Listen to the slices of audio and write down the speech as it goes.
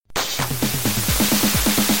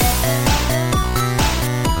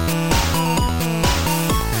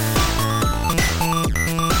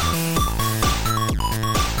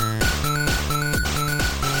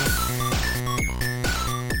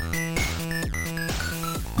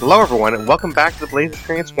Hello everyone, and welcome back to the Blaze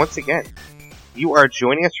Experience once again. You are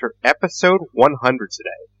joining us for episode 100 today.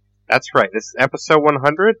 That's right, this is episode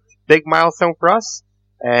 100, big milestone for us,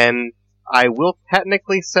 and I will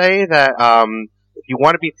technically say that if you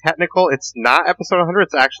want to be technical, it's not episode 100,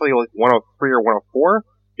 it's actually like 103 or 104,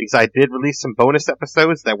 because I did release some bonus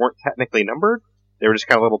episodes that weren't technically numbered. They were just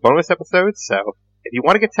kind of little bonus episodes, so if you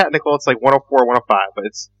want to get technical, it's like 104 or 105, but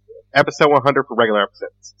it's episode 100 for regular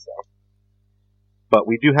episodes, so. But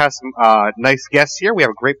we do have some nice guests here. We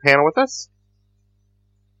have a great panel with us.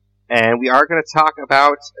 And we are going to talk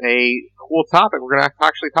about a cool topic. We're going to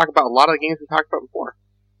actually talk about a lot of the games we talked about before.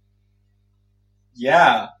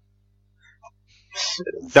 Yeah.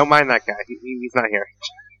 Don't mind that guy. He's not here.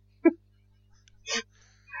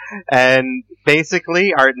 And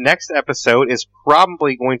basically, our next episode is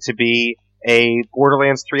probably going to be a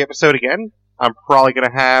Borderlands 3 episode again. I'm probably going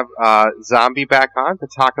to have Zombie back on to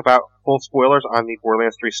talk about full spoilers on the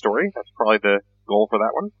Borderlands 3 story. That's probably the goal for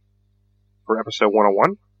that one, for episode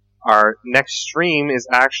 101. Our next stream is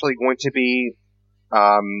actually going to be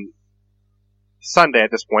Sunday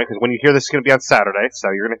at this point, because when you hear this, it's going to be on Saturday, so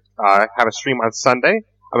you're going to have a stream on Sunday.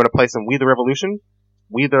 I'm going to play some We the Revolution.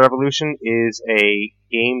 We the Revolution is a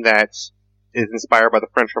game that is inspired by the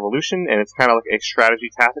French Revolution, and it's kind of like a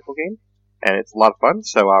strategy tactical game. And it's a lot of fun,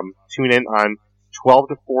 so tune in on 12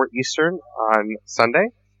 to 4 Eastern on Sunday,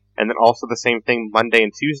 and then also the same thing Monday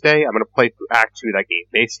and Tuesday. I'm going to play through Act 2 of that game.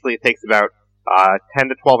 Basically, it takes about 10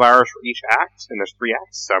 to 12 hours for each act, and there's 3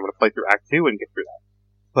 acts, so I'm going to play through Act 2 and get through that.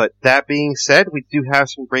 But that being said, we do have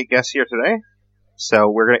some great guests here today, so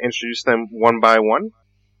we're going to introduce them one by one.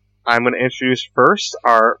 I'm going to introduce first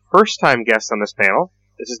our first-time guests on this panel.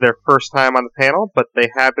 This is their first time on the panel, but they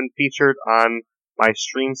have been featured on my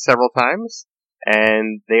stream several times,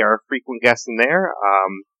 and they are frequent guests in there.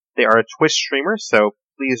 They are a Twitch streamer, so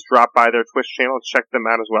please drop by their Twitch channel and check them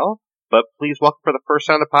out as well. But please welcome for the first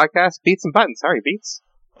time on the podcast, Beats and Buttons. How are you, Beats?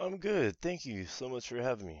 I'm good. Thank you so much for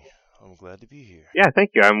having me. I'm glad to be here. Yeah,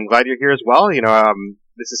 thank you. I'm glad you're here as well. You know,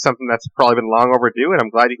 this is something that's probably been long overdue, and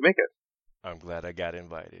I'm glad you can make it. I'm glad I got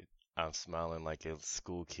invited. I'm smiling like a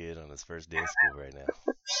school kid on his first day of school right now.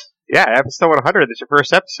 Yeah, episode 100, that's your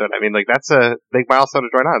first episode. I mean, like, that's a big milestone to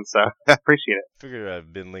join on, so I appreciate it. Figured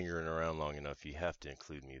I've been lingering around long enough. You have to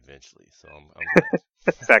include me eventually, so I'm glad.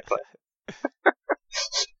 Exactly.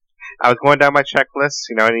 I was going down my checklist,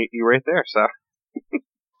 you know, and you were right there, so.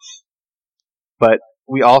 But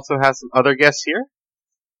we also have some other guests here.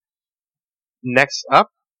 Next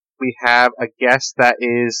up, we have a guest that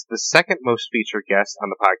is the second most featured guest on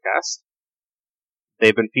the podcast.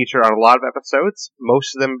 They've been featured on a lot of episodes.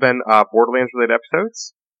 Most of them have been Borderlands-related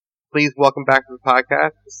episodes. Please welcome back to the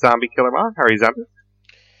podcast, Zombie Killer Ma. How are you, Zombie?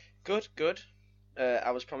 Good. I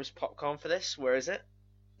was promised popcorn for this. Where is it?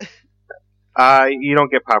 You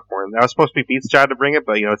don't get popcorn. That was supposed to be Beats' job to bring it,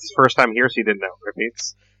 but, you know, it's his first time here, so he didn't know, right,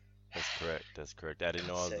 Beats? That's correct. I didn't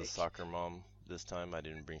know I was the soccer mom this time. I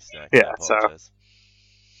didn't bring snacks. Yeah, I apologize.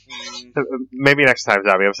 So maybe next time,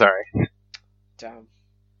 Zombie. I'm sorry. Damn.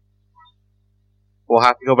 We'll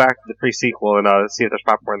have to go back to the pre-sequel and see if there's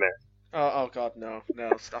popcorn there. Oh God, no,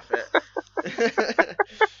 stop it.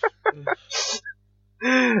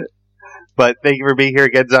 But thank you for being here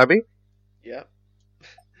again, Zombie. Yep.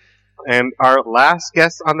 And our last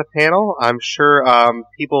guest on the panel, I'm sure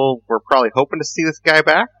people were probably hoping to see this guy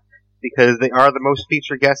back, because they are the most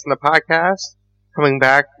featured guests in the podcast, coming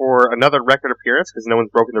back for another record appearance, because no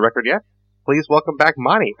one's broken the record yet. Please welcome back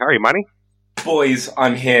Monty. How are you, Monty? Boys,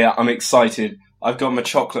 I'm here. I'm excited. I've got my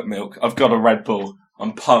chocolate milk. I've got a Red Bull.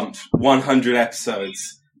 I'm pumped. 100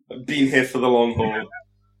 episodes. I've been here for the long haul.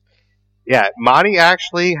 Yeah, Monty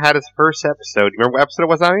actually had his first episode. You remember what episode it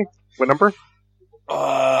was, Monty? What number?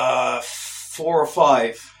 4 or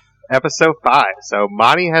 5. Episode 5. So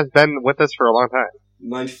Monty has been with us for a long time.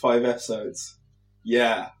 95 episodes.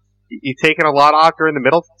 Yeah. You've taken a lot off during the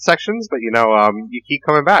middle sections, but, you know, you keep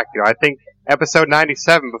coming back. You know, I think episode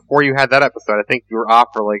 97, before you had that episode, I think you were off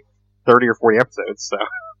for like 30 or 40 episodes, so.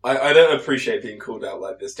 I don't appreciate being called out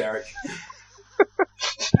like this, Derek.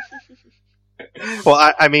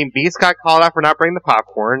 Well, I mean, Beast got called out for not bringing the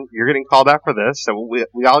popcorn. You're getting called out for this, so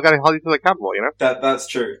we all got to hold each other accountable, you know? That's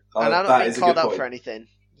true. And I'm not being called out for anything.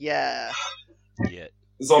 Yeah.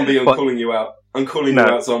 Zombie, I'm calling you out. I'm calling you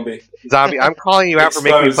out, Zombie. Zombie, I'm calling you out for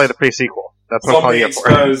making me play the pre-sequel. That's what I'm calling you out for.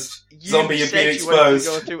 Exposed. Zombie, you've been exposed.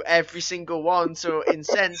 You go through every single one, so in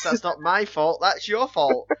sense, that's not my fault. That's your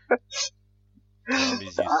fault.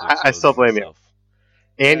 I still blame you.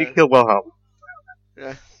 And you killed Wilhelm.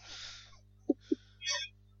 Yeah.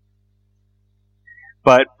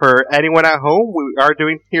 But for anyone at home, what we are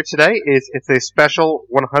doing here today is it's a special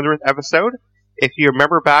 100th episode. if you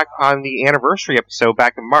remember back on the anniversary episode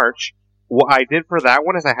back in March, what I did for that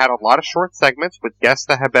one is I had a lot of short segments with guests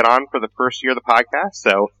that have been on for the first year of the podcast.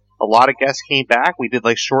 So a lot of guests came back. We did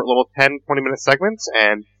like short little 10, 20-minute segments,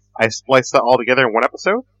 and I spliced that all together in one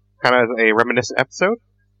episode, kind of as a reminiscent episode.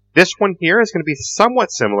 This one here is going to be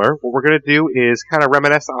somewhat similar. What we're going to do is kind of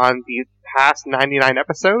reminisce on the past 99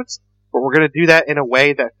 episodes, but we're going to do that in a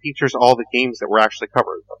way that features all the games that we're actually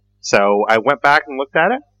covering. So I went back and looked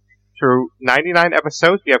at it. Through 99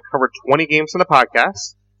 episodes, we have covered 20 games on the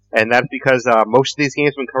podcast, and that's because most of these games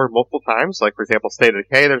have been covered multiple times. Like, for example, State of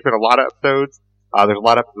Decay, there's been a lot of episodes. There's a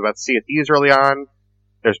lot of episodes about Sea of Thieves early on.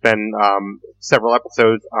 There's been several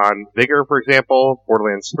episodes on Vigor, for example,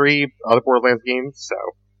 Borderlands 3, other Borderlands games. So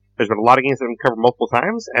there's been a lot of games that have been covered multiple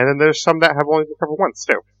times, and then there's some that have only been covered once,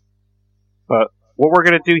 too. But what we're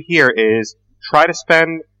going to do here is try to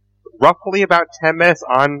spend roughly about 10 minutes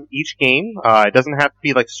on each game. It doesn't have to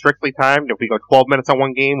be like strictly timed. If we go 12 minutes on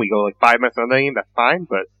one game, we go like 5 minutes on another game, that's fine.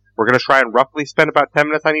 But we're going to try and roughly spend about 10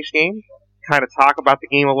 minutes on each game, kind of talk about the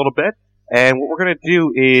game a little bit. And what we're going to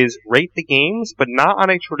do is rate the games, but not on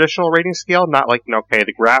a traditional rating scale. Not like, okay,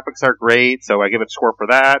 the graphics are great, so I give it a score for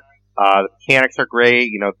that. The mechanics are great,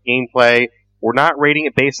 the gameplay. We're not rating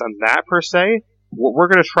it based on that per se. What we're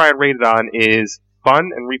going to try and rate it on is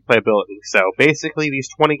fun and replayability. So basically, these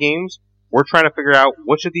 20 games, we're trying to figure out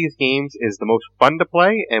which of these games is the most fun to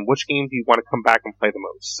play and which game do you want to come back and play the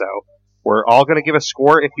most. So we're all going to give a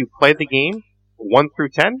score if you played the game 1 through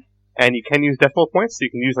 10, and you can use decimal points. So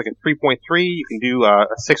you can use like a 3.3, you can do a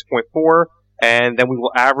 6.4, and then we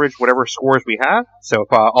will average whatever scores we have. So if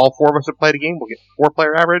all 4 of us have played a game, we'll get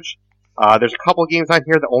 4-player average. There's a couple of games on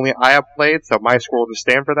here that only I have played, so my score will just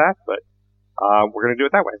stand for that, but we're going to do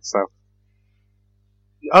it that way. So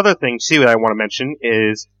the other thing, too, that I want to mention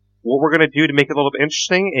is what we're going to do to make it a little bit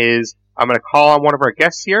interesting is I'm going to call on one of our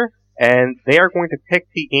guests here, and they are going to pick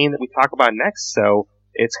the game that we talk about next. So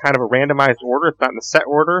it's kind of a randomized order. It's not in a set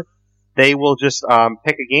order. They will just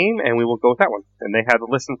pick a game, and we will go with that one. And they have the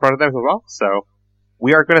list in front of them as well. So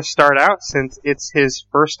we are going to start out, since it's his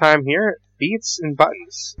first time here, Beats and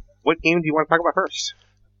Buttons. What game do you want to talk about first?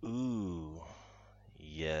 Ooh,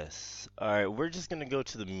 yes. All right, we're just gonna go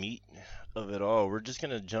to the meat of it all. We're just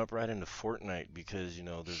gonna jump right into Fortnite because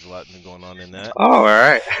there's a lot been going on in that, Oh, all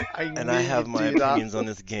right. and I have my opinions on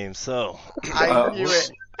this game. So I knew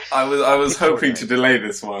it. I was hoping to delay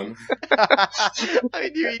this one.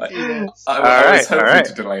 I knew he'd do this. I was hoping alright.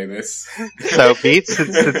 to delay this. So, Beats,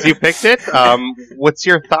 since you picked it, what's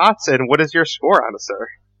your thoughts and what is your score on it, sir?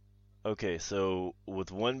 okay, so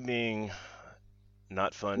with 1 being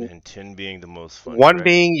not fun and 10 being the most fun, 1 correct?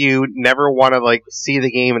 being you never want to see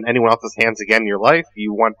the game in anyone else's hands again in your life.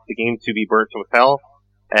 You want the game to be burnt with hell.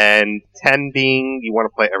 And 10 being you want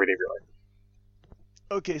to play it every day of your life.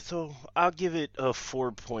 Okay, so I'll give it a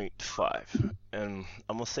 4.5, and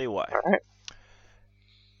I'm gonna say why. All right.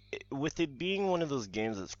 With it being one of those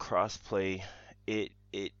games that's cross-play, it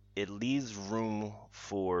leaves room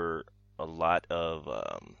for a lot of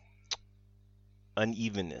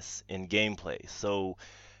unevenness in gameplay. So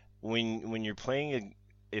when you're playing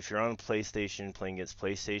if you're on PlayStation playing against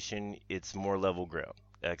PlayStation, it's more level ground.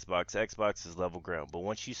 Xbox is level ground. But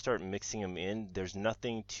once you start mixing them in, there's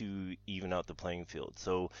nothing to even out the playing field.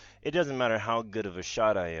 So it doesn't matter how good of a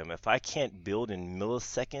shot I am. If I can't build in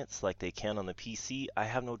milliseconds like they can on the PC, I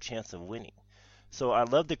have no chance of winning. So I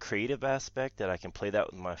love the creative aspect that I can play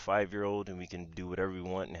that with my 5-year-old and we can do whatever we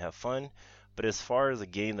want and have fun. But as far as a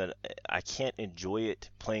game that I can't enjoy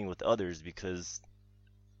it playing with others because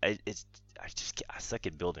I suck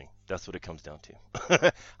at building. That's what it comes down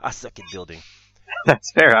to. I suck at building.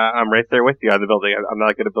 That's fair. I'm right there with you on the building. I'm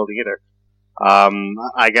not good at building either.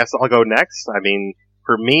 I guess I'll go next. I mean,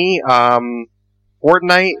 for me,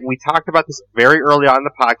 Fortnite, we talked about this very early on in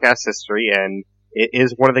the podcast history, and it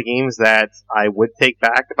is one of the games that I would take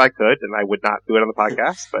back if I could, and I would not do it on the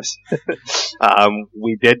podcast, but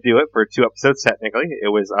we did do it for 2 episodes, technically. It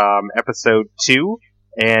was episode 2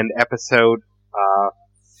 and episode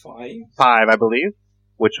 5, I believe,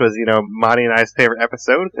 which was, Monty and I's favorite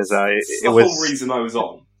episode, because It's it the was... whole reason I was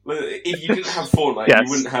on. If you didn't have Fortnite, Yes. you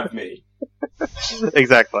wouldn't have me.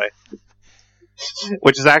 Exactly.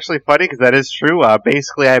 Which is actually funny, because that is true.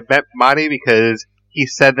 Basically, I met Monty because he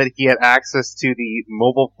said that he had access to the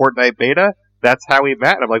mobile Fortnite beta. That's how we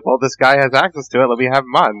met. I'm like, well, this guy has access to it. Let me have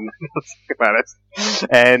him on. Let's talk about it.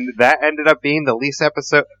 And that ended up being the least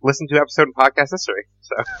listened to episode in podcast history.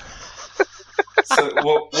 So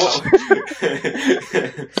what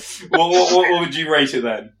would you rate it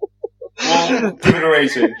then? Well, give it a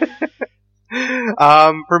rating.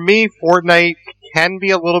 For me, Fortnite can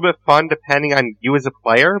be a little bit fun depending on you as a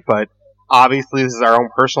player, but obviously this is our own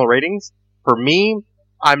personal ratings. For me,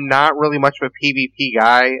 I'm not really much of a PvP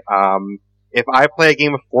guy. If I play a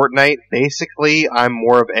game of Fortnite, basically I'm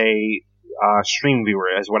more of a stream viewer,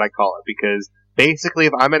 is what I call it, because basically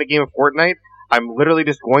if I'm in a game of Fortnite, I'm literally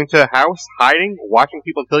just going to a house, hiding, watching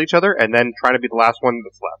people kill each other, and then trying to be the last one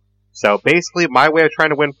that's left. So basically, my way of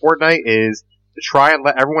trying to win Fortnite is to try and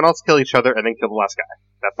let everyone else kill each other and then kill the last guy.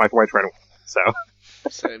 That's my way of trying to win. So.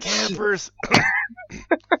 Same. Campers.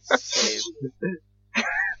 Same.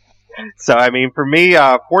 So, I mean, for me,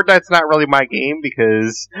 Fortnite's not really my game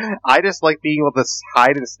because I just like being able to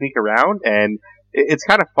hide and sneak around, and it's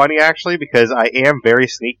kind of funny, actually, because I am very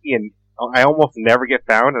sneaky, and I almost never get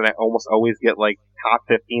found, and I almost always get, like, top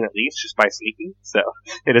 15 at least, just by sneaking, so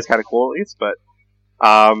it is kind of cool at least, but,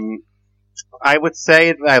 I would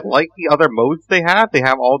say that I like the other modes they have. They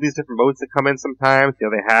have all these different modes that come in sometimes. You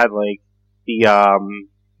know, they had, like, the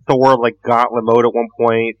Thor, like, gauntlet mode at one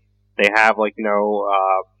point. They have, like,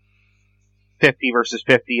 50 versus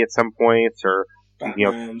 50 at some points, or,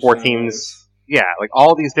 Batman, 4 teams. Yeah, like,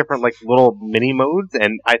 all these different, like, little mini modes,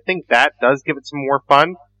 and I think that does give it some more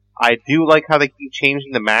fun. I do like how they keep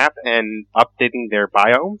changing the map and updating their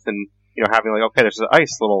biomes, and, having, like, okay, there's an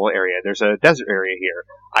ice little area, there's a desert area here.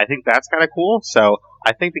 I think that's kind of cool, so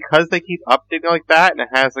I think because they keep updating like that, and it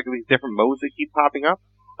has, like, these different modes that keep popping up,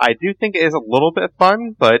 I do think it is a little bit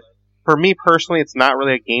fun, but for me personally, it's not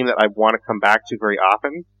really a game that I want to come back to very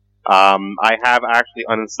often. I have actually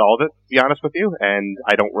uninstalled it, to be honest with you, and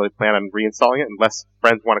I don't really plan on reinstalling it unless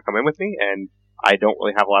friends want to come in with me, and I don't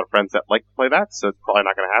really have a lot of friends that like to play that, so it's probably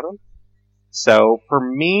not going to happen. So, for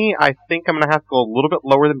me, I think I'm going to have to go a little bit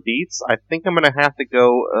lower than Beats. I think I'm going to have to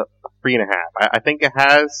go a 3.5. I think it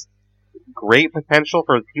has great potential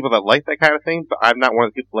for people that like that kind of thing, but I'm not one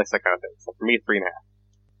of the people that likes that kind of thing. So, for me, 3.5.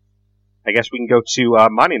 I guess we can go to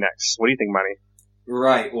Monty next. What do you think, Monty?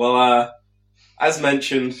 Right, well, as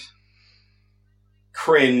mentioned,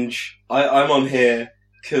 cringe. I'm on here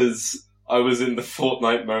because I was in the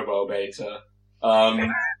Fortnite mobile beta.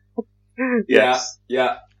 Yes.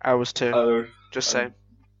 Yeah. I was too. Just saying.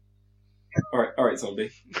 Alright, zombie.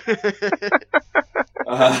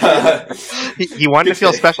 He wanted to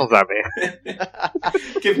feel special, zombie.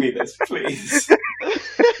 Give me this, please.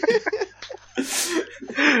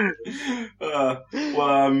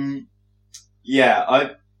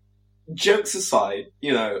 Jokes aside,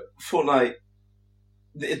 Fortnite,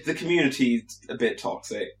 the community's a bit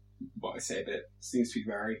toxic. Well, I say a bit, seems to be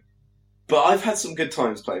very. But I've had some good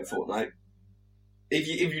times playing Fortnite.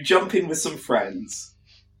 If you jump in with some friends,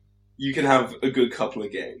 you can have a good couple of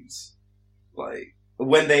games. Like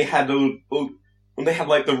when they had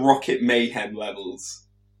like the Rocket Mayhem levels,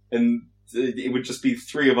 and it would just be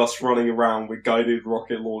 3 of us running around with guided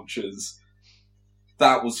rocket launchers.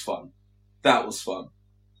 That was fun.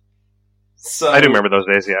 So I do remember those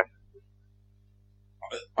days, yeah.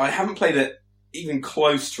 I haven't played it even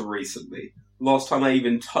close to recently. Last time I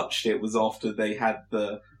even touched it was after they had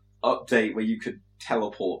the update where you could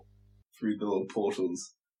teleport through the little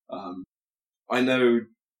portals. I know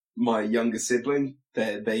my younger sibling,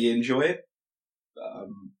 they enjoy it,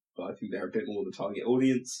 but I think they're a bit more the target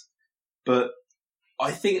audience. But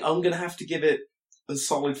I think I'm going to have to give it a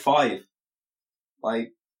solid 5.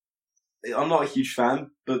 Like, I'm not a huge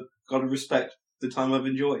fan, but gotta respect the time I've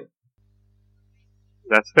enjoyed.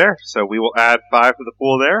 That's fair. So we will add 5 to the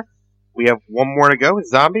pool there. We have one more to go.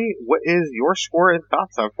 Zombie, what is your score and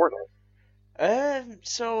thoughts on Fortnite?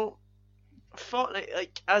 So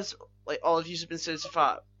Fortnite, as all of you have been saying so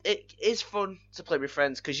far, it is fun to play with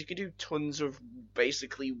friends because you can do tons of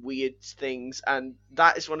basically weird things, and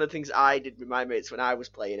that is one of the things I did with my mates when I was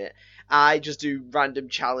playing it. I just do random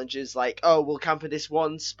challenges like, we'll camp at this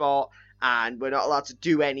one spot, and we're not allowed to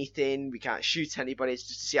do anything. We can't shoot anybody. It's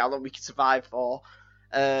just to see how long we can survive for.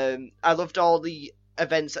 I loved all the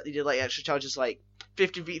events that they did, like extra challenges, like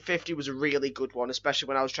 50v50 was a really good one, especially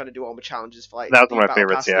when I was trying to do all my challenges for like that was the one of my battle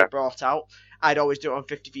favorites. pass Yeah, they brought out. I'd always do it on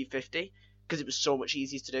 50v50 because it was so much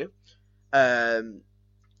easier to do.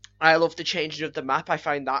 I love the changing of the map. I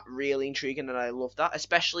find that really intriguing, and I love that,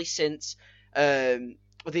 especially since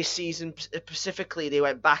this season specifically they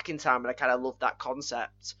went back in time, and I kind of love that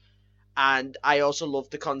concept. And I also love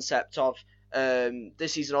the concept of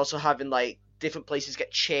this season also having like different places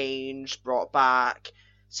get changed, brought back.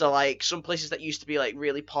 So like some places that used to be like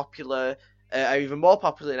really popular are even more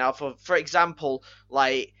popular now. For example,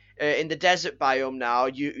 like in the desert biome now,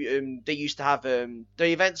 they used to have the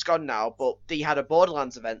event's gone now, but they had a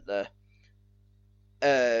Borderlands event there.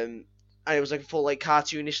 And it was like a full like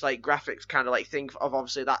cartoonish like graphics kind of like thing of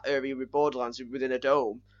obviously that area with Borderlands within a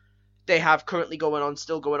dome. they have currently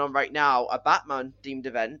still going on right now, a Batman themed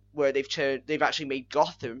event where they've actually made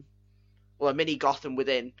Gotham, well, a mini Gotham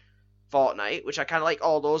within Fortnite, which I kind of like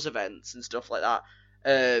all those events and stuff like that.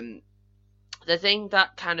 The thing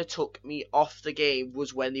that kind of took me off the game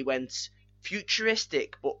was when they went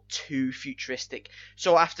futuristic, but too futuristic.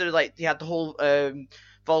 So after like they had the whole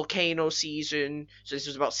volcano season, so this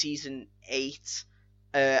was about season 8.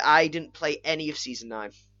 I didn't play any of season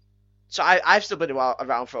 9. So I've still been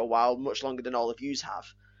around for a while, much longer than all of yous have.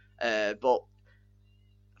 But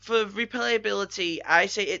for replayability, I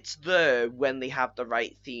say it's there when they have the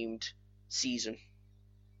right themed season.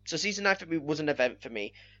 So season 9 for me was an event for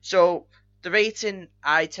me. So the rating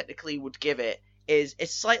I technically would give it is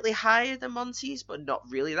it's slightly higher than Monty's, but not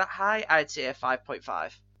really that high. I'd say a 5.5.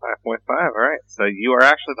 5.5, alright. So you are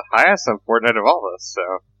actually the highest on Fortnite of all of us, so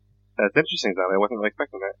that's interesting, though. I wasn't really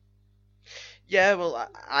expecting that. Yeah, well,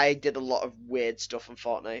 I did a lot of weird stuff on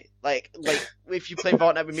Fortnite. Like if you play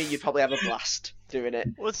Fortnite with me, you'd probably have a blast doing it.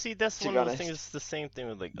 Well, see, that's To one be of the honest. things. It's the same thing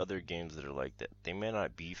with like other games that are like that. They may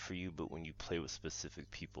not be for you, but when you play with specific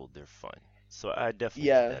people, they're fun. So I definitely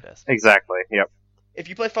Yeah. get that aspect. Exactly, yep. If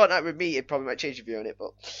you play Fortnite with me, it probably might change your view on it,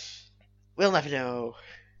 but we'll never know.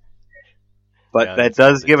 But Yeah, that that's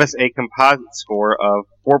does all give they us a composite score of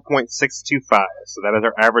 4.625. So that is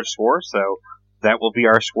our average score. So that will be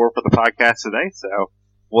our score for the podcast today. So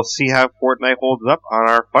we'll see how Fortnite holds up on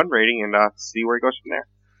our fun rating and see where it goes from there.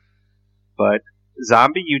 But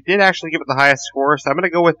Zombie, you did actually give it the highest score, so I'm going to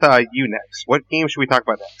go with you next. What game should we talk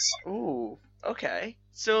about next? Ooh, okay.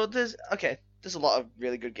 So there's a lot of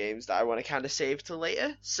really good games that I want to kind of save till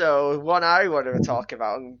later. So one I want to talk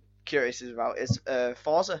about and curious about is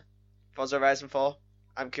Forza Horizon 4.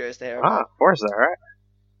 I'm curious to hear about. Forza, alright.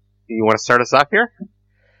 You want to start us off here?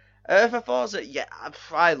 For Forza, yeah,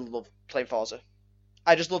 I love playing Forza.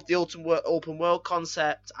 I just love the open world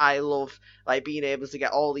concept. I love like being able to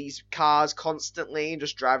get all these cars constantly and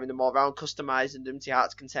just driving them all around, customizing them to your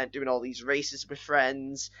heart's content, doing all these races with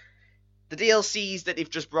friends. The DLCs that they've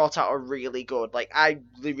just brought out are really good. Like I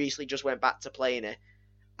recently just went back to playing it,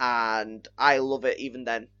 and I love it. Even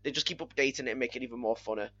then, they just keep updating it and make it even more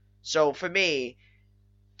funner. So for me,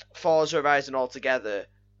 Forza Horizon altogether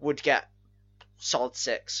would get solid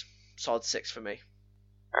 6. Solid 6 for me.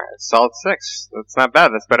 Alright, solid 6. That's not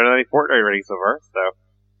bad. That's better than any Fortnite rating so far, so.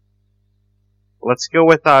 Let's go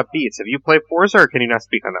with Beats. Have you played Forza, or can you not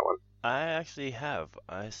speak on that one? I actually have.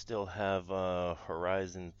 I still have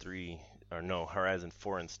Horizon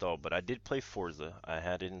 4 installed, but I did play Forza. I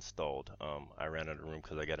had it installed. I ran out of room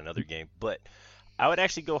because I got another game, but I would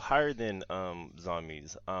actually go higher than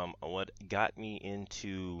Zombies. What got me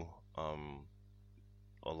into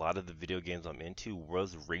a lot of the video games I'm into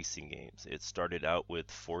was racing games. It started out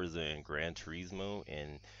with Forza and Gran Turismo,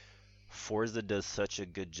 and Forza does such a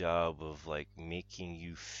good job of like making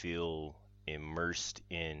you feel immersed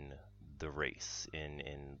in the race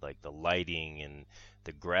and like the lighting and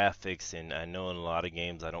the graphics. And I know in a lot of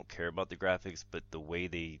games I don't care about the graphics, but the way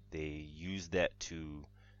they use that to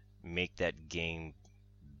make that game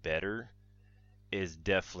better is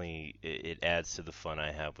definitely it adds to the fun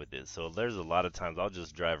I have with it. So there's a lot of times I'll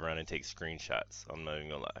just drive around and take screenshots. I'm not even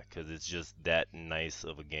gonna lie, because it's just that nice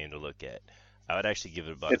of a game to look at. I would actually give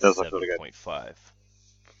it about It a does look really good. 7.5.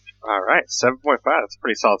 Alright, 7.5. That's a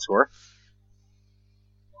pretty solid score.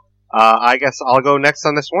 I guess I'll go next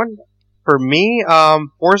on this one. For me,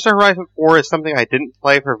 Forza Horizon 4 is something I didn't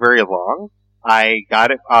play for very long. I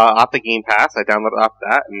got it off the Game Pass. I downloaded off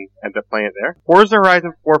that and ended up playing it there. Forza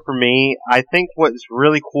Horizon 4 for me, I think what's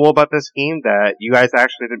really cool about this game that you guys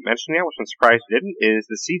actually didn't mention yet, which I'm surprised you didn't, is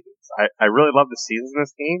the seasons. I really love the seasons in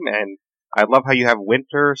this game, and I love how you have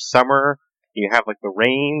winter, summer, you have like the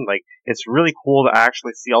rain. Like, it's really cool to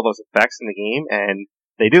actually see all those effects in the game, and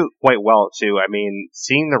they do it quite well too. I mean,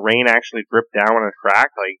 seeing the rain actually drip down on a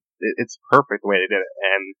track, like, it's perfect the way they did it.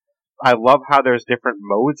 And I love how there's different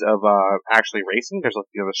modes of actually racing. There's like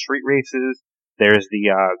the street races, there's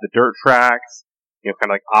the dirt tracks, kind of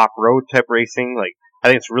like off-road type racing. Like, I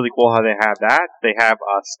think it's really cool how they have that. They have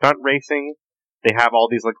stunt racing. They have all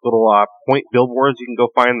these like little point billboards you can go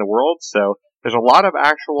find in the world. So there's a lot of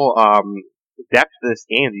actual depth to this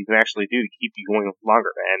game that you can actually do to keep you going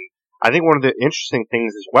longer. And I think one of the interesting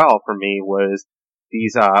things as well for me was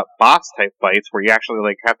these boss type fights where you actually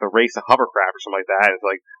like have to race a hovercraft or something like that. And it's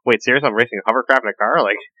like, wait, seriously, I'm racing a hovercraft in a car?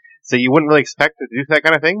 Like, so you wouldn't really expect to do that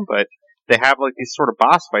kind of thing, but they have like these sort of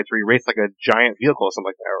boss fights where you race like a giant vehicle or something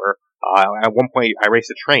like that. Or at one point I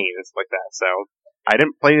raced a train and stuff like that. So I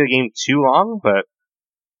didn't play the game too long, but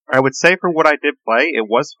I would say for what I did play, it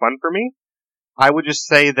was fun for me. I would just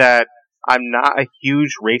say that I'm not a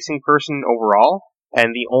huge racing person overall.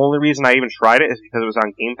 And the only reason I even tried it is because it was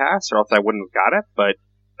on Game Pass, or else I wouldn't have got it. But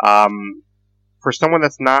for someone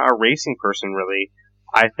that's not a racing person, really,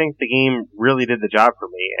 I think the game really did the job for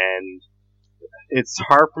me. And it's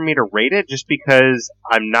hard for me to rate it just because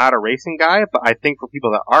I'm not a racing guy, but I think for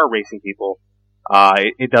people that are racing people,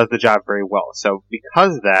 it does the job very well. So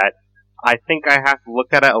because of that, I think I have to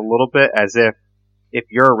look at it a little bit as if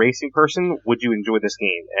you're a racing person, would you enjoy this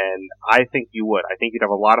game? And I think you would. I think you'd have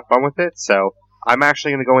a lot of fun with it. So I'm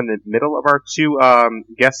actually going to go in the middle of our two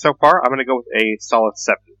guests so far. I'm going to go with a solid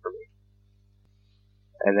 7 for me.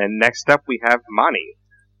 And then next up we have Mani.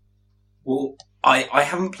 Well, I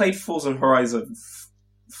haven't played Forza Horizon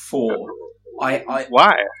 4. Why?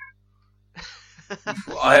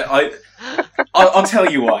 I'll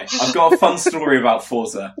tell you why. I've got a fun story about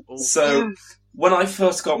Forza. So, when I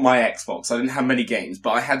first got my Xbox, I didn't have many games,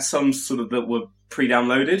 but I had some sort of that were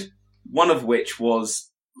pre-downloaded. One of which was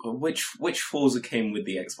which Forza came with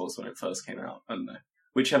the Xbox when it first came out. I don't know.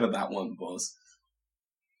 Whichever that one was.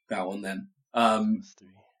 That one then.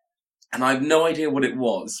 And I have no idea what it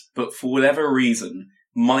was, but for whatever reason,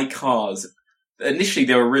 my cars, initially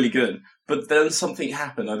they were really good, but then something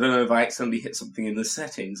happened. I don't know if I accidentally hit something in the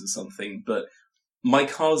settings or something, but my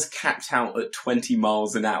cars capped out at 20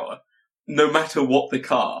 miles an hour, no matter what the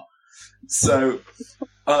car. So,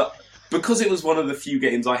 because it was one of the few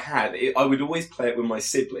games I had, I would always play it with my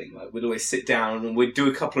sibling. Like, we'd always sit down and we'd do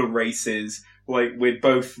a couple of races, like we'd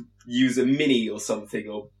both use a Mini or something,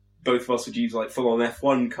 or both of us would use like full-on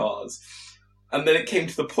F1 cars. And then it came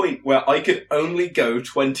to the point where I could only go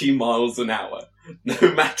 20 miles an hour,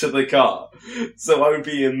 no matter the car. So I would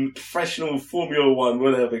be in professional Formula 1,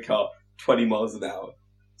 whatever car, 20 miles an hour.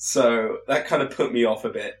 So that kind of put me off a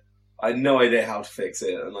bit. I had no idea how to fix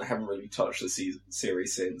it, and I haven't really touched the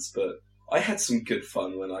series since, but I had some good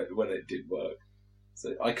fun when it did work.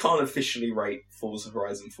 So I can't officially rate Forza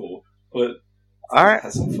Horizon 4, but I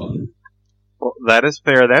had some fun. Well, that is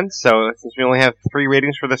fair then. So, since we only have 3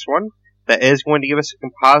 ratings for this one, that is going to give us a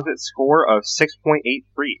composite score of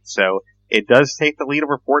 6.83. So, it does take the lead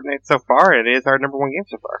over Fortnite so far, and it is our number 1 game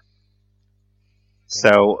so far.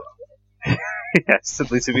 So, yes,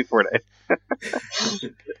 at least it'd be Fortnite.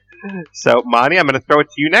 So, Mani, I'm going to throw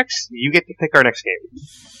it to you next. You get to pick our next game.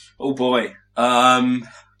 Oh boy. I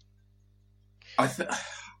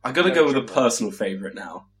gotta go with a personal favourite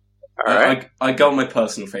now. Alright. I got my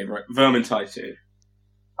personal favourite, Vermintide 2.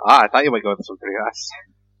 I thought you might go with something else.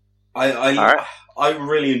 I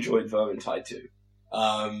really enjoyed Vermintide 2.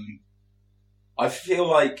 I feel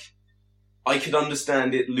like I could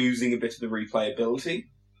understand it losing a bit of the replayability,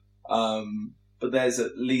 but there's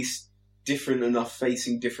at least different enough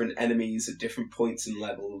facing different enemies at different points and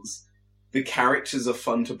levels. The characters are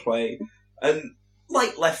fun to play, and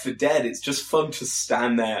like Left 4 Dead, it's just fun to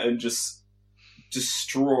stand there and just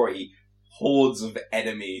destroy hordes of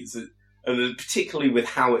enemies, and particularly with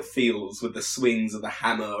how it feels with the swings of the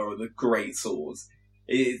hammer or the great swords.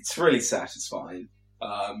 It's really satisfying.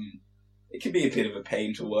 It can be a bit of a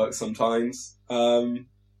pain to work sometimes, but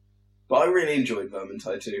I really enjoyed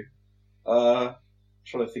Vermintide 2.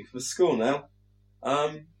 Trying to think of a score now.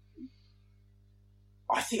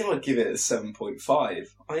 I think I'd give it a 7.5.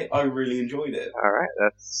 I really enjoyed it. Alright,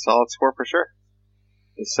 that's a solid score for sure.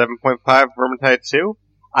 The 7.5 Vermintide 2.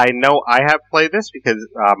 I know I have played this because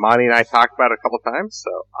Mani and I talked about it a couple times,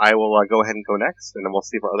 so I will go ahead and go next, and then we'll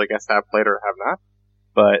see if our other guests have played or have not.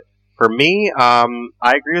 But for me, I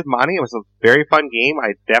agree with Mani. It was a very fun game.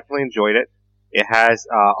 I definitely enjoyed it. It has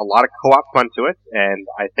a lot of co-op fun to it, and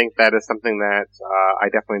I think that is something that I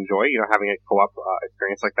definitely enjoy, having a co-op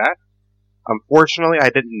experience like that. Unfortunately, I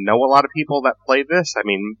didn't know a lot of people that played this. I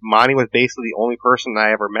mean, Mani was basically the only person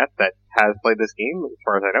I ever met that has played this game, as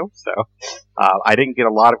far as I know. So, I didn't get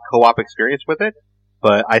a lot of co-op experience with it,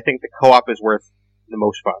 but I think the co-op is worth the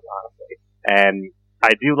most fun, honestly. And I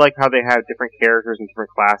do like how they have different characters and different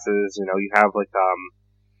classes. You have like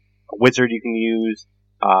a wizard you can use.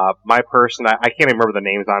 My person, I can't even remember the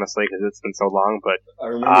names honestly because it's been so long, but I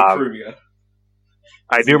remember Kruger.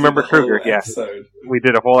 I do remember Kruger, yes. We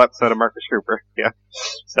did a whole episode of Marcus Kruger, yeah.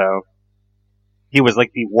 So, he was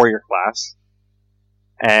like the warrior class.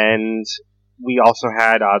 And we also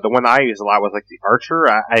had, the one I used a lot was like the archer.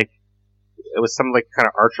 It was some like kind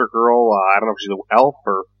of archer girl, I don't know if she's an elf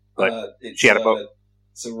or, but she had a bow.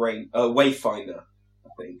 It's a Wayfinder, I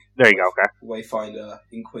think. There you go, okay. Wayfinder,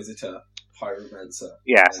 Inquisitor, Pyromancer.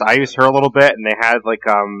 Yeah, so I used her a little bit, and they had like,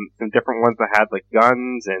 some different ones that had like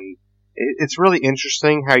guns, and it's really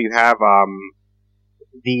interesting how you have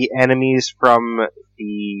the enemies from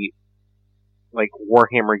the like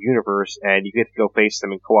Warhammer universe, and you get to go face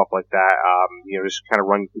them in co-op like that. Just kind of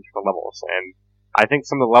run through different levels, and I think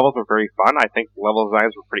some of the levels were very fun. I think the level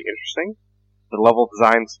designs were pretty interesting. The level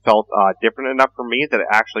designs felt different enough for me that it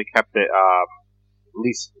actually kept it at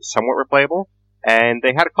least somewhat replayable. And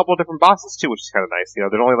they had a couple of different bosses too, which is kind of nice. You know,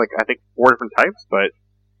 there's only like I think 4 different types, but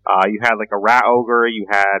you had like a rat ogre, you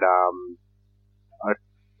had a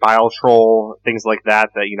bile troll, things like that.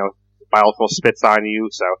 That you know, bile troll spits on you,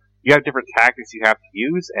 so you have different tactics you have to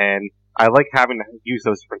use, and I like having to use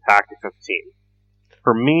those different tactics as a team.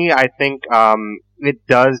 For me, I think it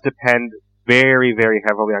does depend very, very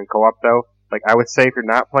heavily on co-op, though. Like, I would say if you're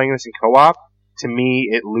not playing this in co-op, to me,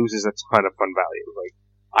 it loses a ton of fun value. Like,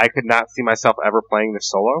 I could not see myself ever playing this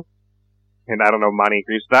solo, and I don't know if Monty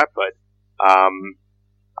agrees with that, but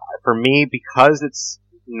for me, because it's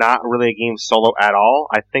not really a game solo at all,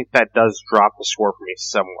 I think that does drop the score for me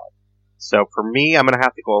somewhat. So for me, I'm going to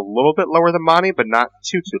have to go a little bit lower than Monty, but not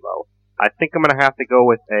too low. I think I'm going to have to go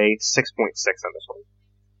with a 6.6 on this one.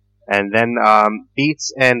 And then,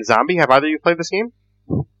 Beats and Zombie, have either of you played this game?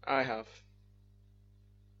 I have.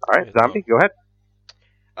 Alright, Zombie, go ahead.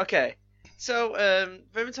 Okay, so,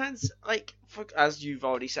 Vermintine's, like, as you've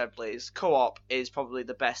already said, Blaze, co-op is probably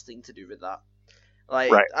the best thing to do with that.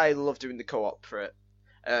 Like, right. I love doing the co-op for it.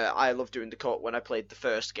 I love doing the co-op when I played the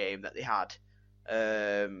first game that they had.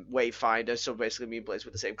 Wayfinder, so basically me and Blaze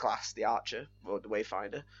were the same class, the Archer, or the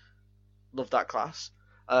Wayfinder. Love that class.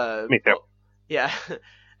 Me too. But, yeah.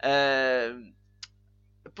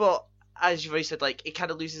 But as you've already said, like, it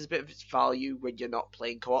kind of loses a bit of its value when you're not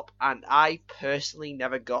playing co-op, and I personally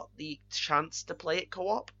never got the chance to play it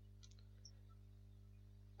co-op.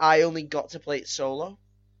 I only got to play it solo.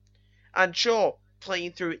 And sure,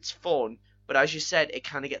 playing through it's fun, but as you said, it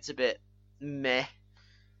kind of gets a bit meh.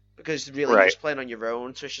 Because really, you're just playing on your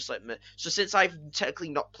own, so it's just like meh. So since I've technically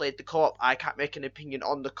not played the co-op, I can't make an opinion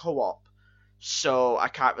on the co-op. So I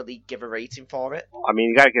can't really give a rating for it. I mean,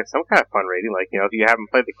 you gotta get some kind of fun rating. Like, you know, if you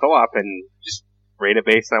haven't played the co-op, and just rate it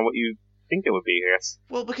based on what you think it would be, I guess.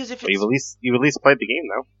 Well, because if it's... You've at least played the game,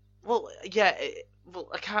 though. Well, yeah, well,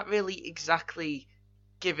 I can't really exactly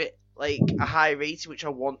give it, like, a high rating, which I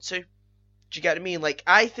want to. Do you get what I mean? Like,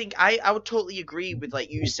 I think, I would totally agree with,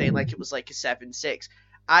 like, you saying, like, it was, like, a 7.6.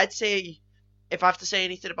 I'd say, if I have to say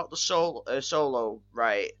anything about the solo,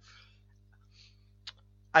 right,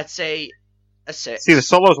 I'd say a 6. See, the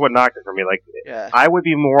solo is what knocked it for me. Like, yeah. I would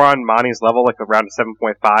be more on Monty's level, like around a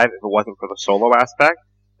 7.5, if it wasn't for the solo aspect.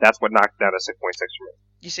 That's what knocked it down to 6.6 for me.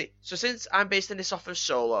 You see, so since I'm basing this off of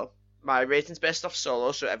solo, my rating's based off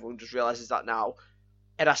solo, so everyone just realizes that now,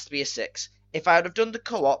 it has to be a 6. If I would have done the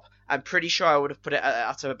co-op, I'm pretty sure I would have put it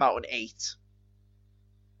at about an 8.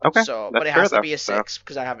 Okay, so, but it has to be a 6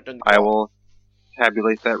 because I haven't done the co-op. I will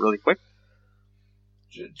tabulate that really quick.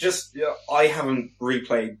 Just, I haven't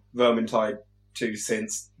replayed Vermintide 2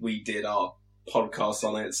 since we did our podcast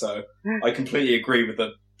on it, so I completely agree with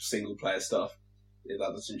the single player stuff. Yeah,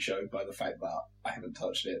 that doesn't show by the fact that I haven't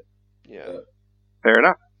touched it. Yeah. But... Fair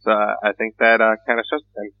enough. So I think that kind of shows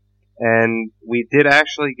it. And we did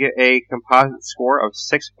actually get a composite score of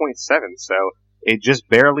 6.7, so it just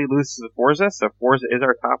barely loses to Forza, so Forza is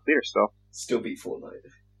our top leader still. Still beat Fortnite.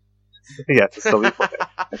 Yes, it's still beat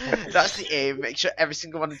Fortnite. That's the aim, make sure every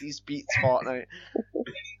single one of these beats Fortnite.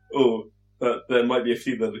 Oh, there might be a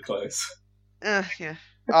few that are close. Yeah.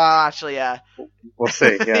 Oh, actually, yeah. We'll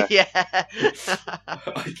see, yeah. Yeah.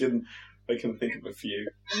 I can think of a few.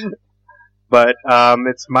 But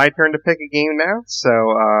it's my turn to pick a game now, so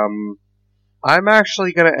I'm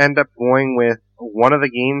actually going to end up going with one of the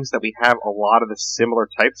games that we have a lot of the similar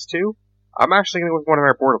types to. I'm actually going to go with one of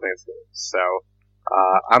our Borderlands games. So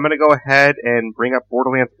I'm going to go ahead and bring up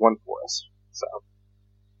Borderlands 1 for us. So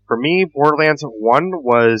for me, Borderlands 1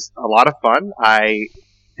 was a lot of fun. I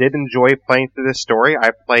did enjoy playing through this story.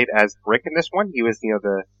 I played as Brick in this one. He was,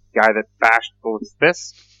 the guy that bashed people with his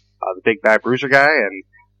fists, the big bad bruiser guy, and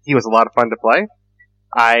he was a lot of fun to play.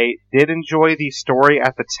 I did enjoy the story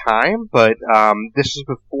at the time, but this was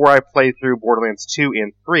before I played through Borderlands 2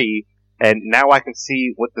 and 3, and now I can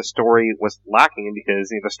see what the story was lacking, because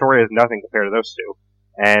the story is nothing compared to those two.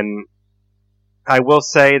 And I will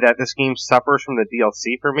say that this game suffers from the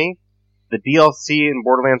DLC for me. The DLC in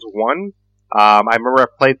Borderlands 1, I remember I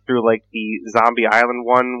played through the Zombie Island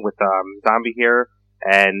one with Zombie here,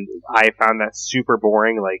 and I found that super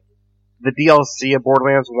boring. The DLC of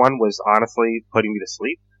Borderlands 1 was honestly putting me to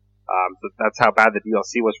sleep. So that's how bad the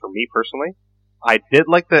DLC was for me personally. I did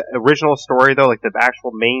like the original story though, the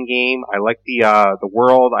actual main game. I liked the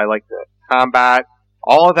world. I liked the combat.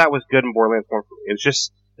 All of that was good in Borderlands 1 for me. It was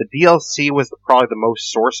just the DLC was probably the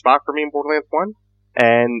most sore spot for me in Borderlands 1.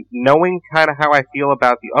 And knowing kind of how I feel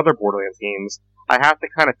about the other Borderlands games, I have to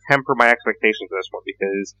kind of temper my expectations for this one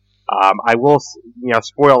because I will,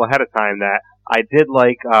 spoil ahead of time that I did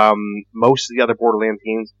like most of the other Borderlands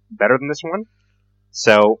games better than this one.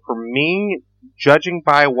 So for me, judging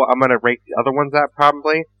by what I'm going to rate the other ones at,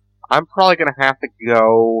 I'm probably going to have to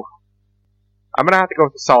go. I'm going to have to go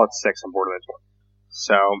with a solid 6 on Borderlands 1.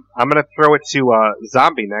 So I'm going to throw it to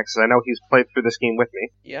Zombie next, because I know he's played through this game with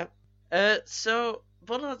me. Yeah. So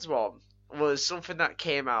Borderlands 1 was something that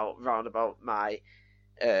came out round about my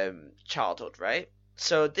childhood, right?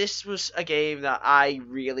 So this was a game that I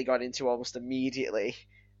really got into almost immediately.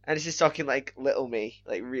 And this is talking like little me,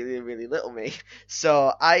 like really, really little me.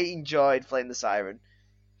 So I enjoyed playing the Siren.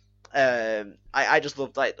 I just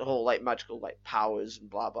loved like the whole like magical like powers and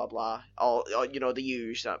blah blah blah. All the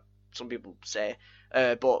use that some people say.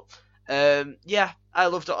 Yeah, I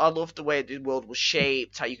loved it. I loved the way the world was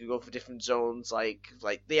shaped, how you could go for different zones, like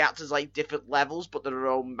they act as like different levels, but they're their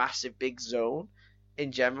own massive big zone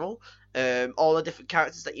in general. All the different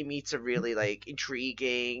characters that you meet are really like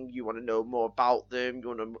intriguing. You want to know more about them.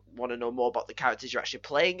 You want to know more about the characters you're actually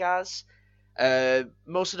playing as.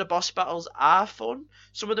 Most of the boss battles are fun.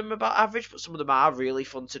 Some of them are about average, but some of them are really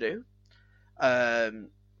fun to do. The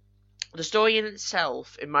story in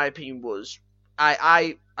itself, in my opinion, was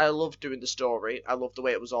I loved doing the story. I loved the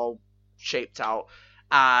way it was all shaped out,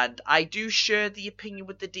 and I do share the opinion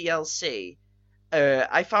with the DLC.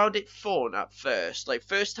 I found it fun at first. Like,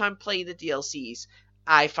 first time playing the DLCs,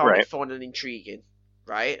 I found it fun and intriguing,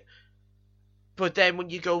 right? But then when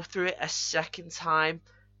you go through it a second time,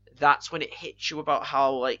 that's when it hits you about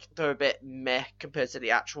how, like, they're a bit meh compared to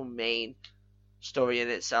the actual main story in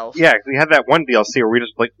itself. Yeah, we had that one DLC where we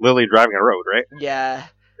just, like, literally driving a road, right? Yeah.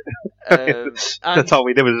 That's all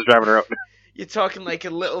we did was just driving a road. You're talking like a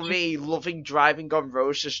little me loving driving on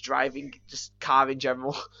roads, just car in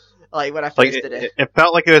general. Like when I first did it. It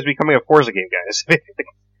felt like it was becoming a Forza game, guys.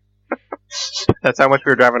 That's how much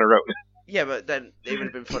we were driving a road. Yeah, but then it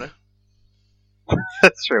would have been funner.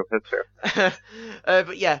 That's true.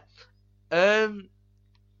 But yeah,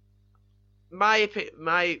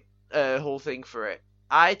 my whole thing for it,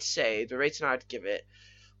 I'd say the rating I'd give it,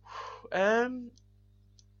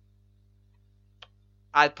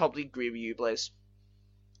 I'd probably agree with you, Blaze.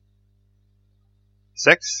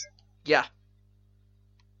 6? Yeah.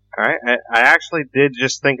 Alright, I actually did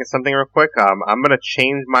just think of something real quick. I'm gonna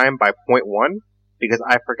change mine by 0.1, because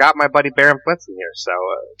I forgot my buddy Baron Flint's in here. So,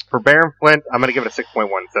 for Baron Flint, I'm gonna give it a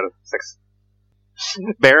 6.1 instead of 6.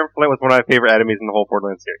 Baron Flint was one of my favorite enemies in the whole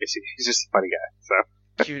Borderlands series. He's just a funny guy,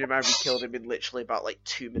 so. Cutie Mary killed him in literally about,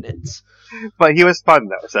 2 minutes. But he was fun,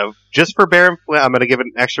 though. So, just for Baron Flint, I'm gonna give it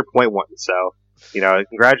an extra 0.1. So,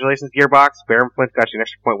 congratulations, Gearbox. Baron Flint got you an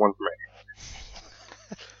extra 0.1 from me.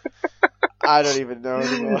 I don't even know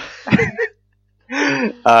anymore.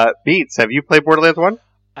 Beats, have you played Borderlands 1?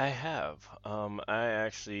 I have. I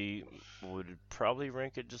actually would probably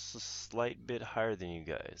rank it just a slight bit higher than you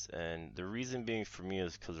guys, and the reason being for me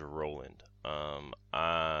is because of Roland.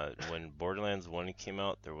 When Borderlands 1 came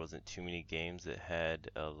out, there wasn't too many games that had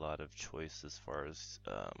a lot of choice as far as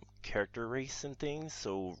character race and things,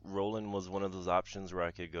 so Roland was one of those options where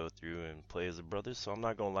I could go through and play as a brother, so I'm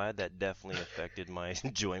not gonna lie, that definitely affected my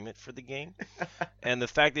enjoyment for the game. And the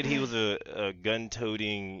fact that he was a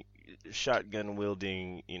gun-toting,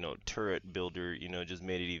 shotgun-wielding, turret builder, just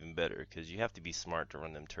made it even better, because you have to be smart to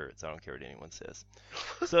run them turrets. I don't care what anyone says.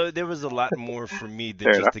 So there was a lot more for me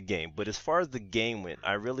than just the game. But as far as the game went,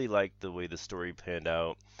 I really liked the way the story panned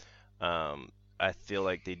out. I feel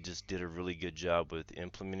like they just did a really good job with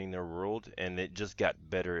implementing their world, and it just got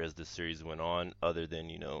better as the series went on, other than,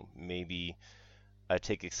 maybe I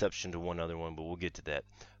take exception to one other one, but we'll get to that.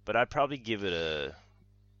 But I'd probably give it a...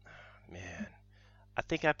 Man... I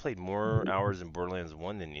think I played more hours in Borderlands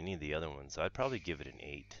 1 than any of the other ones, so I'd probably give it an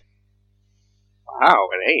 8. Wow,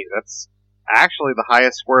 an 8. That's actually the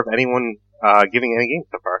highest score of anyone giving any game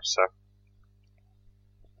so far, so.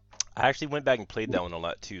 I actually went back and played that one a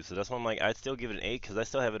lot, too, so that's why I'm like, I'd still give it an 8, because I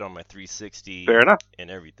still have it on my 360 Fair enough. And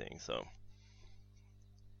everything, so.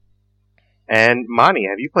 And Monty,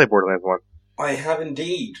 have you played Borderlands 1? I have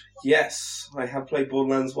indeed, yes. I have played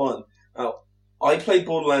Borderlands 1. Now, I played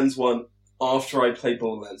Borderlands 1 after I played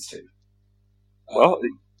Borderlands 2. Well,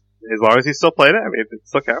 as long as you still played it, I mean, it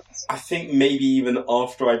still counts. I think maybe even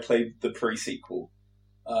after I played the pre-sequel.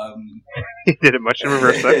 You did it much in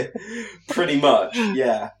reverse, though. Pretty much,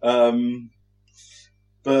 yeah.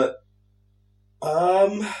 But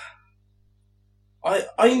I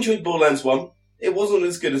enjoyed Borderlands 1. It wasn't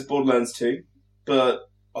as good as Borderlands 2, but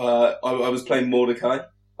I was playing Mordecai.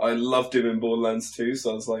 I loved him in Borderlands 2, so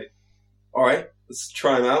I was like, alright, let's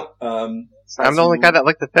try them out. So I'm the only guy that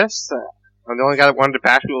liked the fists. I'm the only guy that wanted to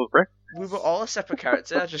bash people with brick. We were all a separate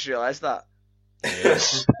character. I just realised that.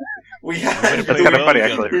 Yes. We We're have gonna That's play kind of well funny,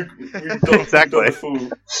 together. actually. we've got Exactly. the full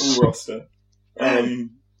roster.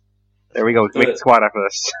 There we go. We can make a squad after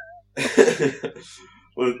this.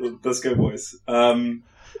 Let's go, boys.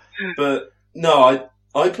 But no,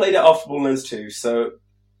 I played it after Borderlands 2, so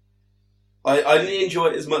I didn't enjoy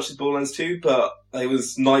it as much as Borderlands 2, but it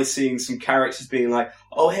was nice seeing some characters being like,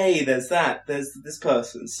 oh hey, there's this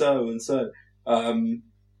person, so and so.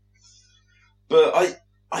 But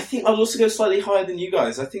I think I'd also go slightly higher than you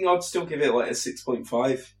guys. I think I'd still give it like a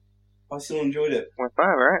 6.5. I still enjoyed it. 0.5,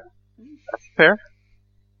 right? That's fair.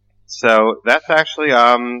 So that's actually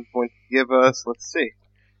going to give us. Let's see.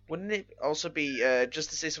 Wouldn't it also be, just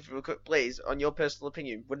to say something real quick, Blaze, on your personal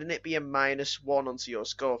opinion, wouldn't it be a -1 onto your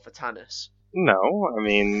score for Tannis? No, I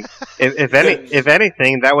mean, if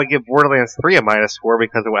anything, that would give Borderlands 3 a -4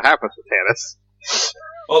 because of what happens with Tannis.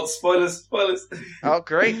 Oh, spoilers! Oh,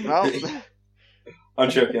 great. Well, I'm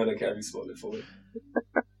joking. I don't care if you spoil it for me.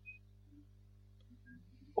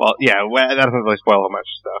 Well, yeah, that doesn't really spoil much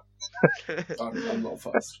stuff. I'm not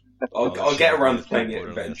fussed. I'll get around to playing it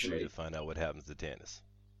Borderlands 3 eventually. to find out what happens to Tannis.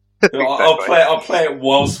 No, I'll play it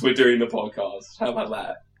whilst we're doing the podcast. How about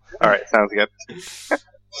that? All right, sounds good.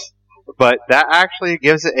 But that actually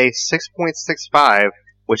gives it a 6.65,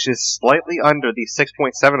 which is slightly under the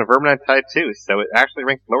 6.7 of Vermintide Tide 2. So it actually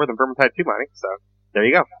ranks lower than Vermintide 2 Money. So there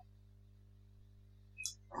you go.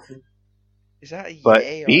 is that a But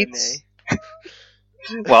yay or Beats? a nay?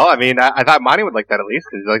 Well, I mean, I thought Monty would like that at least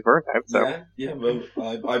because he likes Vermintide. So Yeah.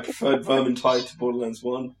 Well, I preferred Vermintide to Borderlands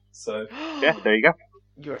 1. So yeah, there you go.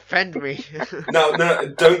 You offend me. no,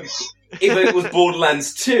 don't. If it was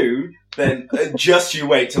Borderlands 2, then just you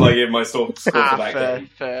wait till I give my score for that game.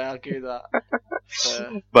 fair, I'll give you that.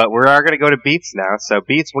 Fair. But we are going to go to Beats now. So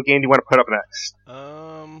Beats, what game do you want to put up next?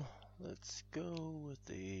 Let's go with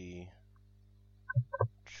the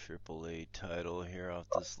AAA title here off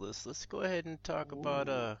this list. Let's go ahead and talk about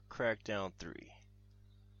Crackdown 3.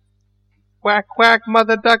 Quack quack,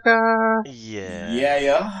 mother ducker. Yeah.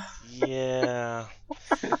 Yeah.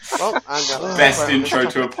 Well, I'm gonna Best intro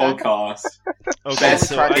to a podcast. Okay, Best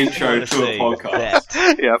so I just intro wanna to a say podcast.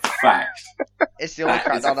 that Yep. Fact. It's the only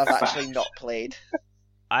That is a Crackdown I've fact. actually not played.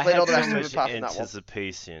 I Played had all the so rest of it much apart from that one.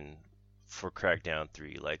 anticipation for Crackdown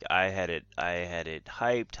 3. Like I had it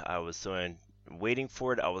hyped. I was waiting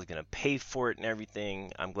for it. I was gonna pay for it and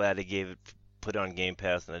everything. I'm glad they put it on Game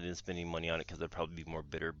Pass and I didn't spend any money on it because I'd probably be more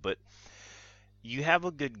bitter. But you have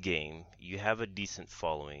a good game, you have a decent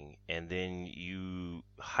following, and then you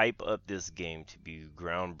hype up this game to be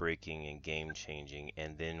groundbreaking and game changing,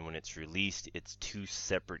 and then when it's released, it's two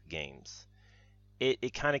separate games.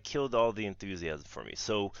 It kind of killed all the enthusiasm for me.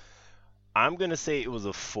 So I'm going to say it was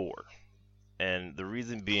a 4. And the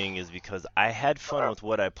reason being is because I had fun with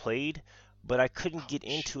what I played, but I couldn't get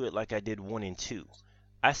into it like I did 1 and 2.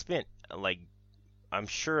 I spent, I'm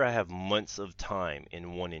sure I have months of time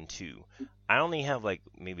in 1 and 2. I only have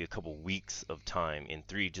maybe a couple weeks of time in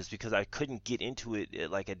 3 just because I couldn't get into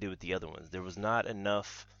it like I did with the other ones. There was not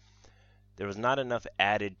enough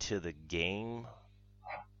added to the game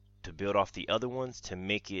to build off the other ones to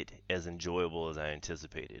make it as enjoyable as I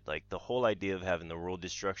anticipated. Like the whole idea of having the world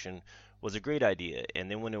destruction was a great idea,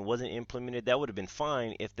 and then when it wasn't implemented, that would have been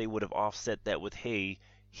fine if they would have offset that with, hey,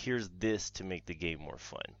 here's this to make the game more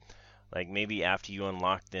fun. Like maybe after you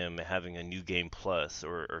unlock them, having a new game plus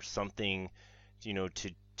or something,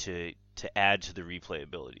 to add to the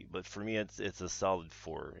replayability. But for me, it's a solid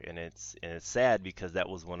 4, and it's sad because that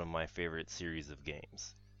was one of my favorite series of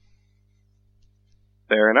games.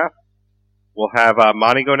 Fair enough. We'll have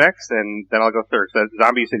Monty go next, and then I'll go third. So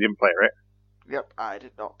Zombie, you said you didn't play, right? Yep, I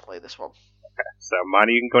did not play this one. Okay. So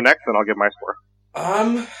Monty, you can go next, and I'll give my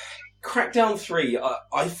score. Crackdown 3,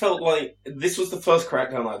 I felt like this was the first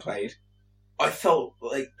Crackdown I played. I felt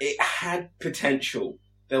like it had potential.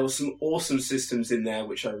 There were some awesome systems in there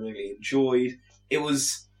which I really enjoyed.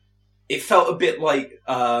 It felt a bit like,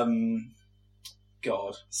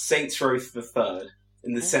 Saints Row the Third,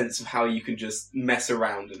 in the sense of how you can just mess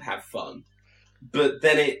around and have fun. But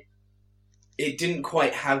then it didn't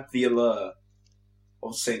quite have the allure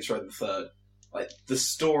of Saints Row the Third. Like, the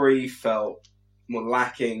story felt more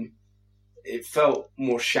lacking. It felt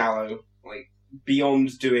more shallow. Like,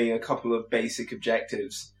 beyond doing a couple of basic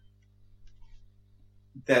objectives,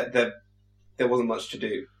 there wasn't much to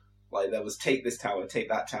do. Like, there was take this tower, take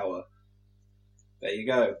that tower. There you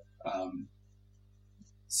go.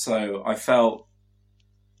 So I felt,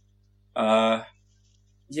 I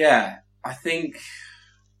think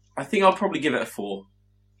I'll probably give it a 4.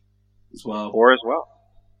 as well. 4 as well.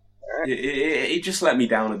 It just let me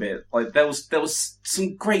down a bit. Like there was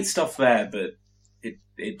some great stuff there, but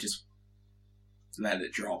it just let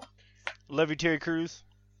it drop. Love you, Terry Crews.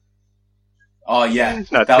 Oh yeah,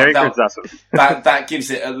 No, Terry Crews is awesome. That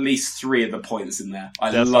gives it at least 3 of the points in there.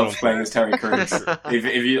 I That's love what I'm playing saying. as Terry Crews.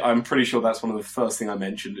 if you, I'm pretty sure that's one of the first thing I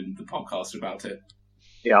mentioned in the podcast about it.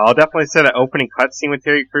 Yeah, I'll definitely say that opening cutscene with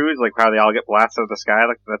Terry Crews, like how they all get blasted out of the sky,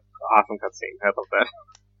 like that's an awesome cutscene. I love that.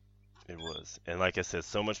 It was. And like I said,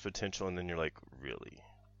 so much potential, and then you're like, really?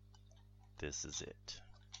 This is it.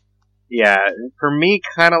 Yeah, for me,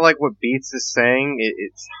 kind of like what Beats is saying,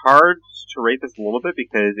 it's hard to rate this a little bit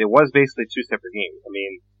because it was basically 2 separate games. I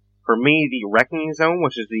mean, for me, the Wrecking Zone,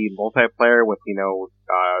 which is the multiplayer with,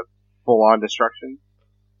 full-on destruction,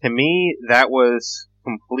 to me, that was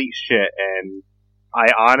complete shit, and I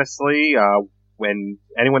honestly, when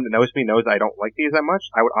anyone that knows me knows I don't like these that much,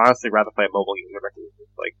 I would honestly rather play a mobile game than Wrecking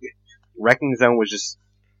Zone. Like, Wrecking Zone was just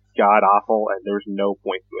god-awful, and there was no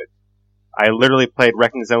point to it. I literally played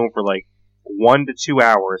Wrecking Zone for like 1 to 2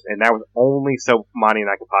 hours, and that was only so Monty and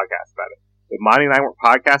I could podcast about it. If Monty and I weren't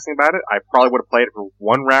podcasting about it, I probably would have played it for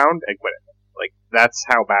 1 round and quit it. Like, that's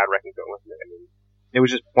how bad Wrecking Zone was. I mean, it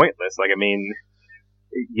was just pointless. Like, I mean,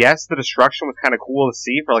 yes, the destruction was kind of cool to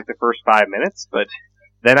see for like the first 5 minutes, but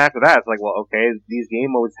then after that, it's like, well, okay, these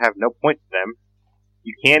game modes have no point to them.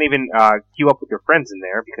 You can't even queue up with your friends in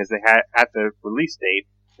there because they had, at the release date,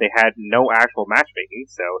 they had no actual matchmaking,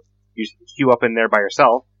 so you just queue up in there by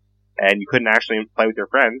yourself, and you couldn't actually play with your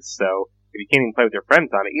friends, so if you can't even play with your friends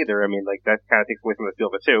on it either, I mean, like, that kind of takes away from the feel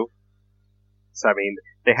of it too. So, I mean,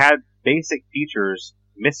 they had basic features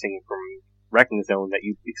missing from Wrecking Zone that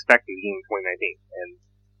you'd expect in a game in 2019, and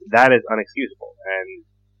that is unexcusable. And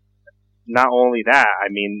not only that, I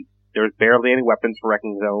mean, there was barely any weapons for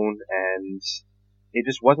Wrecking Zone, and it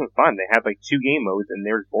just wasn't fun. They had like 2 game modes, and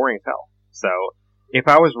they were boring as hell. So, if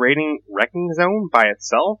I was rating Wrecking Zone by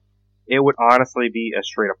itself, it would honestly be a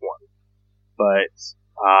straight up 1. But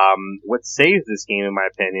what saves this game, in my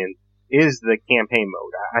opinion, is the campaign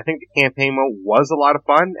mode. I think the campaign mode was a lot of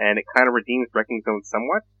fun, and it kind of redeems Wrecking Zone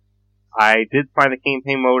somewhat. I did find the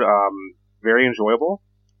campaign mode very enjoyable.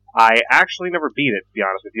 I actually never beat it, to be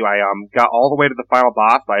honest with you. I got all the way to the final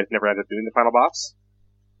boss, but I just never ended up doing the final boss.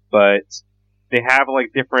 But they have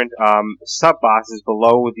like different sub bosses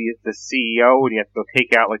below the CEO, and you have to go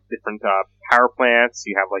take out like different power plants.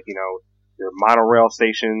 You have like your monorail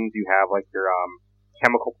stations. You have like your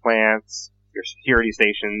chemical plants, your security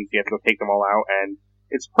stations. You have to go take them all out, and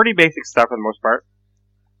it's pretty basic stuff for the most part.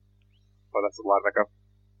 Well, that's a lot of echo.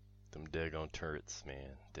 Them daggone turrets,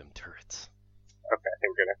 man. Them turrets. Okay, I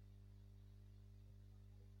think we're gonna.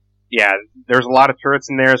 Yeah, there's a lot of turrets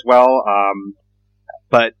in there as well,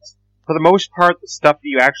 but for the most part, the stuff that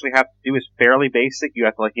you actually have to do is fairly basic. You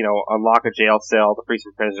have to, unlock a jail cell to free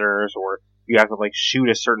some prisoners, or you have to, shoot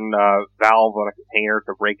a certain valve on a container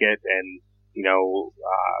to break it and,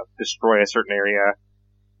 destroy a certain area.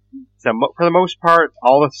 So, for the most part,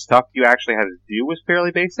 all the stuff you actually have to do is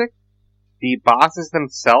fairly basic. The bosses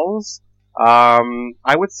themselves,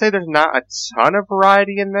 I would say there's not a ton of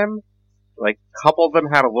variety in them. Like, a couple of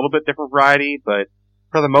them had a little bit different variety, but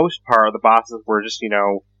for the most part, the bosses were just,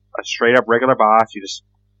 a straight up regular boss. You just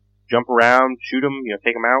jump around, shoot them,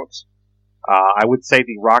 take them out. I would say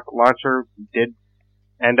the rocket launcher did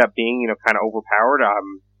end up being, kind of overpowered,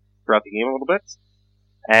 throughout the game a little bit.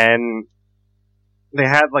 And they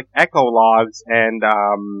had, echo logs and,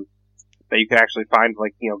 that you could actually find,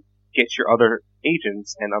 get your other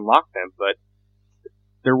agents and unlock them, but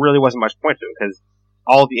there really wasn't much point to it, because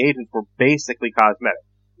all the agents were basically cosmetic.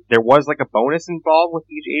 There was a bonus involved with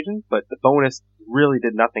each agent, but the bonus really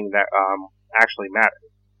did nothing that actually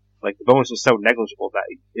mattered. The bonus was so negligible that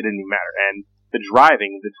it didn't even matter. And the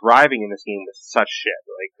driving in this game was such shit.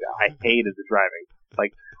 I hated the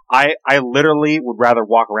driving. I literally would rather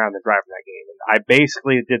walk around than drive in that game. And I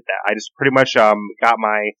basically did that. I just pretty much got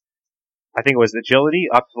my, I think it was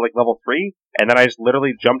agility up to level 3, and then I just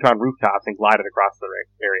literally jumped on rooftops and glided across the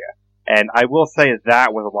area. And I will say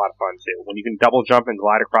that was a lot of fun too. When you can double jump and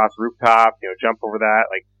glide across rooftops, jump over that,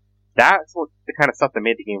 that's the kind of stuff that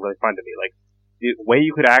made the game really fun to me. The way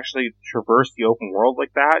you could actually traverse the open world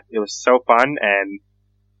like that, it was so fun, and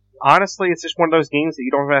honestly, it's just one of those games that you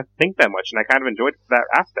don't have to think that much, and I kind of enjoyed that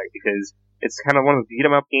aspect, because it's kind of one of those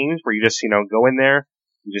beat-em-up games where you just, go in there,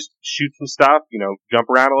 you just shoot some stuff, jump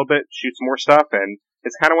around a little bit, shoot some more stuff, and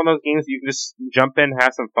it's kind of one of those games that you can just jump in,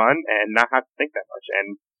 have some fun, and not have to think that much.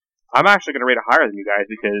 And I'm actually going to rate it higher than you guys,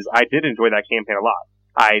 because I did enjoy that campaign a lot.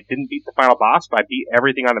 I didn't beat the final boss, but I beat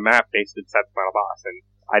everything on the map basically except the final boss, and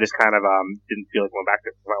I just kind of didn't feel like going back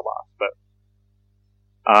to the final boss. But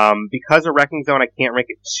Because of Wrecking Zone, I can't rank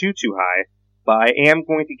it too high, but I am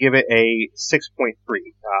going to give it a 6.3.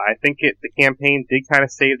 I think the campaign did kind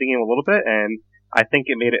of save the game a little bit, and I think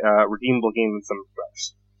it made it a redeemable game in some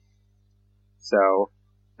respects. So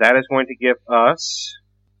that is going to give us,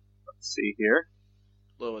 let's see here,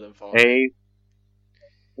 Lower than 4. a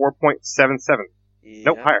 4.77. Yeah.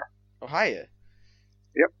 Nope, higher. Oh, higher?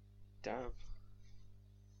 Yep. Damn.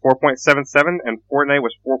 4.77, and Fortnite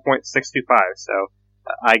was 4.625. So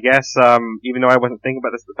I guess, even though I wasn't thinking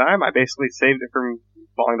about this at the time, I basically saved it from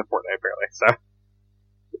falling to Fortnite, apparently. So,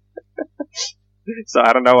 so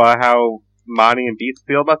I don't know how Monty and Beats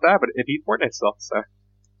feel about that, but it beat Fortnite still. So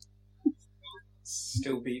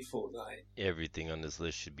Still beat Fortnite. Everything on this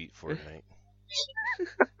list should beat Fortnite.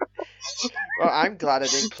 Well, I'm glad I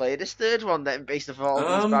didn't play this third one then, based on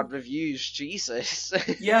all these bad reviews. Jesus.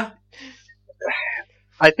 Yeah.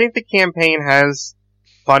 I think the campaign has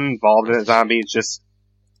fun involved in it, Zombies. Just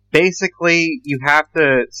basically, you have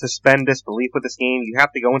to suspend disbelief with this game. You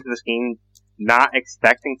have to go into this game not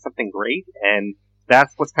expecting something great, and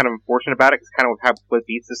that's what's kind of unfortunate about it. Because kind of what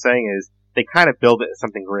Beats is saying is they kind of build it as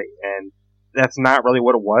something great, and that's not really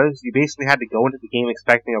what it was. You basically had to go into the game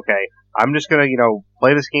expecting, okay, I'm just gonna,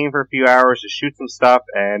 play this game for a few hours, just shoot some stuff,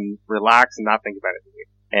 and relax and not think about it.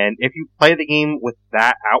 And if you play the game with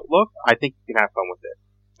that outlook, I think you can have fun with it.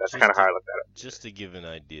 That's kind of how I looked at it. Just to give an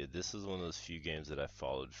idea, this is one of those few games that I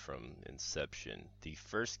followed from inception. The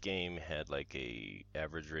first game had like a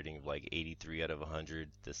average rating of like 83 out of 100.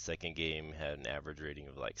 The second game had an average rating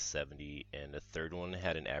of like 70, and the third one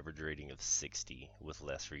had an average rating of 60 with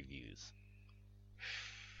less reviews.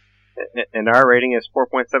 And our rating is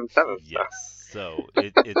 4.77. Yes, so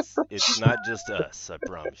it's not just us, I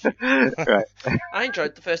promise you. Right. I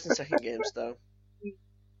enjoyed the first and second games, though.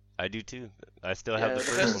 I do too. I still have the first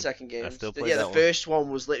first and one. second games. I still play the that one. first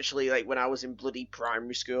one was literally like when I was in bloody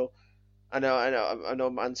primary school. I know,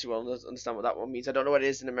 Mancy will understand what that one means. I don't know what it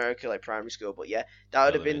is in America, like primary school, but yeah, that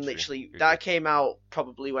would have been literally that came out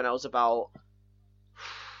probably when I was about,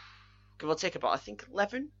 give or take about, I think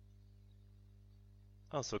 11.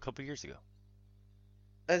 Oh, so a couple years ago.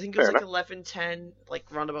 I think it was like 11, 10,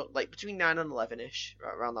 like roundabout, like between 9 and 11ish,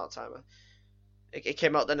 around that time. It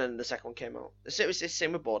came out then, and the second one came out. It was the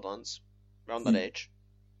same with Borderlands, around that age.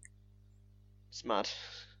 It's mad.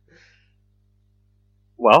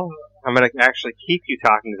 Well, I'm going to actually keep you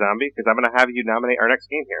talking, Zombie, because I'm going to have you nominate our next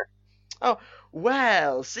game here. Oh,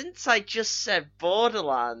 well, since I just said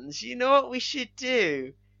Borderlands, you know what we should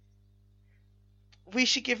do? We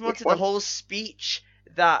should give Monty the whole speech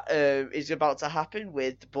that is about to happen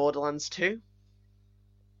with Borderlands 2.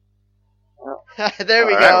 There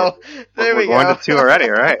we go. There we go. We're going to 2 already,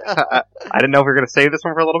 all right? I didn't know if we were going to save this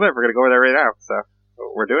one for a little bit. We're going to go over there right now, so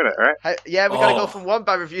we're doing it, all right? Yeah, we're going to go from one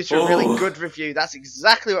bad review to a really good review. That's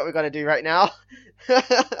exactly what we're going to do right now. All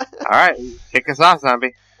right, kick us off,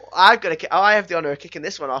 Zombie. I have the honor of kicking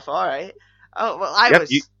this one off, all right. Oh, well,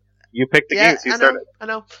 You picked the game, so you started. I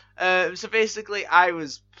know. So basically,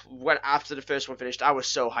 after the first one finished, I was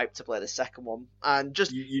so hyped to play the second one, and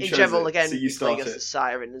just in general, again, playing against the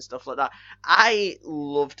Siren and stuff like that. I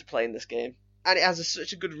loved playing this game, and it has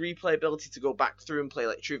such a good replayability to go back through and play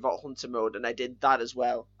like True Vault Hunter mode, and I did that as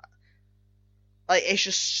well. Like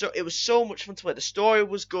it was so much fun to play. The story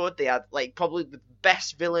was good. They had like probably the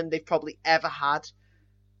best villain they've probably ever had.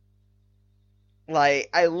 Like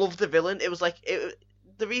I loved the villain. It was like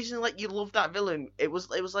the reason like you love that villain, it was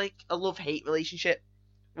like a love-hate relationship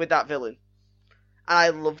with that villain, and I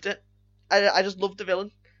loved it. I just loved the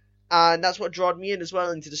villain, and that's what drawed me in as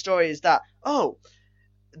well into the story. Is that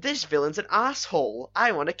this villain's an asshole.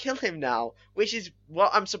 I want to kill him now, which is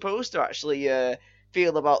what I'm supposed to actually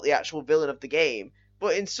feel about the actual villain of the game.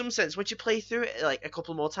 But in some sense, once you play through it like a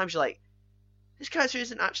couple more times, you're like, this character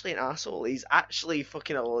isn't actually an asshole. He's actually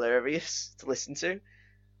fucking hilarious to listen to.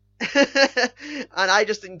 And I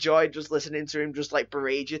just enjoyed just listening to him just like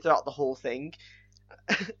berate you throughout the whole thing.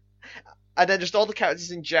 And then just all the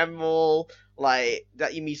characters in general, like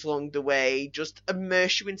that you meet along the way, just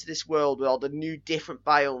immerse you into this world with all the new different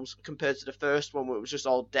biomes compared to the first one where it was just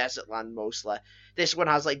all desert land mostly. This one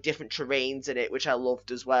has like different terrains in it, which I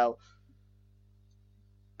loved as well.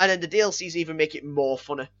 And then the DLCs even make it more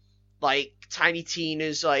funny. Like Tiny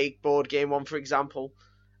Tina's like board game one, for example,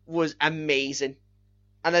 was amazing.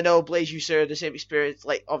 And I know, Blaze, you share the same experience,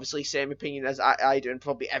 like, obviously same opinion as I do, and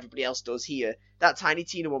probably everybody else does here. That Tiny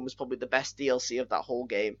Tina one was probably the best DLC of that whole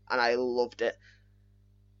game, and I loved it.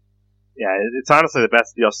 Yeah, it's honestly the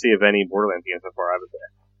best DLC of any Borderlands game so far, I would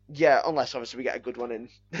say. Yeah, unless, obviously, we get a good one in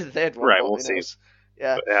the third one. Right, we'll see.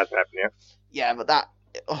 Yeah. But it hasn't happened yet. Yeah, but that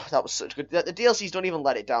was such good. The DLCs don't even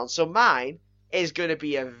let it down. So mine is going to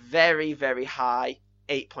be a very, very high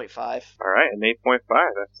 8.5. All right, an 8.5.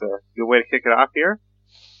 That's a good way to kick it off here.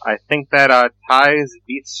 I think that ties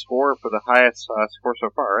Beats' score for the highest score so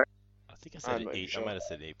far, right? I think I said I'm an not 8. sure. I might have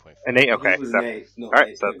said 8.5. An 8, I okay. think it was So, an 8, not all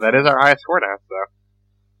right, so 8.5. that is our highest score now.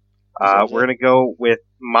 So we're going to go with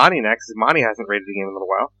Monty next, because Monty hasn't rated the game in a little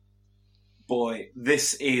while. Boy,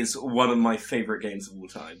 this is one of my favourite games of all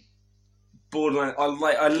time. Borderlands.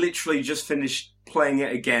 I literally just finished playing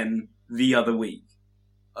it again the other week.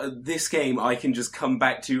 This game I can just come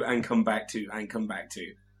back to and come back to and come back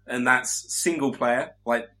to, and that's single player.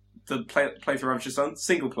 Like the playthrough I've just done,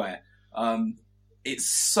 single player. It's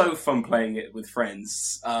so fun playing it with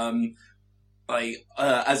friends.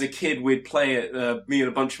 As a kid, we'd play it. Me and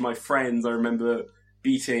a bunch of my friends. I remember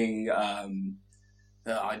beating. I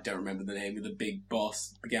don't remember the name of the big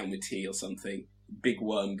boss. Began with T or something. Big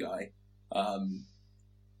worm guy.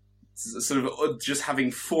 Sort of just having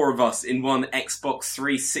 4 of us in one Xbox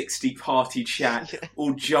 360 party chat,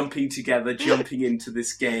 all jumping together, jumping into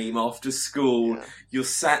this game after school. Yeah. You're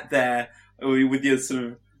sat there with your sort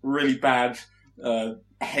of really bad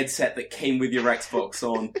headset that came with your Xbox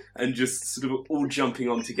on, and just sort of all jumping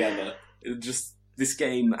on together. This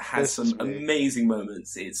game has some amazing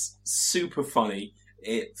moments. It's super funny.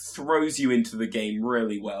 It throws you into the game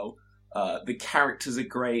really well. The characters are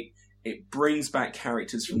great. It brings back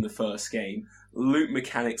characters from the first game. Loot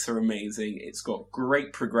mechanics are amazing. It's got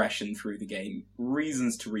great progression through the game.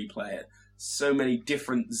 Reasons to replay it. So many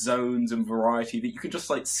different zones and variety that you can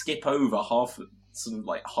just skip over half of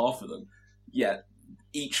them. Yet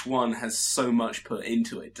each one has so much put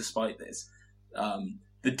into it. Despite this,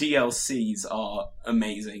 the DLCs are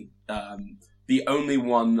amazing. The only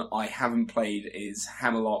one I haven't played is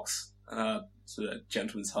Hammerlock's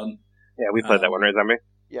Gentleman's Hunt. Yeah, we played that one, right, Zombie?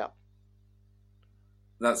 Yeah.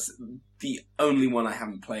 That's the only one I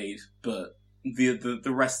haven't played, but the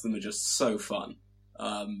rest of them are just so fun.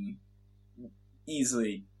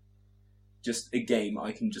 Easily just a game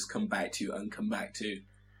I can just come back to and come back to.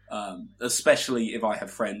 Especially if I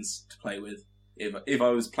have friends to play with. If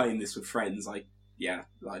I was playing this with friends, I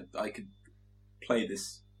could play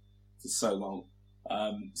this for so long.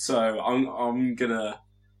 So I'm gonna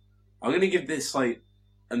give this a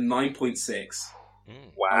 9.6.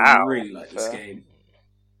 Wow. I really like this game.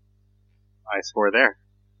 High score there.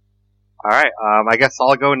 Alright, I guess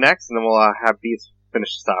I'll go next, and then we'll have Beats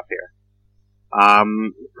finish this off here.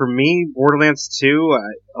 For me, Borderlands 2,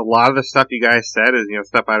 a lot of the stuff you guys said is,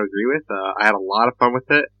 stuff I would agree with. I had a lot of fun with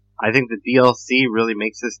it. I think the DLC really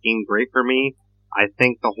makes this game great for me. I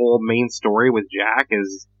think the whole main story with Jack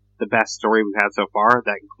is the best story we've had so far.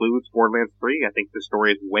 That includes Borderlands 3. I think the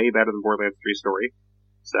story is way better than Borderlands 3 story.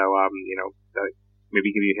 So,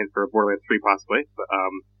 maybe give you a hint for Borderlands 3 possibly. But,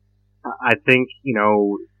 I think,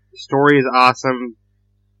 the story is awesome.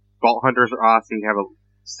 Vault Hunters are awesome. You have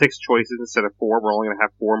 6 choices instead of 4. We're only going to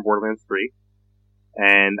have 4 in Borderlands 3.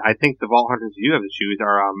 And I think the Vault Hunters you have to choose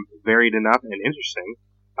are varied enough and interesting.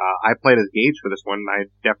 I played as Gage for this one, and I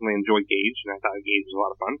definitely enjoyed Gage, and I thought Gage was a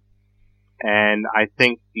lot of fun. And I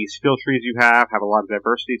think the skill trees you have a lot of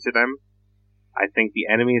diversity to them. I think the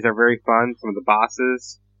enemies are very fun, some of the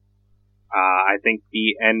bosses. I think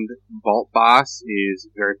the end vault boss is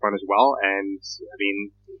very fun as well, and,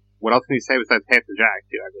 what else can you say besides Handsome Jack,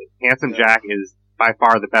 too? Handsome Jack is by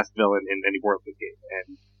far the best villain in any Borderlands game,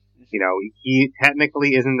 and, he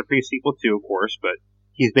technically isn't the pre-sequel too, of course, but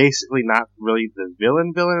he's basically not really the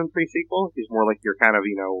villain in the pre-sequel. He's more like your kind of,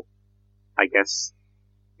 I guess,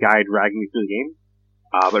 guy dragging you through the game.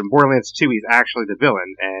 But in Borderlands 2, he's actually the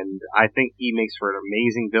villain, and I think he makes for an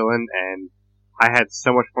amazing villain, and I had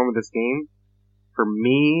so much fun with this game. For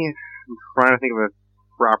me, I'm trying to think of a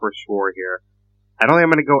proper score here. I don't think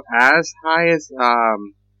I'm going to go as high as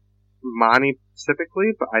Monty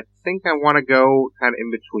specifically, but I think I want to go kind of in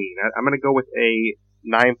between. I'm going to go with a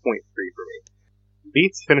 9.3 for me.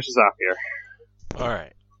 Beats finishes off here.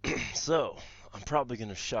 Alright, so I'm probably going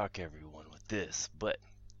to shock everyone with this, but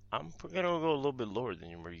I'm going to go a little bit lower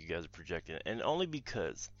than where you guys are projecting, and only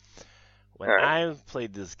because when I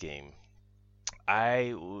played this game,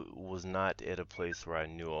 I was not at a place where I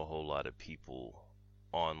knew a whole lot of people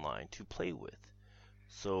online to play with.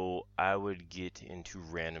 So I would get into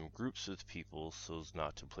random groups with people so as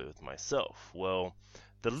not to play with myself. Well,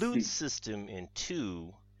 the loot system in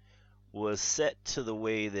 2 was set to the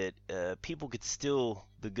way that people could steal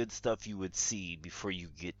the good stuff you would see before you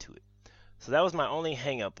get to it. So that was my only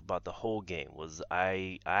hang up about the whole game, was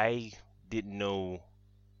I didn't know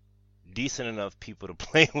decent enough people to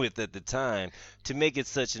play with at the time to make it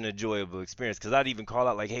such an enjoyable experience, because I'd even call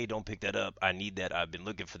out hey, don't pick that up, I need that, I've been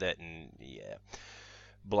looking for that, and yeah.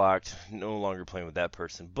 blocked, no longer playing with that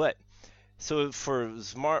person. But so for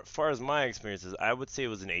as far as my experiences, I would say it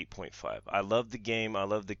was an 8.5. I loved the game. I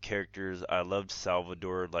loved the characters. I loved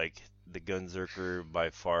Salvador. Like the Gunzerker by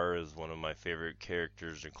far is one of my favorite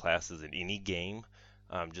characters and classes in any game,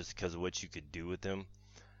 just because of what you could do with him.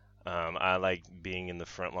 I like being in the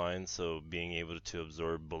front line, so being able to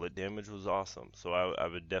absorb bullet damage was awesome. So I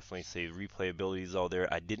would definitely say replayability is all there.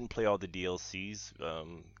 I didn't play all the DLCs.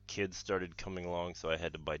 Kids started coming along, so I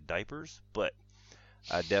had to buy diapers, but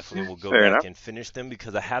I definitely will go Fair back enough. and finish them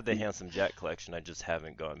because I have the Handsome Jack collection. I just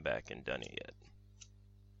haven't gone back and done it yet.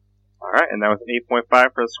 All right, and that was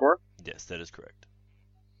 8.5 for the score. Yes, that is correct.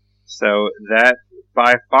 So that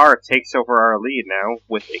by far takes over our lead now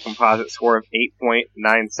with a composite score of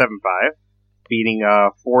 8.975, beating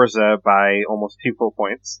Forza by almost 2 full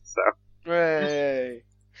points. So Hooray!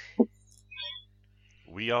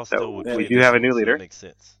 We all still would play we do this have a one, new so leader. that makes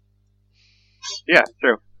sense. Yeah,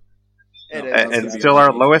 true. It No, is. And still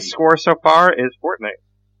our lowest score so far is Fortnite.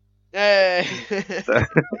 Hey! So.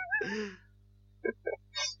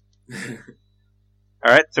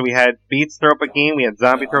 All right, so we had Beats throw up a game, we had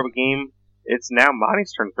Zombie throw up a game. It's now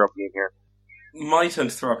Monty's turn to throw up a game here. My turn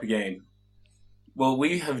to throw up a game. Well,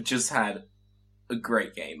 we have just had a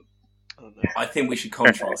great game. Oh, no. I think we should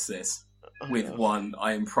contrast this Oh, with no. one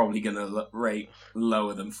I am probably going to rate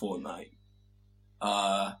lower than Fortnite.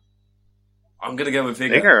 I'm going to go with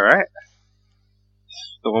Vigor. Vigor, all right.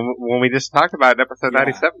 The one we just talked about in episode Yeah.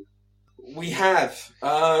 97. We have.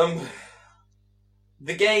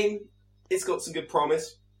 The game, it's got some good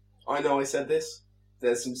promise. I know I said this.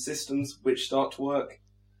 There's some systems which start to work.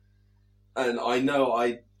 And I know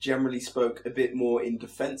I generally spoke a bit more in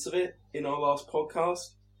defense of it in our last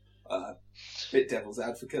podcast. Bit devil's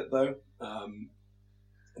advocate, though.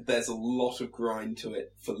 There's a lot of grind to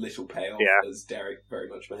it for little payoff, Yeah. as Derek very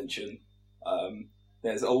much mentioned.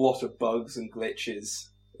 There's a lot of bugs and glitches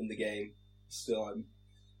in the game. Still,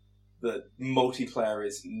 the multiplayer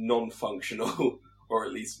is non-functional, or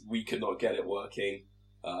at least we could not get it working.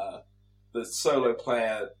 The solo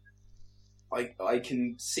player, I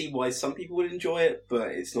can see why some people would enjoy it, but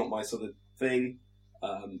it's not my sort of thing.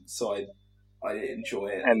 So I didn't enjoy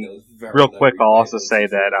it. And there was very Real low quick, I'll also replayability say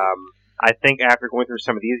for that me. I think after going through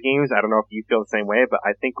some of these games, I don't know if you feel the same way, but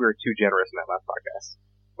I think we were too generous in that last podcast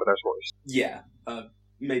with our scores. Yeah,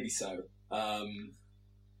 maybe so.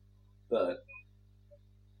 But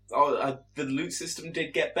the loot system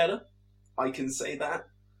did get better. I can say that.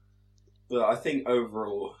 But I think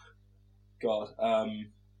overall, God,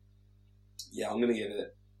 yeah, I'm gonna give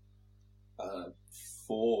it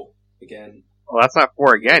 4 again. Well, that's not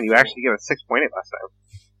 4 again. You actually gave it 6.8 last time.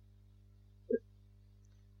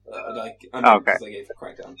 I know Okay. because I gave the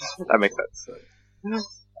Crackdown. That makes sense. So,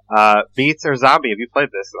 Beats or Zombie, have you played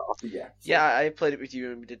this at all? yeah. Yeah, I played it with you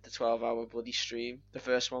when we did the 12-hour bloody stream, the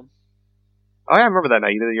first one. Oh, yeah, I remember that now.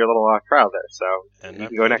 You did your little trial there, so And you I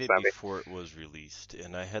can go played next, it Zombie. before it was released,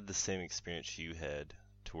 and I had the same experience you had,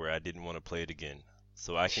 to where I didn't want to play it again.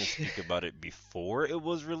 So I can speak about it before it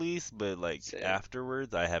was released, but like Same.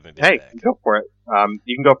 afterwards, I haven't been Hey, back. go for it.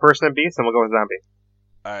 You can go first then Beats, and we'll go with Zombie.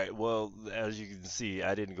 All right. Well, as you can see,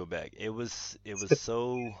 I didn't go back. It was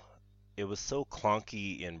so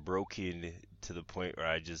clunky and broken to the point where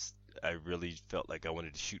I really felt like I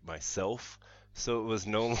wanted to shoot myself. So it was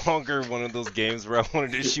no longer one of those games where I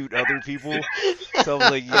wanted to shoot other people. So I was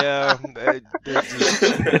like, yeah,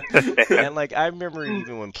 and like I remember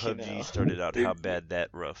even when PUBG started out,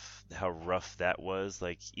 how rough that was.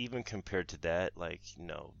 Like even compared to that, like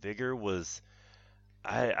no, Vigor was.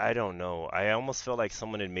 I don't know. I almost felt like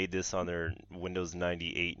someone had made this on their Windows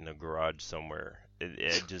 98 in a garage somewhere.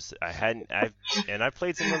 I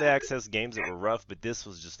played some early access games that were rough, but this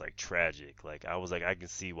was just like tragic. Like I was like, I can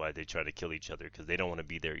see why they try to kill each other because they don't want to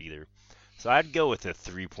be there either. So I'd go with a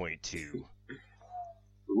 3.2.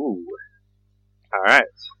 Ooh. All right.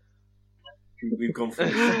 We've gone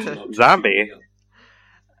from Zombie.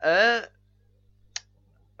 I'm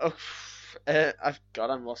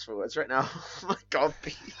lost for words right now. Oh my god,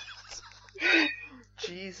 Pete.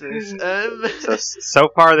 Jesus. So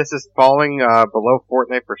far, this is falling below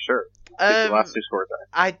Fortnite for sure. The last 2 scores are.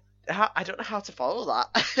 I don't know how to follow that.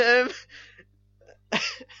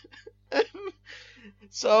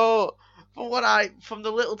 So, from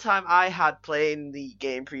the little time I had playing the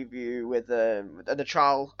game preview with and the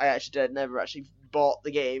trial I actually did, never actually bought the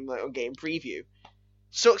game like on game preview.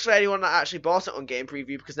 Sucks for anyone that actually bought it on game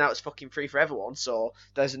preview because now it's fucking free for everyone. So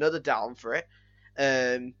there's another down for it.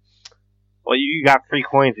 Well, you got free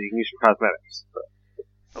coins that you can use for cosmetics.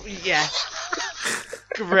 Yeah.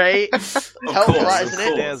 Great. Helpful, that, isn't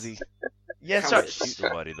it? Snazzy. Yeah, How sorry. Shoot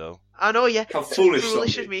somebody though. I know, yeah. How So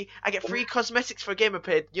foolish of me. I get free cosmetics for a game I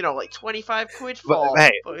paid, like 25 quid But for.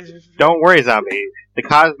 hey, don't worry, Zombie. The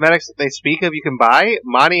cosmetics that they speak of you can buy,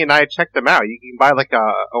 Monty and I checked them out. You can buy like a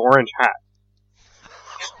orange hat.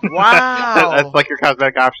 Wow. That's like your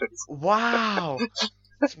cosmetic options. Wow.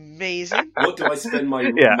 That's amazing. What do I spend my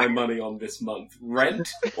Yeah. my money on this month? Rent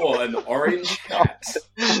or an orange hat?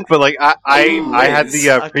 But like I Ooh, had Liz. the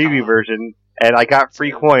preview version and I got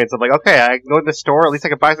free coins. I'm like, okay, I can go to the store. At least I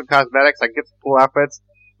can buy some cosmetics. I can get some cool outfits.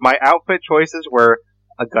 My outfit choices were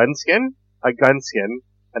a gun skin,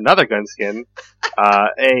 another gun skin,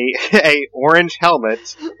 a orange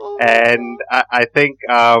helmet, and I think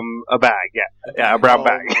a bag. Yeah, a brown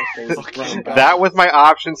bag. my fucking God. That was my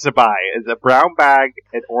options to buy: is a brown bag,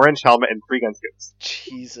 an orange helmet, and 3 gun skins.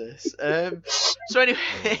 Jesus. So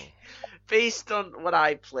anyway, based on what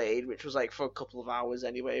I played, which was like for a couple of hours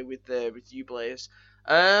anyway with you Blaze,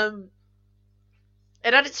 it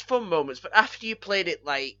had its fun moments, but after you played it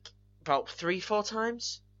like about 3-4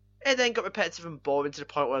 times, it then got repetitive and boring to the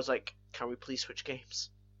point where I was like, can we please switch games?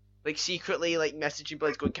 Like secretly like messaging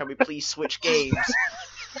Blaze going, can we please switch games?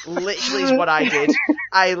 Literally is what I did.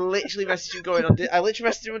 I literally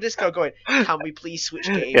messaged him on Discord going, can we please switch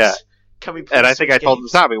games? Yeah. Can we please And I think I switch told him,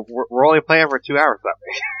 games? Zombie, we're only playing for 2 hours,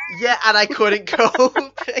 Zombie. Yeah, and I couldn't go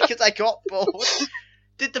because I got bored.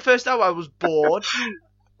 Did the first hour I was bored.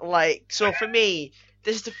 Like, so for me,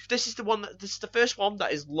 this is the first one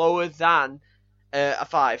that is lower than a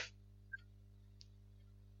 5.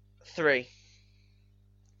 3.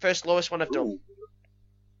 First lowest one I've done.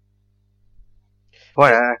 Boy,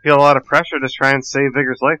 I feel a lot of pressure to try and save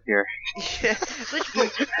Vigor's life here. Yeah, but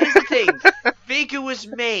here's the thing. Vigor was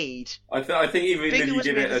made. I think even Vigor if you was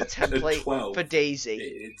give made it as a template a 12, for Daisy.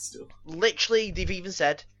 it's still... Literally, they've even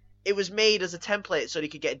said it was made as a template so they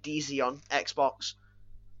could get DZ on Xbox.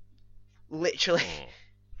 Literally.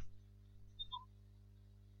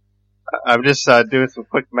 I'm just doing some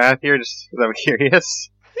quick math here, just because I'm curious.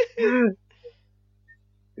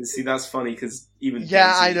 See, that's funny because even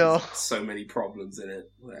Yeah, Daisy I know. has so many problems in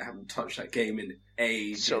it. I haven't touched that game in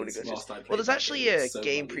ages. So many good Last I played Well, there's that actually game, a it's so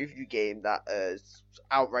game funny. preview game that is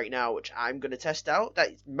out right now, which I'm going to test out. That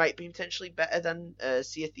might be potentially better than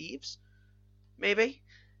Sea of Thieves, maybe.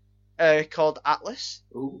 Called Atlas.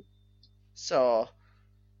 Ooh. So,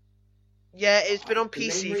 yeah, it's been on The name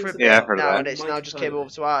PC rings for a a bit Yeah, I've heard of now, that. and it's Might now have just heard came of over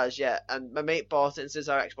it. to ours. Yeah, and my mate bought it, and since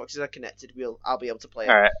our Xboxes are connected, I'll be able to play it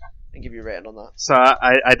Alright, and give you a rating on that. so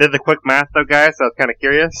I did the quick math though, guys, so I was kind of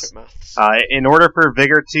curious. Quick maths. In order for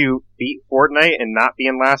Vigor to beat Fortnite and not be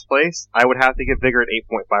in last place, I would have to give Vigor an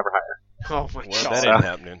 8.5 or higher. Oh my Well, god. that ain't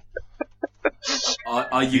happening.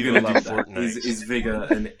 Are you Viva going to do la that? Fortnite. Is Vigor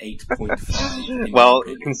an 8.5? Well,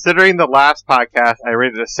 considering the last podcast, I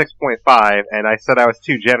rated it a 6.5, and I said I was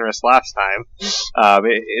too generous last time.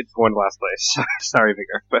 It's one last place. Sorry,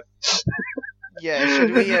 Vigor, but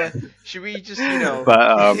Yeah, should we just,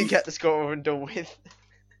 But, get the score over and done with?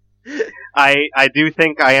 I do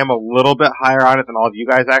think I am a little bit higher on it than all of you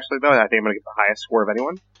guys actually, though. I think I'm going to get the highest score of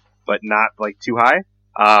anyone, but not like too high.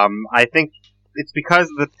 I think it's because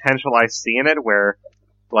of the potential I see in it, where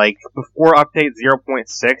like before update 0.6,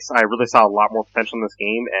 I really saw a lot more potential in this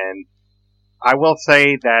game, and I will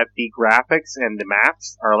say that the graphics and the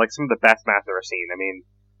maps are like some of the best maps I've ever seen. I mean,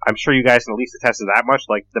 I'm sure you guys can at least attest to that much.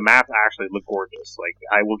 Like the maps actually look gorgeous. Like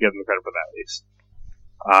I will give them credit for that at least.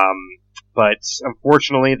 But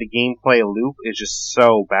unfortunately, the gameplay loop is just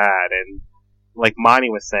so bad, and like Monty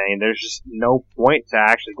was saying, there's just no point to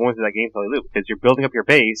actually going through that gameplay loop because you're building up your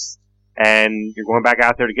base and you're going back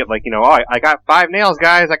out there to get like, I got 5 nails,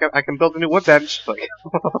 guys. I can build a new wood bench. Like,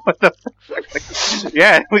 what the fuck?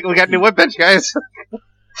 Yeah, we got a new wood bench, guys.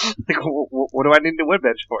 Like, what do I need a new wood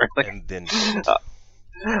bench for? Like, And then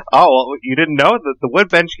oh, well, you didn't know that the wood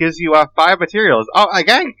bench gives you 5 materials. Oh,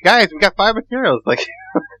 guys, we got 5 materials. Like,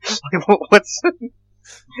 what's?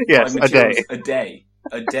 Yes, a day.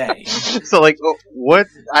 A day. So, like, what?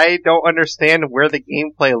 I don't understand where the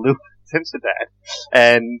gameplay loop fits into that.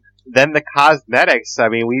 And then the cosmetics. I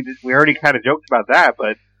mean, we already kind of joked about that,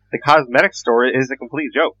 but the cosmetics store is a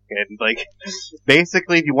complete joke. And like,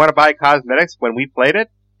 basically, if you want to buy cosmetics, when we played it,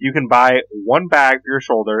 you can buy 1 bag for your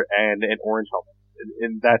shoulder and an orange helmet,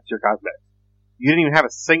 and that's your cosmetics. You didn't even have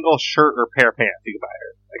a single shirt or pair of pants you could buy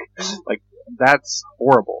her. Like that's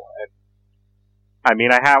horrible. And, I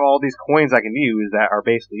mean, I have all these coins I can use that are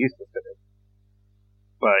basically useless to me.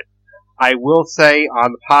 But I will say,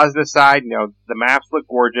 on the positive side, the maps look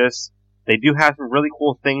gorgeous. They do have some really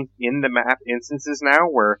cool things in the map instances now,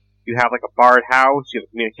 where you have like a barred house, you have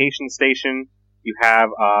a communication station, you have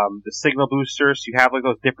the signal boosters, you have like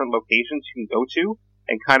those different locations you can go to.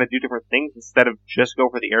 and kind of do different things instead of just go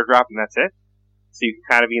for the airdrop and that's it. So you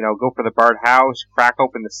can kind of, go for the barred house, crack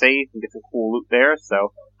open the safe, and get some cool loot there.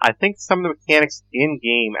 So I think some of the mechanics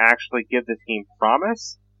in-game actually give this game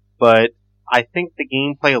promise, but I think the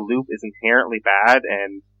gameplay loop is inherently bad,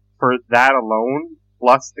 and for that alone,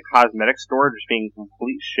 plus the cosmetic store just being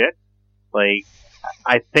complete shit, like,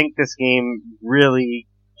 I think this game really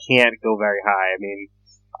can't go very high. I mean,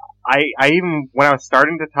 I even, when I was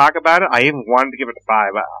starting to talk about it, I even wanted to give it a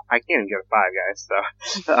 5. I can't even give it a 5, guys,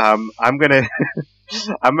 so, I'm gonna,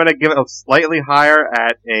 I'm gonna give it a slightly higher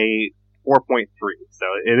at a 4.3. So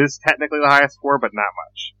it is technically the highest score, but not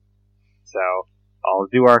much. So I'll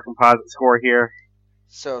do our composite score here.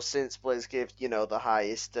 So since Blizz gave, the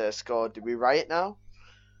highest score, do we write it now?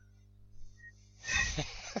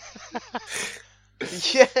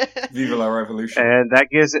 Yeah. Viva la Revolution. And that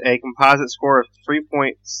gives it a composite score of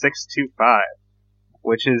 3.625,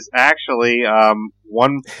 which is actually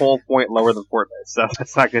 1 full point lower than Fortnite, so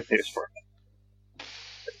that's not good news for me.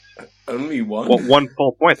 Only one? Well, 1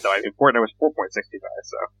 full point, though. I mean, Fortnite was 4.65,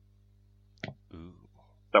 so. Ooh.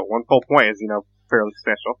 So 1 full point is, fairly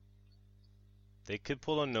special. They could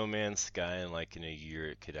pull a No Man's Sky, and like in a year,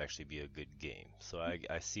 it could actually be a good game. So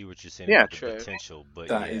I see what you're saying Yeah, about true. the potential, but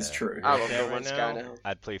That is true. I Right love now, No right Man's Sky now, now.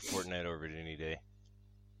 I'd play Fortnite over it any day.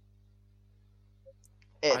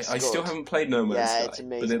 It's I still good. haven't played No Man's Yeah, Sky, it's but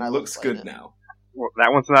amazing. it I love looks playing good it. now. Well,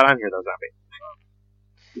 that one's not on here, though,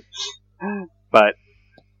 Zombie. But,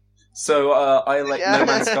 So, I elect Yeah. No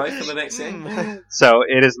Man's Sky for the next game. so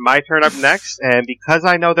it is my turn up next, and because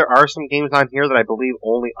I know there are some games on here that I believe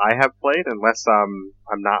only I have played, unless I'm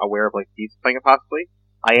not aware of, like, Steve's playing it possibly,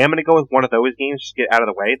 I am going to go with one of those games just to get out of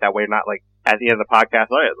the way. That way, not, like, at the end of the podcast,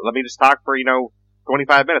 all right, let me just talk for,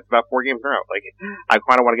 25 minutes about 4 games in a row. Like, I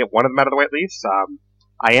kind of want to get one of them out of the way at least.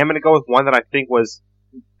 I am going to go with one that I think was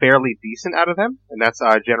fairly decent out of them, and that's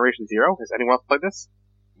Generation Zero. Has anyone else played this?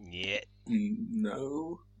 Yeah.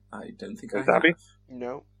 No, I don't think I have. Zombie?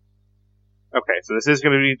 No. Okay, so this is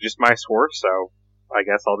going to be just my score, so I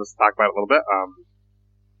guess I'll just talk about it a little bit.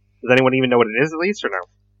 Does anyone even know what it is, at least, or no?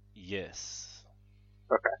 Yes.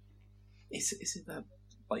 Okay. Is it that,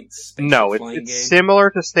 like, spaceship No, flying it's game? similar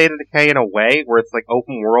to State of Decay in a way, where it's like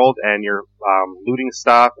open world and you're looting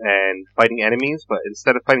stuff and fighting enemies, but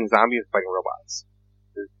instead of fighting zombies, you're fighting robots.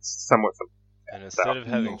 It's somewhat similar. And instead of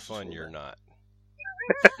having Not fun, sure. you're not.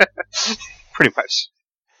 Pretty much.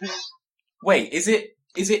 Wait, is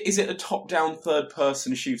it a top-down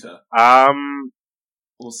third-person shooter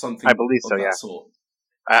or something? I believe of so, that yeah. Sort?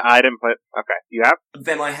 I didn't play it. Okay, you have?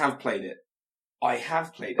 Then I have played it. I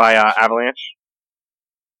have played it By actually. Avalanche?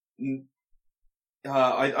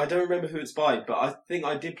 I don't remember who it's by, but I think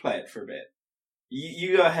I did play it for a bit.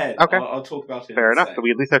 You go ahead. Okay. I'll talk about it. Fair in a enough, sec. so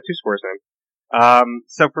we at least have 2 scores then.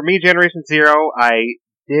 So for me, Generation Zero, I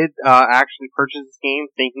did actually purchase this game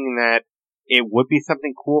thinking that it would be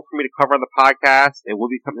something cool for me to cover on the podcast, it would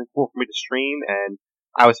be something cool for me to stream, and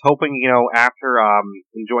I was hoping, after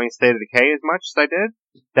enjoying State of Decay as much as I did,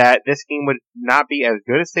 that this game would not be as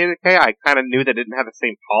good as State of Decay. I kind of knew that it didn't have the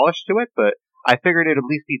same polish to it, but I figured it'd at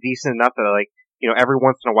least be decent enough that, like, every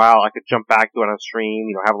once in a while I could jump back to it on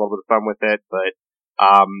stream, have a little bit of fun with it, but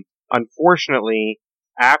unfortunately,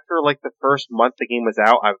 after like the first month the game was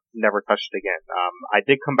out, I've never touched it again. I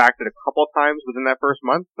did come back to it a couple of times within that first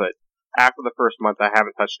month, but after the first month I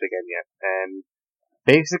haven't touched it again yet. And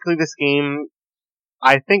basically this game,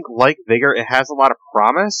 I think like Vigor, it has a lot of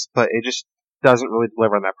promise, but it just doesn't really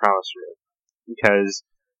deliver on that promise for me. Because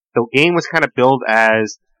the game was kind of billed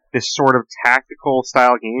as this sort of tactical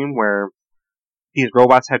style game where these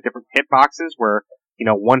robots have different hitboxes where,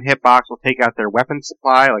 one hitbox will take out their weapon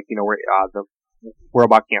supply, like, where the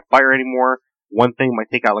robot can't fire anymore. One thing might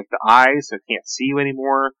take out, like, the eyes, so it can't see you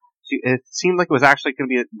anymore. So it seemed like it was actually going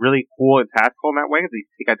to be really cool and tactical in that way, that you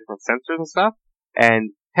take out different sensors and stuff.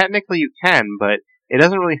 And technically you can, but it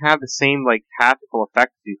doesn't really have the same, like, tactical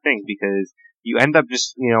effect as you think, because you end up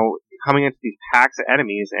just, coming into these packs of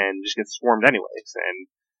enemies and just get swarmed anyways.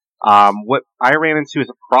 And what I ran into as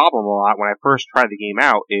a problem a lot when I first tried the game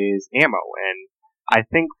out is ammo. And I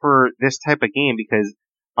think for this type of game, because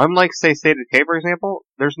unlike, say, State of Decay, for example,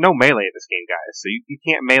 there's no melee in this game, guys. So you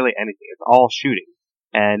can't melee anything. It's all shooting.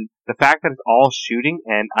 And the fact that it's all shooting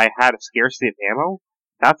and I had a scarcity of ammo,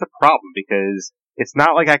 that's a problem because it's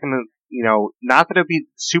not like I can, not that it would be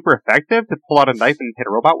super effective to pull out a knife and hit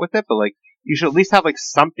a robot with it, but like, you should at least have like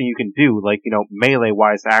something you can do, like,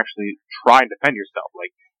 melee-wise to actually try and defend yourself. Like,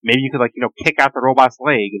 maybe you could, like, kick out the robot's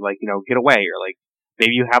leg and, like, get away, or, like,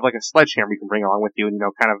 maybe you have, like, a sledgehammer you can bring along with you and,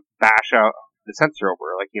 kind of bash out the sensor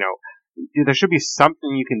over. Like, there should be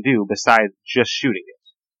something you can do besides just shooting it.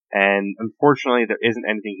 And unfortunately, there isn't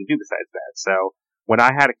anything you can do besides that. So when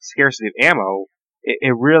I had a scarcity of ammo,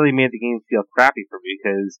 it really made the game feel crappy for me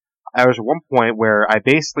because I was at one point where I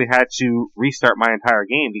basically had to restart my entire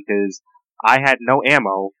game because I had no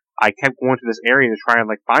ammo. I kept going to this area to try and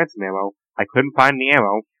like find some ammo. I couldn't find any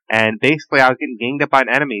ammo, and basically I was getting ganged up by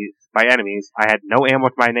enemies. I had no ammo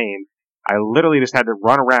to my name. I literally just had to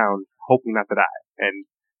run around hoping not to die, and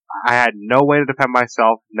I had no way to defend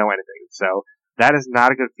myself, no anything. So that is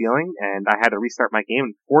not a good feeling, and I had to restart my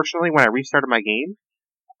game. Fortunately, when I restarted my game,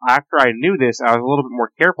 after I knew this, I was a little bit more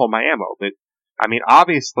careful of my ammo. But I mean,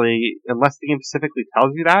 obviously, unless the game specifically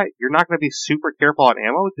tells you that, you're not going to be super careful on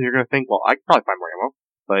ammo because you're going to think, well, I could probably find more ammo.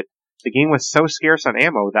 But the game was so scarce on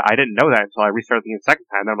ammo that I didn't know that until I restarted the game a second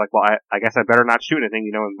time. And I'm like, well, I guess I better not shoot anything,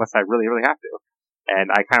 unless I really, really have to. And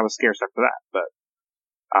I kind of was scarce after that. But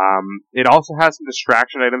it also has some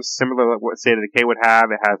distraction items similar to what State of Decay would have.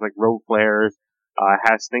 It has like rogue flares. It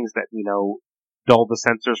has things that dull the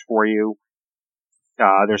sensors for you.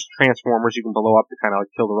 There's transformers you can blow up to kind of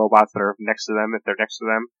like kill the robots that are next to them if they're next to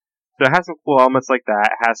them. So it has some cool elements like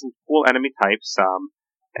that. It has some cool enemy types.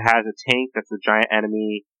 It has a tank that's a giant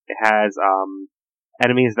enemy. It has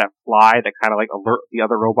enemies that fly that kind of like alert the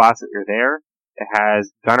other robots that you're there. It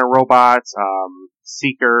has gunner robots,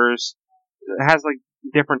 seekers. It has like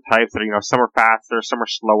different types that are, some are faster, some are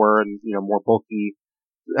slower, and more bulky.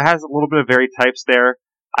 It has a little bit of varied types there.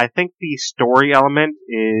 I think the story element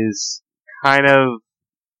is kind of,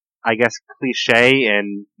 I guess, cliche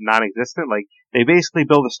and non-existent. Like, they basically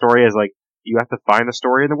build a story as, like, you have to find the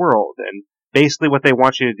story in the world. And basically what they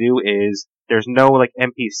want you to do is, there's no, like,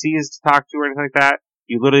 NPCs to talk to or anything like that.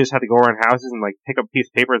 You literally just have to go around houses and, like, pick up a piece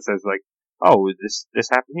of paper that says, like, oh, this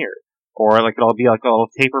happened here. Or, like, it'll be, like, a little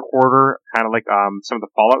tape recorder, kind of like, some of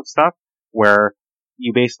the Fallout stuff, where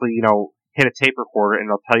you basically, hit a tape recorder and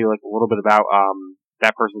it'll tell you, like, a little bit about,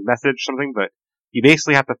 that person's message or something, but you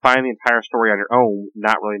basically have to find the entire story on your own,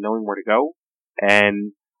 not really knowing where to go.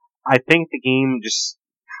 And I think the game just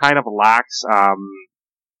kind of lacks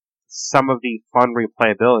some of the fun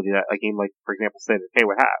replayability that a game like, for example, State of Decay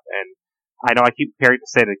would have. And I know I keep comparing it to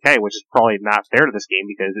State of Decay, which is probably not fair to this game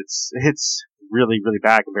because it's really, really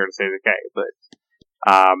bad compared to State of Decay. But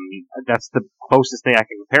that's the closest thing I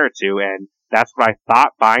can compare it to, and that's what I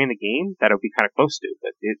thought buying the game that it would be kind of close to,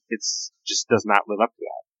 but it's just does not live up to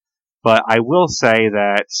that. But I will say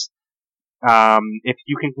that if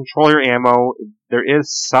you can control your ammo, there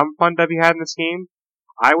is some fun to be had in this game.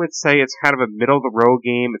 I would say it's kind of a middle-of-the-road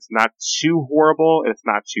game. It's not too horrible, and it's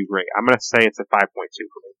not too great. I'm going to say it's a 5.2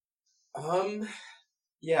 for me.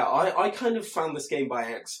 Yeah, I kind of found this game by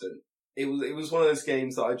accident. It was one of those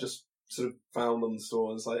games that I just sort of found on the store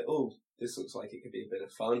and was like, oh, this looks like it could be a bit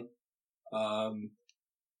of fun.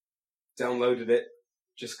 Downloaded it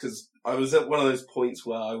just because I was at one of those points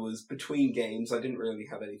where I was between games. I didn't really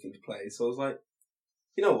have anything to play, so I was like,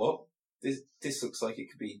 you know what? This looks like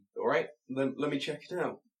it could be alright. Let me check it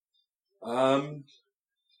out.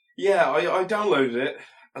 Yeah, I downloaded it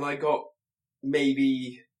and I got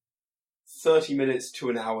maybe 30 minutes to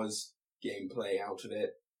an hour's gameplay out of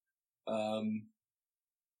it.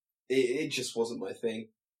 It just wasn't my thing.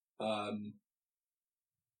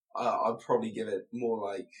 I'd probably give it more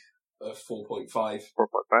like a 4.5. 4.5,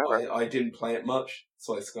 right? I didn't play it much,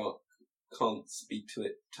 so I can't speak to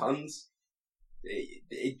it tons.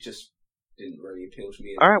 It just didn't really appeal to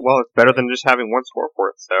me. Alright, well, it's better than just having one score for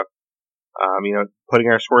it, so. Putting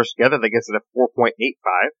our scores together, that gets it a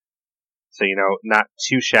 4.85. So, not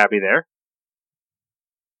too shabby there.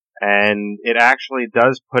 And it actually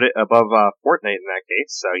does put it above Fortnite in that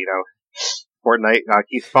case. So, Fortnite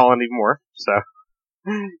keeps falling even more. So,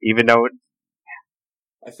 even though...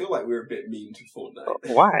 I feel like we're a bit mean to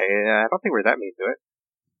Fortnite. Why? I don't think we're that mean to it.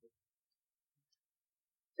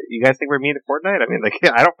 You guys think we're mean to Fortnite? I mean,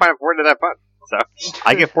 I don't find Fortnite that fun. So,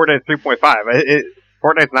 I give Fortnite 3.5.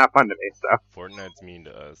 Fortnite's not fun to me, so... Fortnite's mean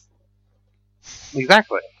to us.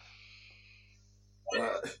 Exactly.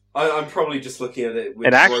 I'm probably just looking at it with...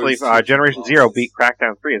 And actually, Generation Zero beat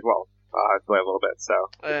Crackdown 3 as well. By a little bit, so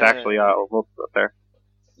it's actually a little bit up there.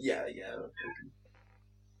 Yeah.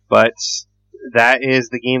 But that is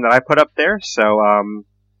the game that I put up there, so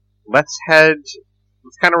let's kind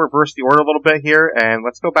of reverse the order a little bit here, and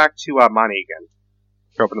let's go back to Monty again.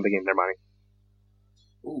 Throw open the game there, Monty.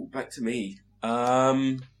 Ooh, back to me.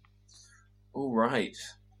 Alright.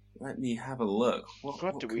 Let me have a look.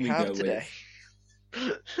 What do we have today?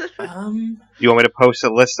 Do you want me to post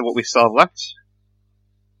a list of what we still have left?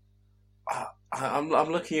 I'm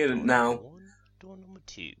looking at it now. Door number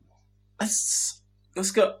 2. Let's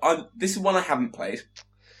go. This is one I haven't played.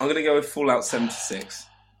 I'm going to go with Fallout 76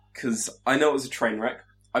 because I know it was a train wreck.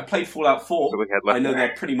 I played Fallout 4. So we had left I know there.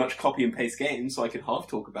 they're pretty much copy and paste games, so I could half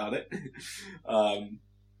talk about it.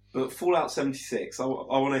 But Fallout 76, I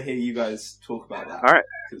want to hear you guys talk about that. All right.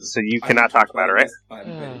 'Cause So you I cannot haven't talk about it, right? I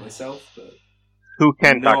haven't played it myself, but Who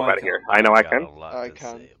can No, talk I about it can't. here? I know I got can. a lot I to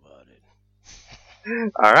can. say about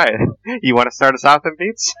it. All right. You want to start us off then,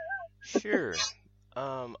 Beats? Sure.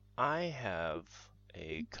 I have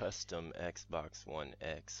a custom Xbox One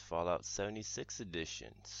X Fallout 76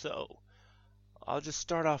 edition. So, I'll just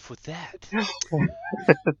start off with that.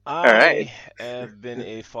 right. I have been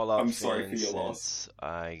a Fallout I'm sorry fan for your loss. since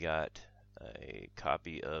I got a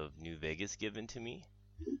copy of New Vegas given to me.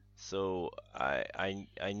 So, I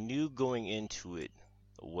knew going into it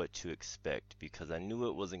what to expect because I knew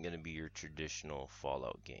it wasn't going to be your traditional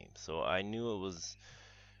Fallout game. So, I knew it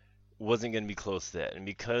wasn't going to be close to that. And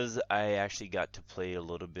because I actually got to play a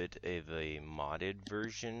little bit of a modded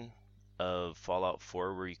version of Fallout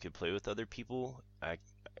 4 where you could play with other people,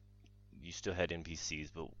 you still had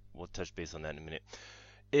NPCs, but we'll touch base on that in a minute.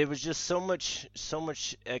 It was just so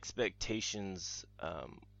much expectations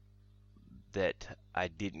that I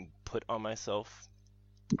didn't put on myself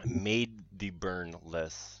made the burn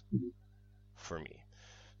less for me.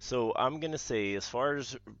 So I'm going to say, as far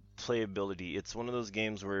as playability, it's one of those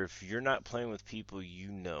games where if you're not playing with people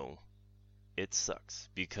you know, it sucks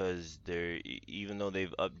because even though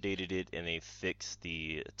they've updated it and they fixed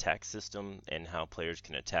the attack system and how players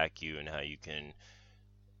can attack you and how you can,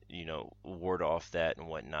 ward off that and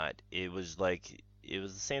whatnot, it was the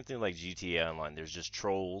same thing like GTA Online. There's just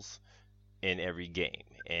trolls in every game,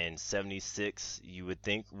 and 76 you would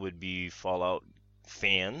think would be Fallout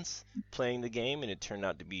fans playing the game, and it turned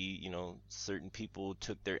out to be, certain people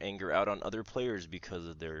took their anger out on other players because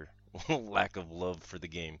of their lack of love for the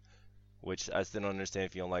game, which I still don't understand.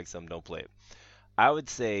 If you don't like something, don't play it. I would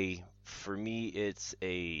say for me it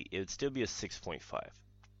would still be a 6.5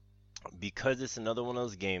 because it's another one of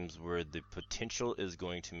those games where the potential is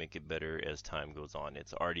going to make it better as time goes on.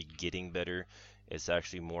 It's already getting better. It's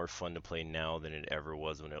actually more fun to play now than it ever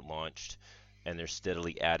was when it launched, and they're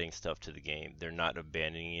steadily adding stuff to the game. They're not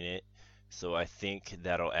abandoning it. So I think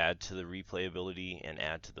that'll add to the replayability and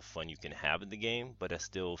add to the fun you can have in the game, but I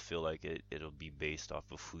still feel like it'll be based off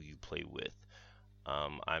of who you play with.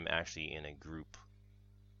 I'm actually in a group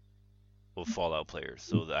of Fallout players,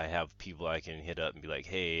 so that I have people I can hit up and be like,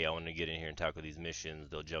 hey, I want to get in here and tackle these missions.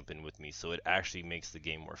 They'll jump in with me, so it actually makes the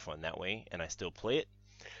game more fun that way, and I still play it,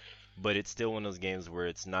 but it's still one of those games where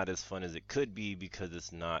it's not as fun as it could be because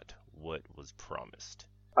it's not what was promised.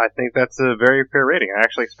 I think that's a very fair rating. I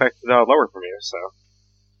actually expected lower from you, so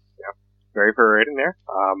yeah, very fair rating there.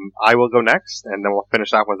 I will go next, and then we'll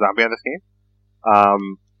finish off with Zombie on this game.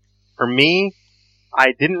 For me,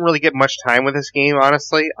 I didn't really get much time with this game,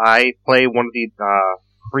 honestly. I played one of the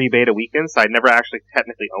pre-beta weekends, so I never actually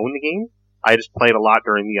technically owned the game. I just played a lot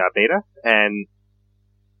during the beta, and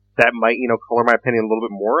that might, color my opinion a little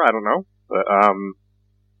bit more. I don't know, but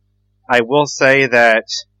I will say that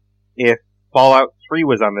if Fallout 3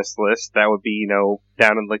 was on this list, that would be,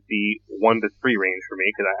 down in like the 1 to 3 range for me,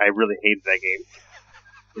 because I really hated that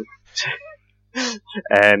game.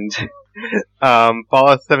 And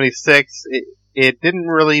Fallout 76, it didn't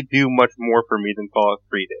really do much more for me than Fallout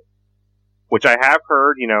 3 did. Which I have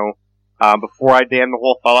heard, before I damn the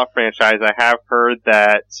whole Fallout franchise, I have heard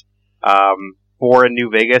that 4 and New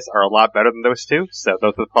Vegas are a lot better than those two, so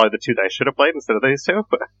those are probably the two that I should have played instead of these two.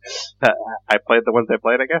 But I played the ones I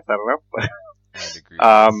played, I guess. I don't know. I'd agree with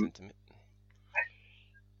that sentiment.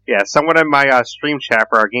 Yeah, someone in my stream chat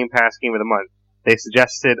for our Game Pass Game of the Month, they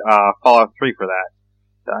suggested Fallout 3 for that.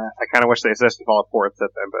 I kind of wish they suggested Fallout 4 instead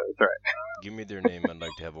then, but it's alright. Give me their name. I'd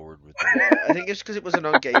like to have a word with them. Yeah, I think it's because it was an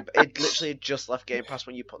on-game. It literally had just left Game Pass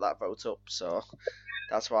when you put that vote up, so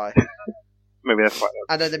that's why. Maybe that's why.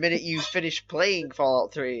 And then the minute you finished playing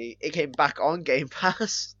Fallout 3, it came back on Game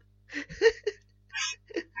Pass.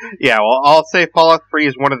 Yeah, well, I'll say Fallout 3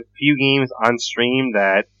 is one of the few games on stream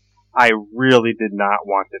that I really did not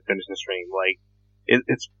want to finish the stream. Like,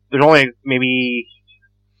 there's only maybe,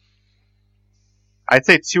 I'd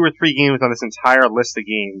say 2 or 3 games on this entire list of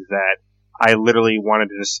games that I literally wanted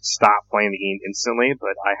to just stop playing the game instantly,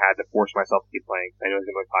 but I had to force myself to keep playing. I know I was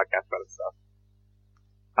going to make a podcast about it stuff.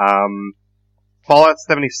 Fallout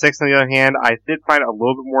 76, on the other hand, I did find it a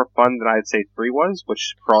little bit more fun than I'd say 3 was,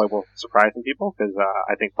 which probably will surprise some people, because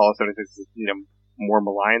I think Fallout 76 is, more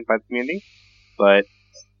maligned by the community. But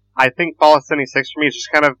I think Fallout 76 for me is just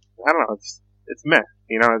kind of, I don't know, it's meh.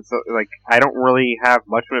 It's like, I don't really have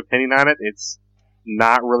much of an opinion on it. It's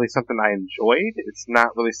not really something I enjoyed. It's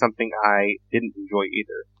not really something I didn't enjoy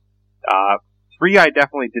either. 3 I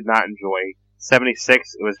definitely did not enjoy.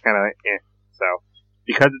 76, it was kind of eh. So,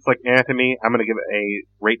 because it's like Anthony, I'm going to give it a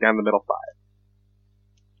right down the middle 5.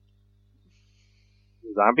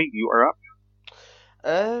 Zombie, you are up.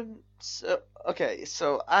 So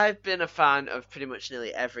I've been a fan of pretty much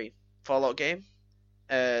nearly every Fallout game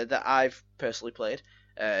that I've personally played.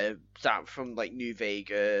 That from like New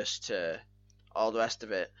Vegas to all the rest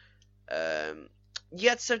of it. You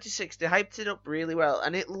had 76, they hyped it up really well,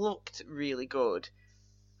 and it looked really good.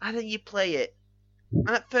 And then you play it, and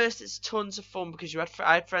at first it's tons of fun because I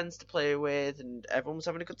had friends to play with, and everyone was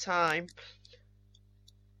having a good time.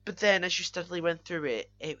 But then as you steadily went through it,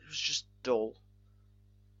 it was just dull.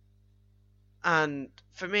 And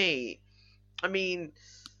for me, I mean,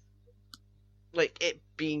 like it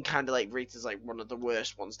being kind of like rated as like one of the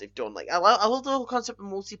worst ones they've done. Like I love the whole concept of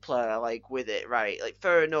multiplayer, like with it, right? Like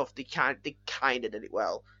fair enough, they kind of did it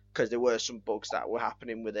well because there were some bugs that were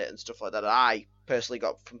happening with it and stuff like that. I personally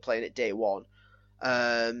got from playing it day one.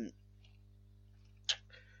 But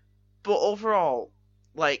overall,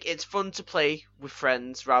 like it's fun to play with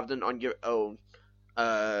friends rather than on your own.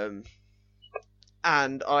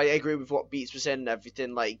 And I agree with what Beats was saying and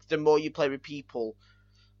everything. Like the more you play with people,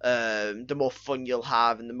 the more fun you'll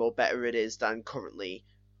have and the more better it is than currently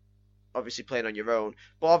obviously playing on your own.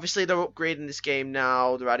 But obviously they're upgrading this game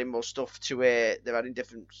now, they're adding more stuff to it, they're adding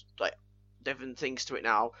different things to it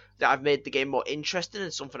now that have made the game more interesting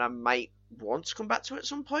and something I might want to come back to at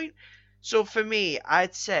some point. So for me,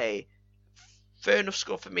 I'd say fair enough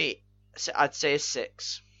score for me, I'd say a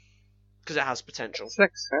 6 because it has potential.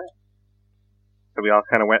 6, huh? So we all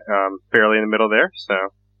kind of went fairly in the middle there, so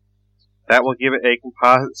that will give it a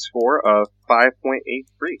composite score of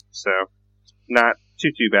 5.83. So not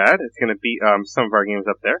too bad. It's going to beat some of our games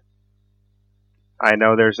up there. I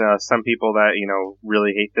know there's some people that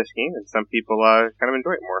really hate this game, and some people kind of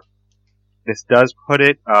enjoy it more. This does put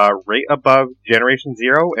it right above Generation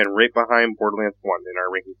Zero and right behind Borderlands 1 in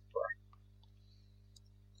our ranking score.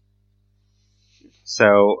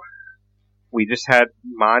 So we just had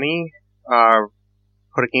Monty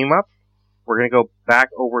put a game up. We're going to go back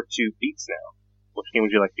over to Beats now. Which game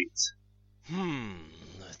would you like, Beats?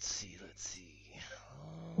 Let's see.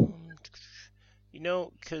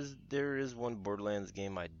 Because there is one Borderlands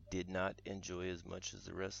game I did not enjoy as much as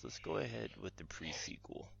the rest. Let's go ahead with the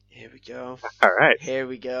pre-sequel. Here we go. All right. Here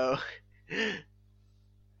we go.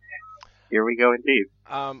 Here we go indeed.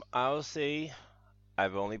 I'll say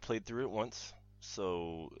I've only played through it once,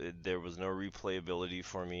 so there was no replayability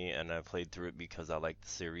for me, and I played through it because I like the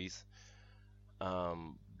series.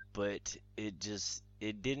 But it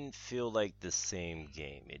didn't feel like the same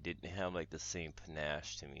game. It didn't have like the same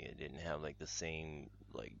panache to me. It didn't have like the same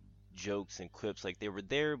like jokes and quips. Like they were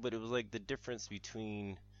there, but it was like the difference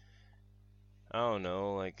between, I don't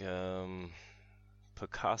know, like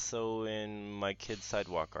Picasso and my kid's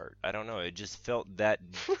sidewalk art. I don't know. It just felt that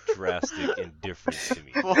drastic and different to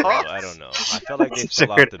me. What? So, I don't know. I felt like they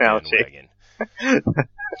fell off the bandwagon.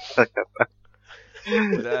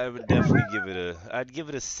 But I would definitely I'd give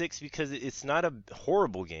it a 6 because it's not a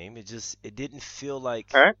horrible game. It didn't feel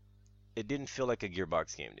like All right. It didn't feel like a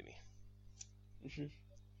Gearbox game to me.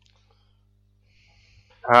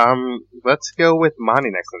 Let's go with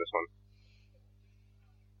Monty next on this one.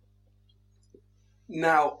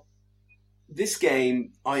 Now, this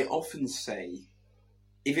game, I often say,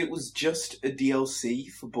 if it was just a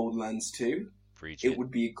DLC for Borderlands 2, it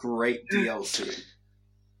would be a great DLC.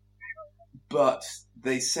 But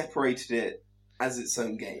they separated it as its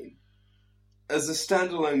own game. As a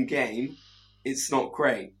standalone game, it's not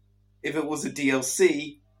great. If it was a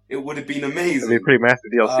DLC, it would have been amazing. It'd be a pretty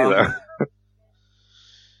massive DLC, though.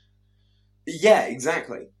 Yeah,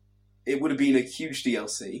 exactly. It would have been a huge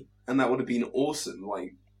DLC, and that would have been awesome.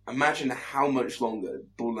 Like, imagine how much longer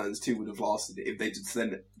Borderlands 2 would have lasted if they just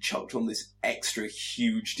then chucked on this extra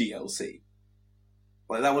huge DLC.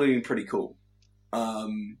 Like, that would have been pretty cool. But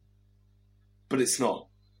it's not.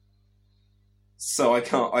 So I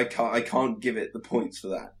can't give it the points for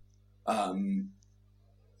that.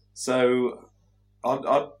 So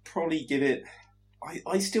I'd probably give it.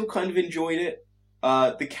 I still kind of enjoyed it.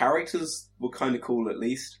 The characters were kind of cool, at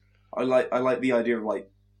least. I like the idea of I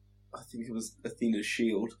think it was Athena's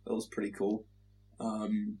shield. That was pretty cool.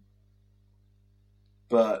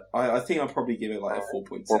 But I think I'll probably give it like a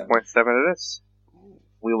 4.7. 4.7 it is.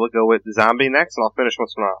 We will go with Zombie next, and I'll finish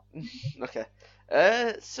this one off. Okay.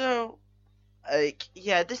 So,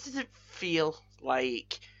 yeah, this doesn't feel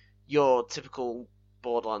like your typical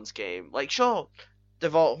Borderlands game. Like, sure, the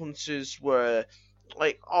Vault Hunters were,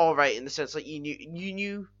 like, alright in the sense, like, you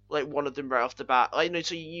knew, like, one of them right off the bat. Like,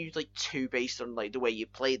 so you knew, like, two based on, like, the way you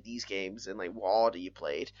played these games and, like, what order you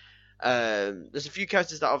played. There's a few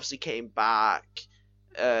characters that obviously came back.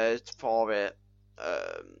 for it.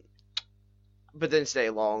 But didn't stay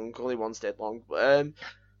long. Only one stayed long.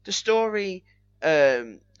 The story,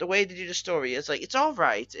 the way they do the story is like it's all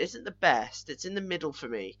right. It isn't the best. It's in the middle for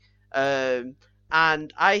me.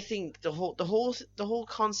 And I think the whole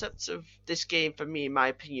concept of this game, for me, in my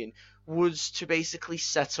opinion, was to basically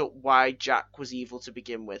set up why Jack was evil to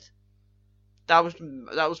begin with. That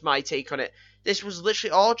was my take on it. This was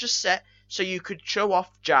literally all just set so you could show off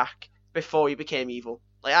Jack before he became evil.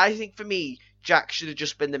 Like, I think for me, Jack should have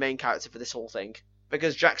just been the main character for this whole thing,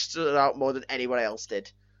 because Jack stood out more than anyone else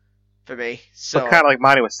did for me. So But kind of like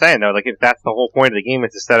Monty was saying, though, like if that's the whole point of the game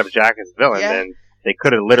is to set up Jack as a villain, Yeah. then they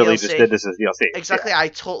could have literally DLC. just did this as DLC. Exactly, Yeah. I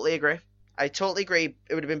totally agree.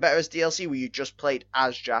 It would have been better as DLC where you just played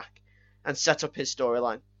as Jack and set up his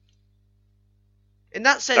storyline. In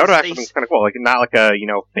that sense, That would actually be kind of cool. Like not like a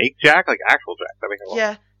fake Jack, like actual Jack. That'd be cool.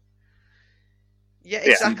 yeah,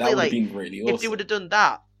 See, exactly. that would Like, have been really if they awesome. would have done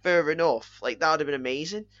that, fair enough. Like, that would have been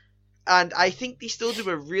amazing. And I think they still do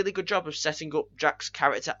a really good job of setting up Jack's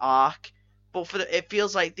character arc, but it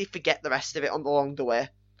feels like they forget the rest of it along the way,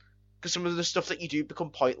 because some of the stuff that you do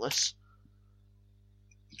become pointless.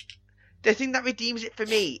 The thing that redeems it for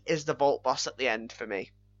me is the vault boss at the end. For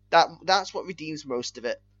me, that's what redeems most of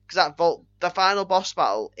it, because the final boss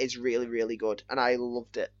battle is really, really good, and I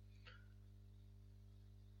loved it.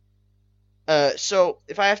 So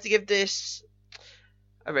if I have to give this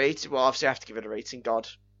a rating, well, obviously I have to give it a rating. God,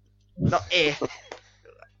 not A.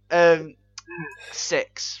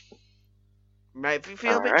 6. Might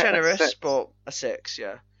feel a bit Alright, generous, 6. but a 6,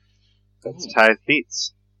 yeah. That's Ty's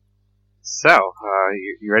beats. So,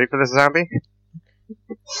 you ready for this, zombie?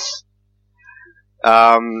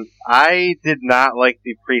 I did not like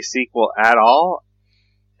the pre-sequel at all,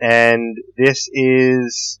 and this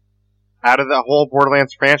is, out of the whole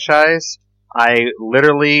Borderlands franchise, I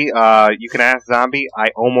literally, you can ask Zombie, I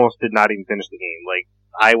almost did not even finish the game. Like,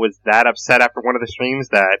 I was that upset after one of the streams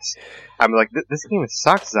that I'm like, this game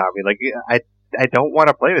sucks, Zombie. Like, I don't want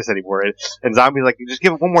to play this anymore. And Zombie's like, just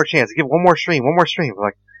give it one more chance. Give it one more stream. I'm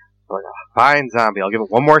like, oh, fine, Zombie. I'll give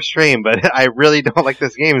it one more stream, but I really don't like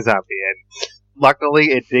this game, Zombie. And luckily,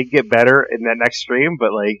 it did get better in that next stream.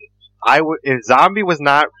 But like, if Zombie was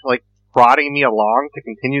not like prodding me along to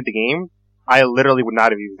continue the game, I literally would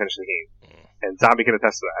not have even finished the game. And Zombie can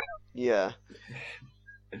attest to that. Yeah.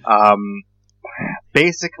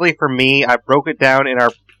 Basically, for me, I broke it down in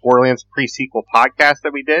our Borderlands pre-sequel podcast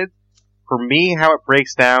that we did. For me, how it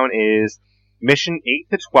breaks down is mission 8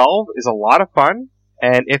 to 12 is a lot of fun,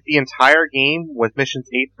 and if the entire game was missions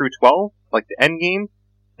 8 through 12, like the end game,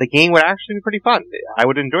 the game would actually be pretty fun. I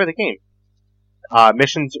would enjoy the game.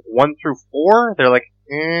 Missions 1 through 4, they're like,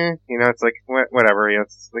 it's like, whatever,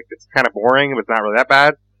 it's kind of boring, but it's not really that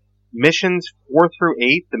bad. Missions 4 through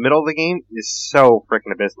 8, the middle of the game, is so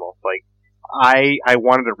freaking abysmal. Like, I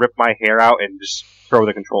wanted to rip my hair out and just throw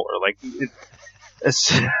the controller. Like,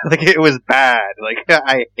 it was bad. Like,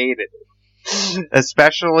 I hated it.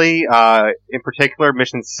 Especially, in particular,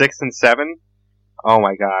 missions 6 and 7. Oh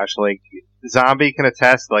my gosh, like, Zombie can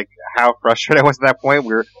attest, like, how frustrated I was at that point.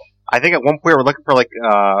 I think at one point we were looking for, like,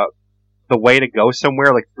 the way to go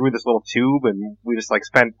somewhere, like, through this little tube, and we just, like,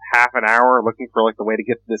 spent half an hour looking for, like, the way to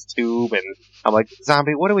get to this tube, and I'm like,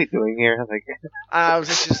 Zombie, what are we doing here? Like, I was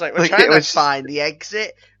just like, we're Like, trying it to was- find the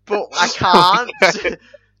exit, but I can't.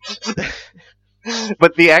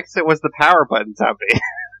 but the exit was the power button, Zombie.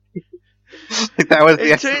 Like, that was the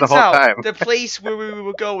It exit the turns whole out time. the place where we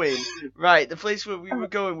were going,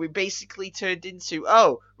 we basically turned into,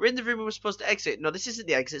 we're in the room we were supposed to exit. No, this isn't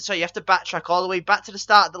the exit, so you have to backtrack all the way back to the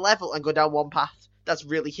start of the level and go down one path. That's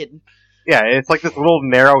really hidden. Yeah, it's like this little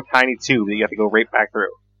narrow, tiny tube that you have to go right back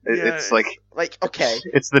through. It's like, okay.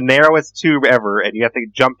 it's the narrowest tube ever, and you have to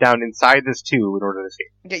jump down inside this tube in order to see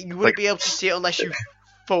it. Yeah, you wouldn't like- be able to see it unless you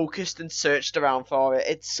focused and searched around for it.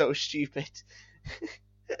 It's so stupid.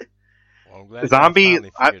 Well, I'm glad Zombie, you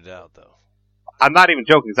finally figured it out, though. I'm not even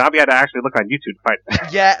joking. Zombie had to actually look on YouTube to find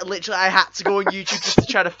it. Yeah, literally, I had to go on YouTube just to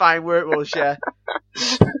try to find where it was, yeah.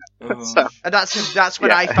 So, And that's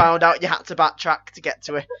when Yeah. I found out you had to backtrack to get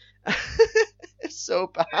to it. It's so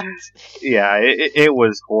bad. yeah, it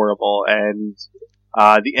was horrible, and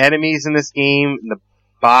the enemies in this game, the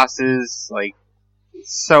bosses, like,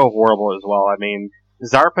 so horrible as well. I mean,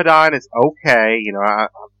 Zarpedon is okay,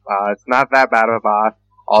 it's not that bad of a boss.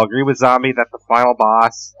 I'll agree with Zombie that the final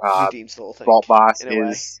boss, Redeems the whole thing. Vault boss, in a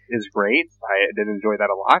way. is great. I did enjoy that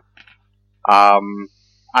a lot.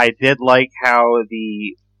 I did like how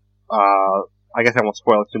I guess I won't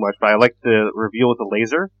spoil it too much, but I liked the reveal with the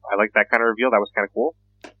laser. I liked that kind of reveal. That was kind of cool.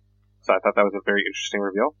 So I thought that was a very interesting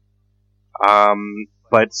reveal.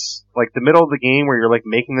 But like the middle of the game where you're like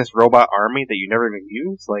making this robot army that you never even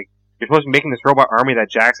use, like you're supposed to be making this robot army that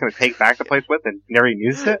Jack's going to take back the place with, and you never even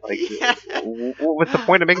used it. Like, Yeah. what's the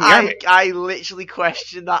point of making the army? I literally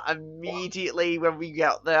questioned that immediately when we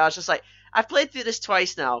got there. I was just like, I've played through this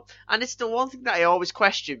twice now, and it's the one thing that I always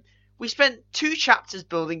question. We spent 2 chapters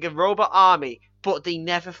building a robot army, but they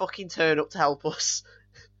never fucking turn up to help us.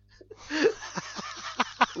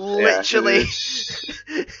 Literally.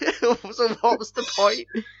 So what was the point?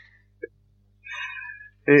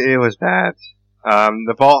 It was bad.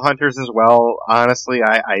 The Vault Hunters as well, honestly,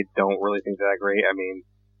 I don't really think they're that great. I mean,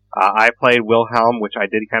 I played Wilhelm, which I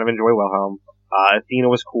did kind of enjoy Wilhelm. Athena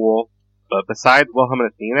was cool, but besides Wilhelm and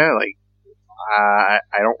Athena, like,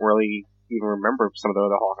 I don't really even remember some of the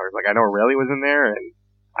other Vault Hunters. Like, I know Aurelia was in there, and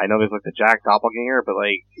I know there's like the Jack Doppelganger, but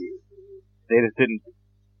like, they just didn't,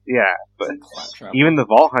 yeah, but even the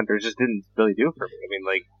Vault Hunters just didn't really do it for me. I mean,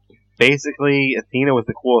 like, basically, Athena was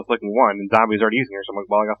the coolest looking one, and Zombie's already using her, so I'm like,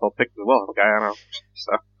 well, I guess I'll pick the Wilhelm guy, I don't know.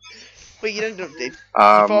 So. But you didn't you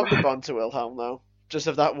formed the bond to Wilhelm, though. Just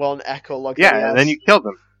of that one echo log. Yeah, and then you killed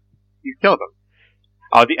him.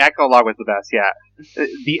 Oh, the echo log was the best, yeah.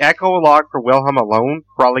 The echo log for Wilhelm alone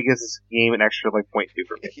probably gives this game an extra, like, 0.2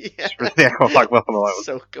 for me. Yeah. Just for the echo log Wilhelm alone.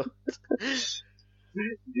 So good. Do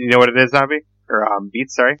you know what it is, Zombie? Or,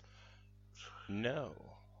 Beats, sorry? No.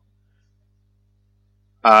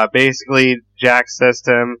 Basically, Jack says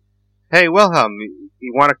to him, hey, Wilhelm,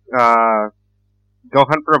 you want to, go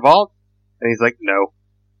hunt for a vault? And he's like, no.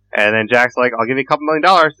 And then Jack's like, I'll give you $2 million.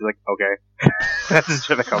 He's like, okay. That's his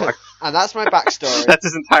echo log. And that's my backstory. That's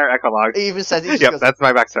his entire echo log. He even says, yep, that's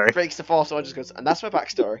my backstory. Breaks the fourth wall, just goes, and that's my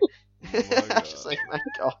backstory. Just like, my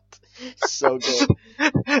god. So good.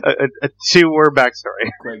 a 2-word backstory.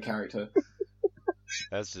 Great character.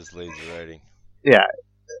 That's just lazy writing. Yeah.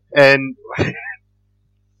 And...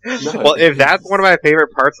 No, well, if that's one of my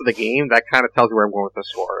favorite parts of the game, that kind of tells you where I'm going with the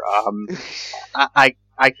score.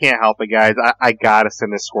 I can't help it, guys. I gotta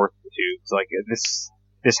send this score to the tubes. Like,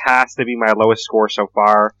 this has to be my lowest score so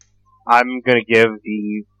far. I'm gonna give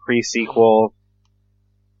the pre-sequel...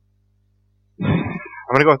 I'm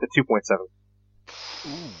gonna go with the 2.7.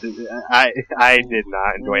 I did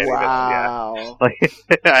not enjoy any wow. of it.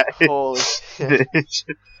 Yeah. Like, holy shit.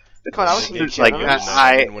 Come on, I was like,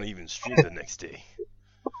 I didn't want to even stream the next day.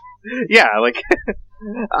 Yeah, like,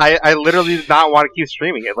 I literally did not want to keep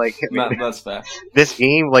streaming it. Like, that's fair. This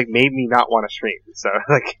game, like, made me not want to stream. So,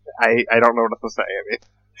 like, I don't know what else to say.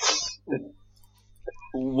 I mean,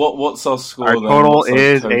 what's our score? Our then? total What's our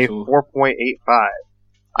is total? a 4.85.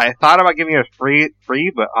 I thought about giving it a free,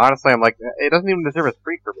 but honestly, I'm like, it doesn't even deserve a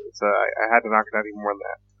 3 for me. So I had to knock it out even more than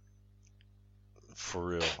that. For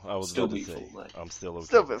real, I was Still about to be say, full, I'm still okay.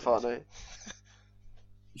 Still a bit funny.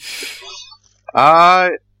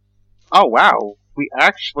 Oh wow, we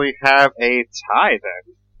actually have a tie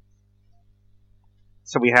then.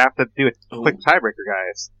 So we have to do a quick tiebreaker,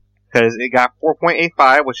 guys. Because it got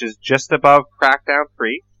 4.85, which is just above Crackdown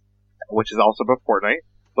 3, which is also above Fortnite.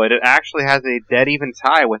 But it actually has a dead even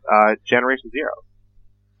tie with Generation Zero.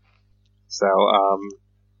 So,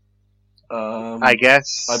 I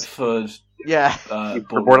guess... I preferred... Yeah.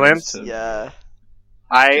 Borderlands? Yeah.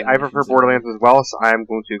 I prefer Borderlands as well, so I'm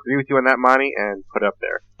going to agree with you on that, Monty, and put it up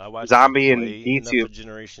there. I watched Zombie and play D2. enough of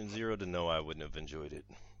Generation Zero to know I wouldn't have enjoyed it.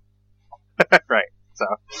 Right. So,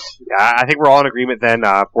 yeah, I think we're all in agreement then.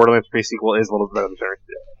 Borderlands pre-sequel is a little bit better than Generation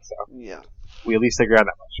Zero. So, Yeah. we at least agree on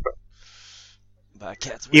that much. But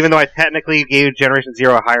even though I technically gave Generation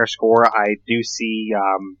Zero a higher score, I do see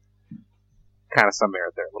kind of some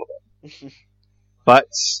merit there a little bit. But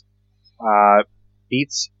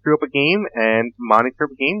Beats threw up a game, and Monty threw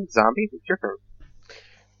up a game. Zombie, it's your turn.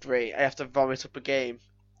 Great. I have to vomit up a game.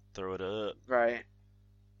 Throw it up. Right.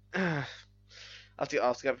 I have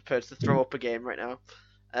to get prepared to throw up a game right now.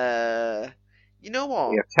 You know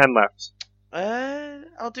what? We have 10 left.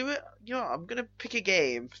 I'll do it. You know, I'm gonna pick a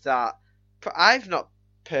game that I've not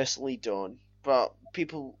personally done, but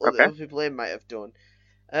other people in might have done.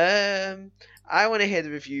 I want to hear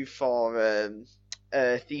the review for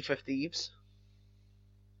Thief of Thieves.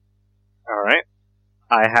 All right.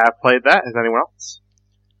 I have played that. Has anyone else?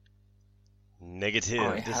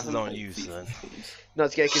 Negative. This is on you, son.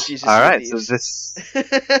 Not to get confused. With All right. So Thieves.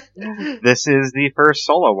 this is the first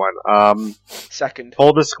solo one. Second.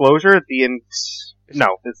 Full disclosure,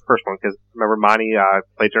 no, it's the first one because remember Monty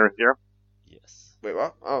played Generation Zero. Yes. Wait,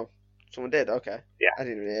 what? Oh, someone did. Okay. Yeah. I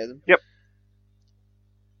didn't even hear them. Yep.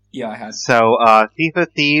 Yeah, I had. So, Thief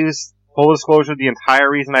of Thieves, full disclosure, the entire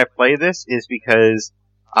reason I play this is because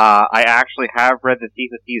I actually have read the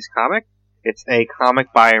Thief of Thieves comic. It's a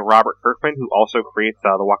comic by Robert Kirkman, who also creates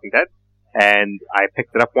The Walking Dead. And I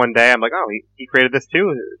picked it up one day. I'm like, oh, he created this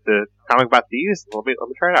too. The comic about thieves. Let me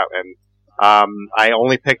try it out. And I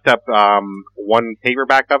only picked up one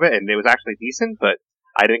paperback of it, and it was actually decent, but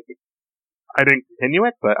I didn't continue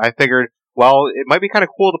it. But I figured, well, it might be kind of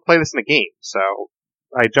cool to play this in a game. So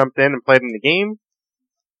I jumped in and played in the game.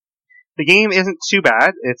 The game isn't too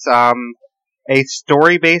bad. It's a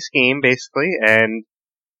story-based game, basically, and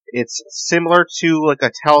it's similar to like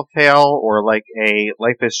a Telltale or like a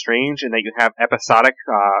Life is Strange in that you have episodic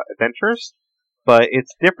adventures, but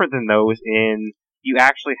it's different than those in you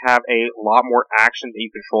actually have a lot more action that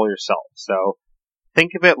you control yourself. So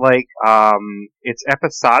think of it like it's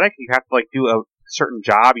episodic. You have to like do a certain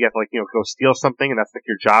job. You have to like go steal something, and that's like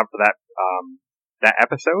your job for that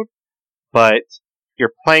episode. But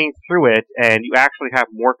you're playing through it, and you actually have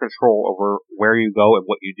more control over where you go and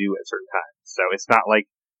what you do at certain times. So it's not like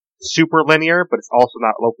super linear, but it's also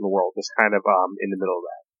not open world. It's kind of in the middle of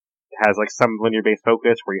that. It has like some linear based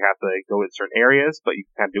focus where you have to go in certain areas, but you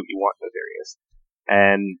can kind of do what you want in those areas.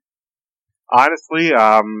 And honestly,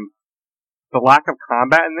 the lack of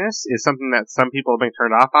combat in this is something that some people have been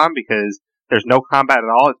turned off on because there's no combat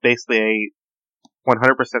at all. It's basically a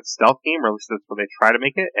 100% stealth game, or at least that's what they try to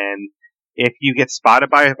make it. And if you get spotted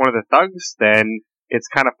by one of the thugs, then it's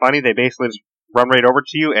kind of funny. They basically just run right over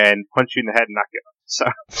to you and punch you in the head and knock you out. So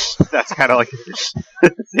that's kind of like,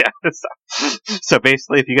 yeah. So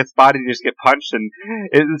basically, if you get spotted, you just get punched, and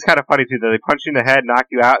it's kind of funny too. They punch you in the head, knock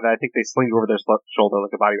you out, and I think they sling you over their shoulder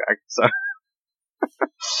like a body bag. So,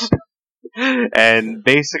 and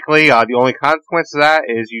basically, the only consequence of that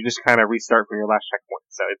is you just kind of restart from your last checkpoint.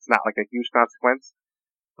 So it's not like a huge consequence,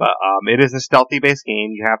 but it is a stealthy-based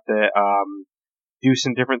game. You have to do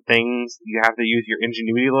some different things. You have to use your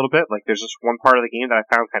ingenuity a little bit. Like there's just one part of the game that I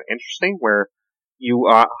found kind of interesting where you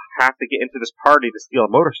have to get into this party to steal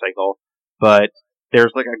a motorcycle, but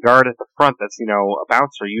there's like a guard at the front that's, a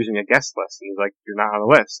bouncer using a guest list, and he's like, you're not on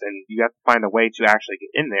the list, and you have to find a way to actually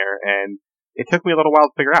get in there, and it took me a little while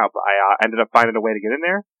to figure out, but I ended up finding a way to get in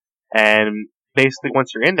there, and basically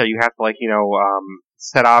once you're in there, you have to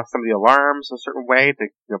set off some of the alarms a certain way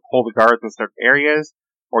to pull the guards in certain areas,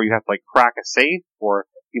 or you have to like crack a safe, or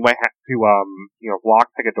you might have to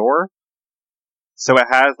lockpick a door. So it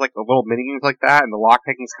has like the little mini games like that, and the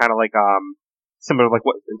lockpicking is kind of like similar to like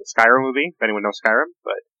what the Skyrim movie, if anyone knows Skyrim.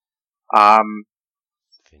 But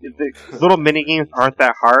the little mini games aren't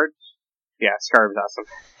that hard. Yeah, Skyrim's awesome.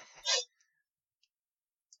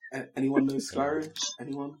 Anyone know Skyrim?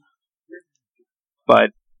 Anyone?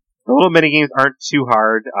 But the little mini games aren't too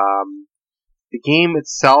hard. The game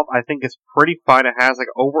itself, I think, is pretty fun. It has like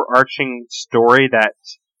an overarching story that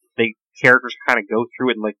the characters kind of go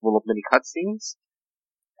through in like little mini cutscenes.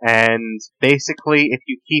 And basically, if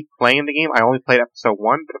you keep playing the game, I only played episode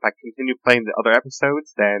 1, but if I continue playing the other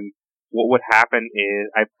episodes, then what would happen is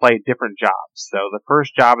I play different jobs. So the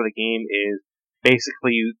first job of the game is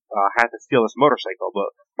basically you have to steal this motorcycle. But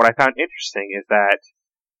what I found interesting is that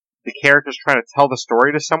the character's trying to tell the story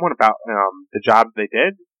to someone about the job they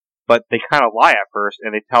did, but they kind of lie at first,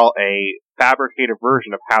 and they tell a fabricated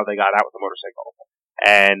version of how they got out with the motorcycle.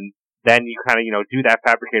 And then you kind of, do that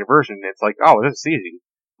fabricated version, and it's like, oh, this is easy.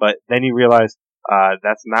 But then you realize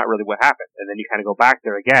that's not really what happened. And then you kind of go back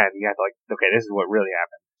there again, and you have to okay, this is what really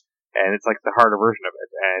happened. And it's like the harder version of it.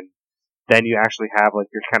 And then you actually have,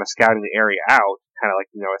 you're kind of scouting the area out, kind of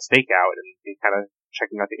a stakeout, and you're kind of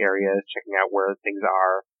checking out the areas, checking out where things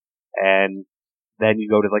are. And then you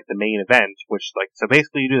go to, the main event, which, so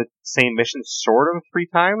basically you do the same mission sort of 3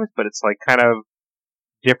 times, but it's, kind of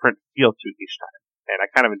different feel to it each time. And I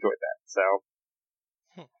kind of enjoyed that. So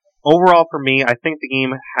overall, for me, I think the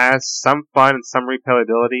game has some fun and some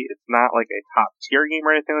replayability. It's not like a top tier game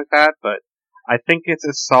or anything like that, but I think it's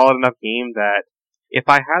a solid enough game that if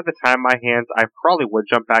I had the time in my hands, I probably would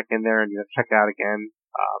jump back in there and check it out again,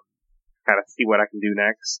 kind of see what I can do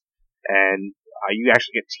next. And you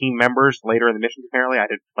actually get team members later in the missions. Apparently, I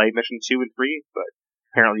did play mission 2 and 3, but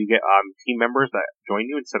apparently you get team members that join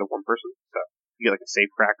you instead of one person. So you get a safe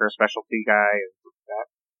cracker, a specialty guy, and stuff like that.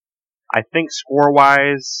 I think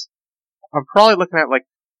score-wise, I'm probably looking at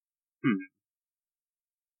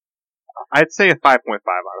I'd say a 5.5,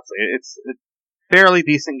 honestly. It's a fairly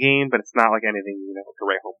decent game, but it's not anything, to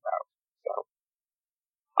write home about. So,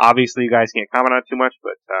 obviously you guys can't comment on it too much,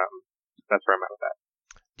 but, that's where I'm at with that.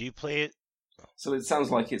 Do you play it? So it sounds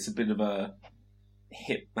like it's a bit of a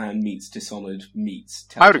Hitman meets Dishonored meets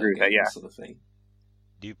Telltale. I would agree with that, yeah. Sort of thing.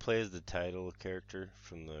 Do you play as the title character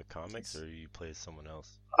from the comics, or do you play as someone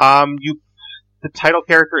else? The title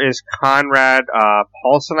character is Conrad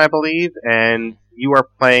Paulson, I believe, and you are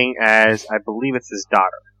playing as, I believe it's his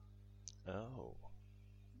daughter. Oh.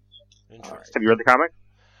 Interesting. Have you read the comic?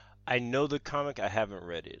 I know the comic. I haven't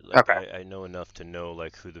read it. Like Okay. I know enough to know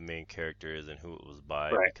like who the main character is and who it was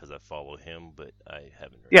by Right. because I follow him, but I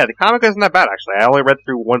haven't read Yeah, it. the comic isn't that bad actually. I only read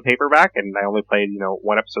through one paperback and I only played,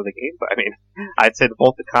 one episode of the game. But I mean, I'd say that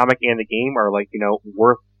both the comic and the game are like,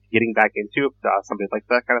 worth getting back into if somebody likes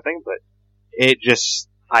that kind of thing. But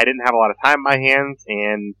I didn't have a lot of time in my hands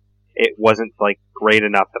and it wasn't like great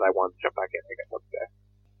enough that I wanted to jump back in, I guess, one day.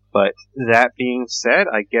 But that being said,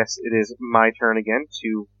 I guess it is my turn again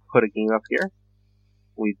to put a game up here.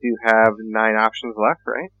 We do have 9 options left,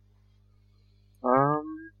 right?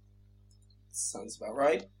 Sounds about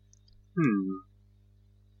right.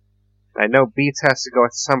 I know Beats has to go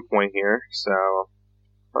at some point here, so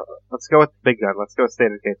let's go with the big gun. Let's go with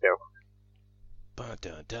State of Decay 2. Dun,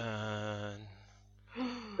 dun, dun.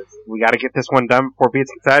 We got to get this one done before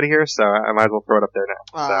Beats gets out of here, so I might as well throw it up there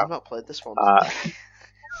now. So, I've not played this one.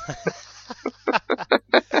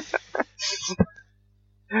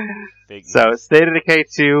 So, State of Decay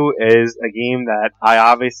 2 is a game that I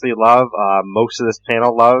obviously love. Most of this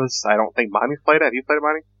panel loves. I don't think Monty's played it. Have you played it,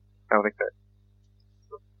 Monty? I don't think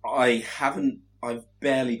so. I haven't. I've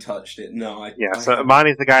barely touched it. No, I. Yeah, I so haven't.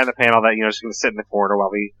 Monty's the guy in the panel that, is going to sit in the corner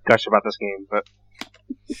while we gush about this game. But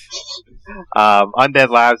Undead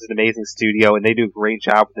Labs is an amazing studio, and they do a great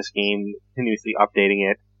job with this game, continuously updating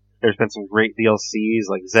it. There's been some great DLCs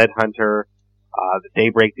like Zed Hunter, the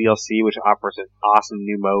Daybreak DLC, which offers an awesome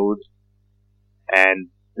new mode, and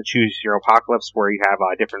the Choose Your Apocalypse, where you have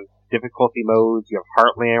different difficulty modes. You have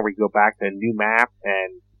Heartland, where you go back to a new map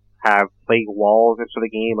and have plague walls into the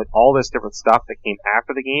game. Like, all this different stuff that came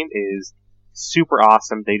after the game is super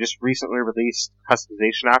awesome. They just recently released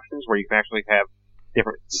customization options where you can actually have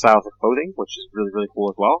different styles of clothing, which is really, really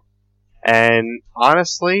cool as well. And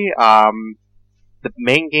honestly, the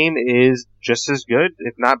main game is just as good,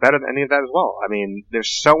 if not better than any of that as well. I mean,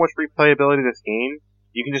 there's so much replayability to this game.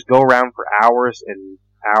 You can just go around for hours and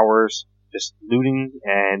hours just looting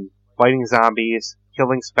and fighting zombies,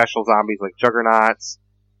 killing special zombies like juggernauts,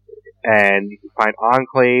 and you can find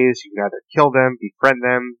enclaves. You can either kill them, befriend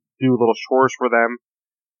them, do little chores for them.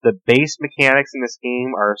 The base mechanics in this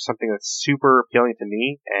game are something that's super appealing to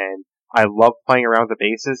me, and I love playing around with the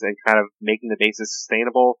bases and kind of making the bases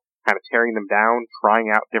sustainable, kind of tearing them down, trying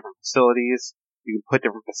out different facilities. You can put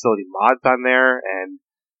different facility mods on there, and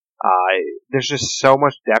there's just so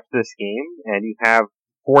much depth to this game, and you have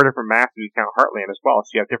 4 different maps if you count Heartland as well, so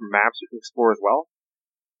you have different maps you can explore as well.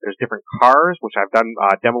 There's different cars, which I've done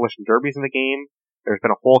demolition derbies in the game. There's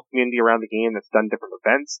been a whole community around the game that's done different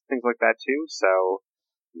events, things like that too, so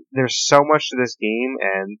there's so much to this game,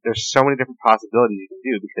 and there's so many different possibilities you can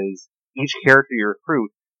do, because each character you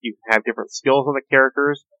recruit, you can have different skills on the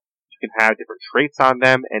characters, you can have different traits on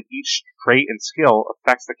them, and each trait and skill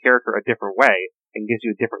affects the character a different way, and gives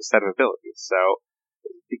you a different set of abilities. So,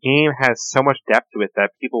 the game has so much depth to it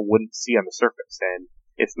that people wouldn't see on the surface, and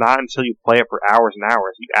it's not until you play it for hours and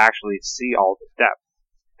hours you actually see all this depth.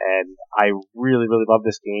 And I really, really love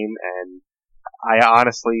this game, and I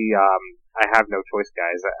honestly, I have no choice,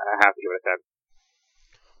 guys. I have to give it a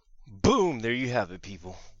 10. Boom! There you have it,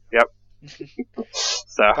 people. Yep.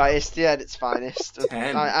 So Biased at its finest.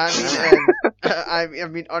 10. I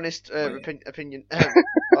mean, honest opinion.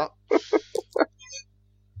 What?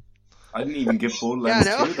 I didn't even give Yeah, I Borderlands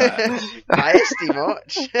 2 know. that. Biased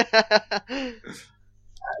much.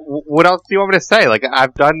 what else do you want me to say? Like,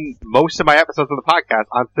 I've done most of my episodes of the podcast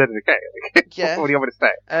on State of Decay. Yeah. What do you want me to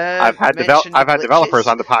say? I've had developers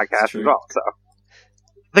on the podcast as well. So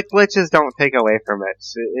the glitches don't take away from it.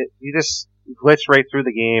 You just glitch right through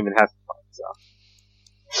the game and have fun. So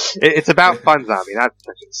it's about fun zombie, not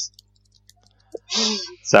glitches.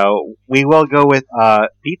 So we will go with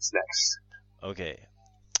Beats next. Okay.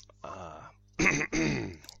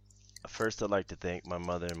 First, I'd like to thank my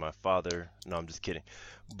mother and my father. No, I'm just kidding.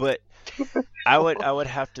 But I would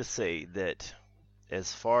have to say that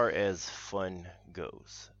as far as fun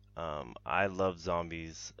goes, I love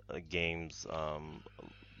zombies, games,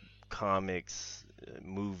 comics,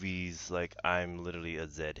 movies. Like, I'm literally a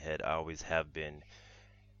Zed head. I always have been.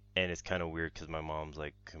 And it's kind of weird because my mom's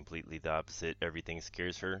like completely the opposite. Everything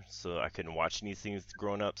scares her. So I couldn't watch any things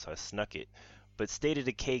growing up, so I snuck it. But State of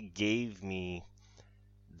Decay gave me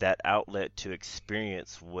that outlet to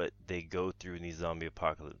experience what they go through in these zombie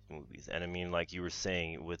apocalypse movies. And I mean, like you were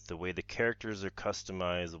saying, with the way the characters are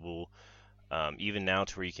customizable, even now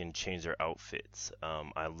to where you can change their outfits.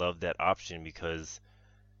 I love that option because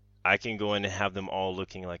I can go in and have them all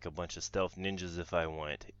looking like a bunch of stealth ninjas if I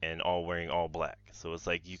want, and all wearing all black. So it's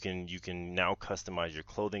like you can now customize your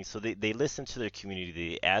clothing. So they listen to their community.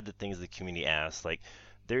 They add the things the community asks. Like,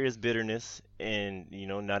 there is bitterness, and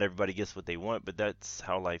not everybody gets what they want, but that's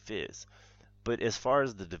how life is. But as far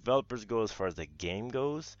as the developers go, as far as the game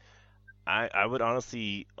goes, I would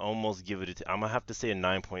honestly almost give it I'm gonna have to say a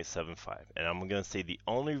 9.75, and I'm gonna say the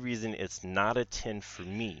only reason it's not a 10 for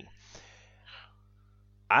me,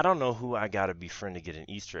 I don't know who I gotta befriend to get an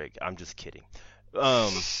Easter egg. I'm just kidding.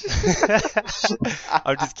 Um,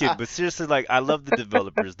 I'm just kidding, but seriously, like, I love the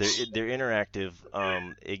developers. They're interactive.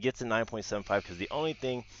 It gets a 9.75 because the only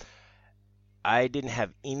thing, I didn't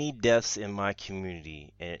have any deaths in my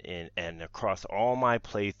community and across all my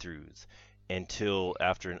playthroughs until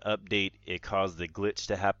after an update, it caused the glitch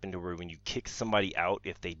to happen to where when you kick somebody out,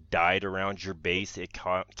 if they died around your base, it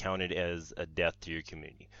counted as a death to your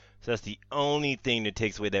community. So that's the only thing that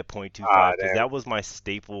takes away that 0.25, because that was my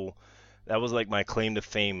staple. That was like my claim to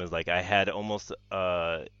fame, is like I had almost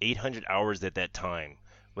 800 hours at that time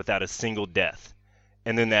without a single death.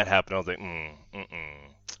 And then that happened. I was like,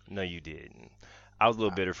 no, you didn't. I was a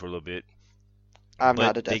little bitter for a little bit. I'm but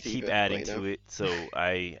not a death they keep either, adding to it, so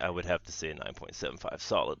I would have to say a 9.75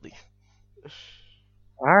 solidly.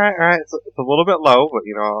 All right. It's a little bit low, but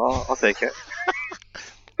I'll take it.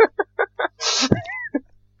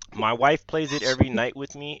 My wife plays it every night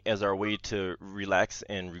with me as our way to relax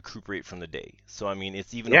and recuperate from the day. So I mean,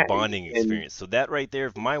 it's even a bonding experience. So that right there,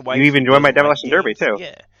 if my wife, you even join my Demolition Derby too.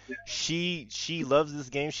 Yeah, she loves this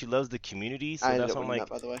game. She loves the community. So that's why I'm like, that,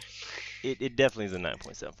 by the way. It definitely is a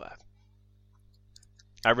 9.75.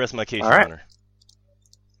 I rest my case, Your Honor.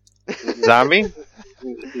 Zombie,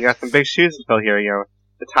 you got some big shoes to fill here.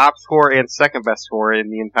 The top score and second best score in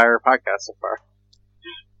the entire podcast so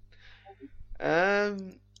far.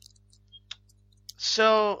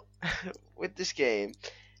 So with this game,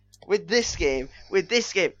 no,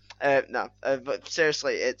 but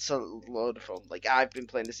seriously, it's a load of fun. Like, I've been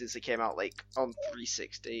playing this since it came out, like, on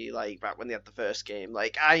 360, like, back when they had the first game.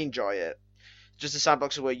 Like, I enjoy it. Just a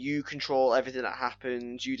sandbox where you control everything that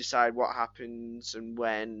happens, you decide what happens and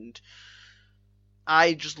when.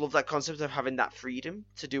 I just love that concept of having that freedom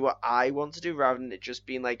to do what I want to do, rather than it just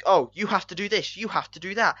being like, oh, you have to do this, you have to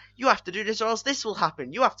do that, you have to do this or else this will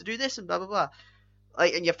happen, you have to do this and blah blah blah.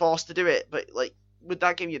 Like, and you're forced to do it, but like with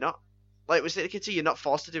that game, you're not. Like with Syndicate 2, you're not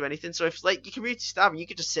forced to do anything. So if like your community's starving, you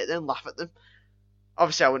could just sit there and laugh at them.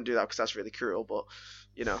 Obviously, I wouldn't do that because that's really cruel, but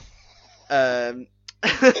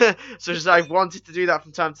so just I've wanted to do that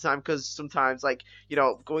from time to time, because sometimes, like,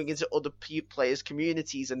 going into other players'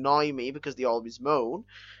 communities annoy me because they always moan.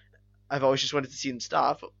 I've always just wanted to see them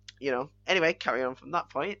starve, but anyway, carry on from that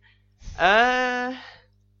point.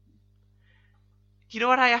 You know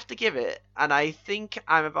what I have to give it? And I think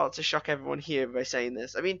I'm about to shock everyone here by saying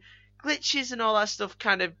this. I mean, glitches and all that stuff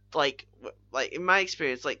kind of, like in my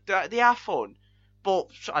experience, like, they are fun. But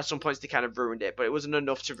at some points they kind of ruined it. But it wasn't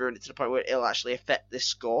enough to ruin it to the point where it'll actually affect this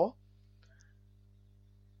score.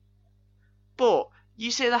 But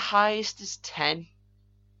you say the highest is 10,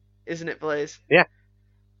 isn't it, Blaze? Yeah.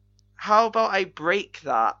 How about I break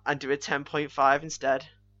that and do a 10.5 instead?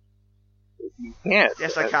 You can't.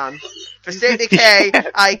 Yes, I can. For State Decay,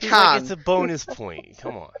 I can. Like, it's a bonus point.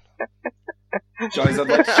 Come on. Guys, I'd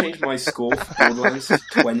like to change my score for Borderlands to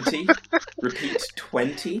 20. Repeat,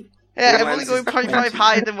 20. Yeah, I'm only going 0.5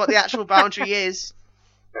 higher than what the actual boundary is.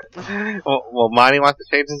 Well, Monty wants to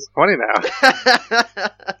change this to 20 now.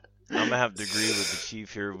 I'm gonna have to agree with the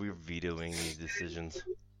chief here. We're vetoing these decisions.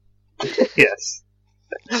 Yes.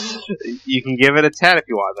 You can give it a 10 if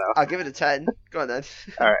you want, though. I'll give it a 10. Go on, then.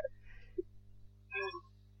 Alright.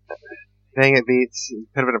 Dang it, Beats. It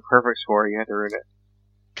could have been a perfect score. You had to ruin it.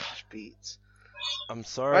 Gosh, Beats. I'm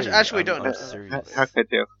sorry. Actually, we don't know. I'm serious. How could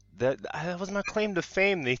you? That was my claim to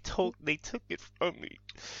fame. They took it from me.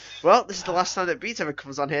 Well, this is the last time that Beats ever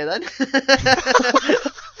comes on here, then.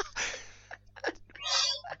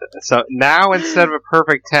 So now, instead of a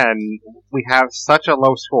perfect 10, we have such a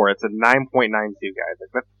low score. It's a 9.92, guys.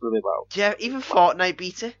 Like, that's really low. Yeah, even Fortnite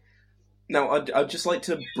beat it. Now, I'd just like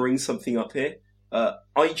to bring something up here.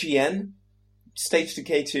 IGN, State of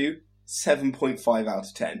Decay 2, 7.5 out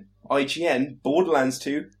of 10. IGN, Borderlands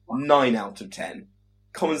 2, 9 out of 10.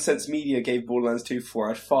 Common Sense Media gave Borderlands 2 4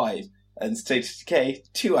 out of 5. And State of Decay,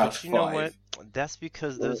 2 out of 5. You know what? That's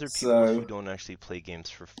because those are people who don't actually play games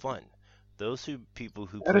for fun. Those people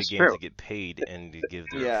who play games to get paid and to give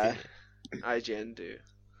their opinion. IGN do.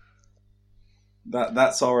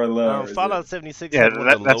 That's our allure. Fallout 76 Yeah, had one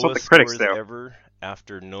of the that's what the lowest critics scores do. ever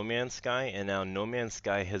after No Man's Sky, and now No Man's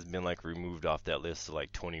Sky has been like removed off that list of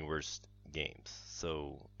like 20 worst games.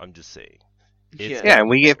 So I'm just saying. Yeah, and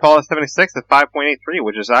we gave Fallout 76 at 5.83,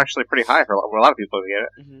 which is actually pretty high for a lot of people to get it.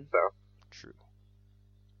 Mm-hmm. So true.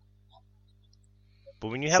 But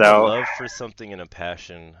when you have a love for something and a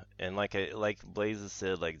passion, and like Blaze has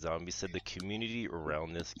said, like Zombie said, the community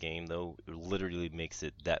around this game though literally makes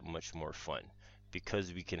it that much more fun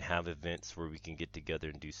because we can have events where we can get together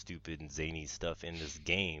and do stupid and zany stuff in this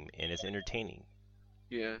game, and it's entertaining.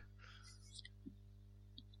 Yeah.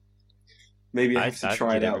 Maybe I have to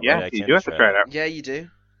try it out. Yeah, you do have to try it out. Yeah, you do.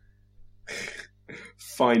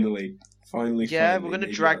 Finally. Yeah, we're gonna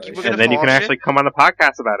drag you. And then you can actually come on the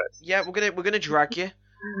podcast about it. Yeah, we're gonna drag you.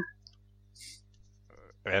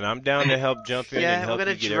 And I'm down to help jump in and help you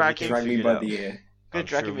get everything drag me figured by out. the ear. I'm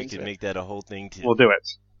sure we can make that a whole thing too. We'll do it.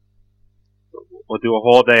 We'll do a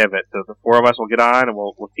whole day of it. So the four of us will get on and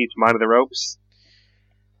we'll teach Mind of the Ropes.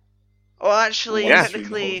 Oh, actually, Yeah.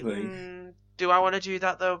 technically, do I want to do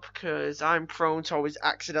that though? Because I'm prone to always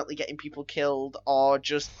accidentally getting people killed, or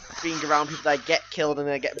just being around people that get killed and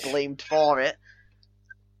then get blamed for it.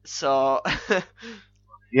 So.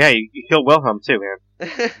 Yeah, you kill Wilhelm too,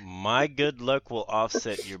 man. My good luck will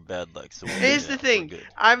offset your bad luck. So Here's the thing: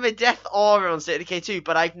 I'm a death aura on State of Decay 2,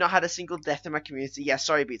 but I've not had a single death in my community. Yeah,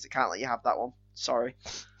 sorry, Beats, I can't let you have that one. Sorry.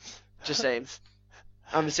 Just saying.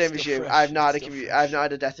 I'm the same as you. I've not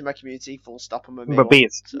had a death in my community. Full stop on my main. But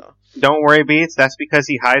Beats, so. Don't worry, Beats. That's because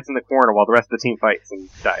he hides in the corner while the rest of the team fights and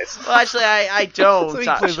dies. Well, actually, I don't.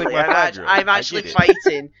 So actually, like I'm actually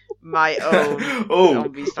fighting my own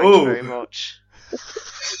zombies. Thank you very much.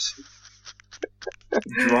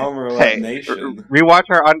 Drama Hey, elimination. Rewatch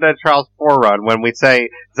our Undead Trials 4 run when we say,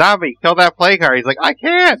 Zombie, kill that plague car. He's like, I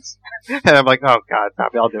can't. And I'm like, oh god,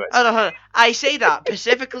 Zombie, I'll do it. Hold on. I say that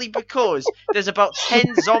specifically because there's about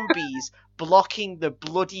 10 zombies blocking the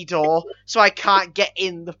bloody door, so I can't get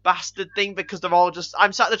in the bastard thing because they're all just...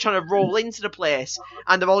 I'm sat there trying to roll into the place,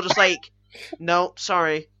 and they're all just like, no,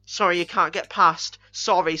 sorry, you can't get past.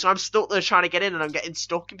 Sorry, so I'm stuck there trying to get in, and I'm getting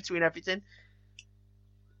stuck in between everything.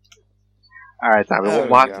 Alright, Zombie,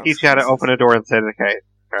 we'll teach you how to open a door in State of Decay.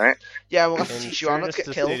 Alright? Yeah, we'll have to teach you how not to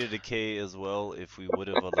get killed. State of Decay as well, if we would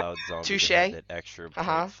have allowed Zombie Touché. to have that extra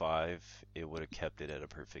 0.5, it would have kept it at a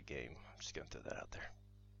perfect game. I'm just going to throw that out there.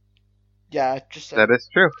 Yeah, just saying. That is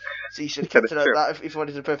true. So you should have kept it at that if you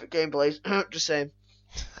wanted a perfect game, Blaze. Just saying.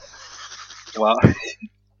 Well,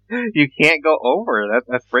 you can't go over.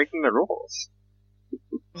 That's breaking the rules.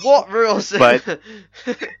 What rules? But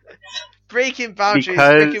breaking boundaries,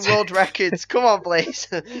 breaking world records. Come on, Blaze.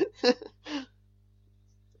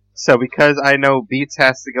 So because I know Beats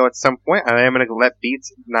has to go at some point, I am going to let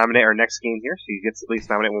Beats nominate our next game here, so he gets to at least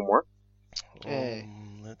nominate one more.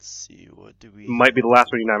 Let's see, what do we... Might be the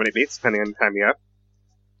last one you nominate, Beats, depending on the time you have.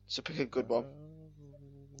 So pick a good one.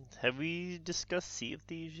 Have we discussed Sea of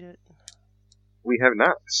Thieves yet? We have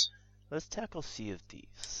not. Let's tackle Sea of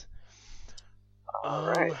Thieves.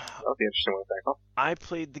 Alright, that'll be interesting one to tackle. I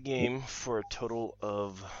played the game for a total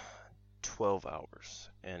of 12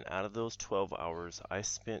 hours, and out of those 12 hours, I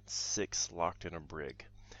spent 6 locked in a brig.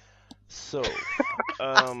 So, let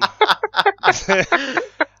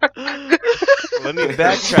me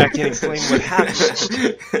backtrack and explain what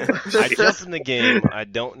happened. I jump in the game, I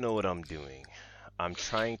don't know what I'm doing. I'm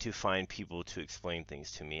trying to find people to explain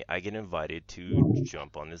things to me. I get invited to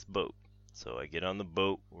jump on this boat. So I get on the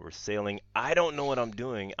boat, we're sailing. I don't know what I'm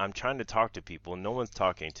doing. I'm trying to talk to people. No one's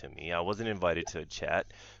talking to me. I wasn't invited to a chat.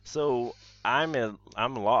 So I'm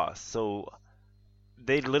lost. So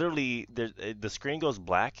they literally, the screen goes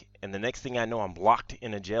black, and the next thing I know, I'm locked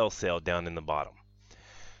in a jail cell down in the bottom.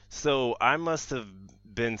 So I must have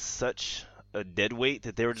been such a dead weight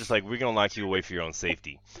that they were just like, we're going to lock you away for your own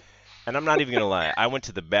safety. And I'm not even going to lie. I went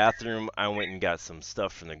to the bathroom. I went and got some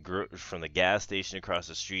stuff from the gas station across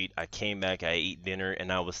the street. I came back. I ate dinner.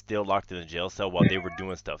 And I was still locked in the jail cell while they were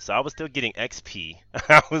doing stuff. So I was still getting XP.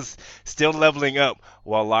 I was still leveling up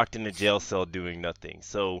while locked in the jail cell doing nothing.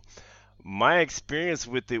 So my experience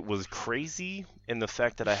with it was crazy in the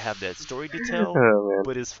fact that I have that story to tell.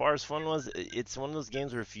 But as far as fun was, it's one of those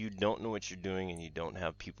games where if you don't know what you're doing and you don't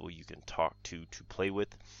have people you can talk to play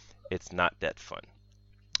with, it's not that fun.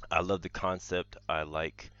 I love the concept. I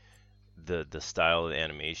like the style of the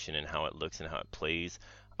animation and how it looks and how it plays.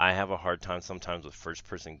 I have a hard time sometimes with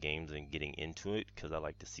first-person games and getting into it because I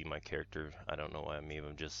like to see my character. I don't know why. Maybe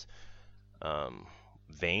I'm just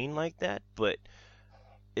vain like that, but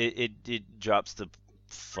it drops the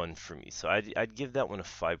fun for me. So I'd give that one a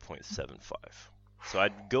 5.75. So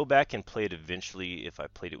I'd go back and play it eventually if I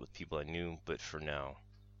played it with people I knew, but for now,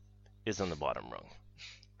 it's on the bottom rung.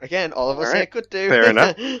 Again, all of us here could do. Fair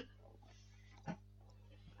enough.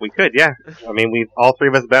 We could, yeah. I mean, all three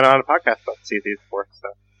of us been on a podcast about Sea of Thieves before, so.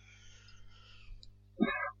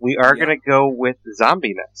 We are going to go with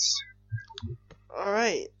Zombie next.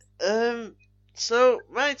 Alright. So,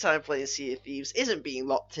 my time playing Sea of Thieves isn't being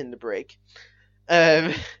locked in the brig.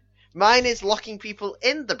 Mine is locking people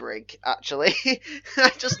in the brig, actually.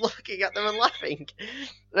 I'm just looking at them and laughing.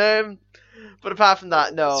 But apart from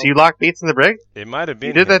that, no. So you lock Beats in the brig? It might have been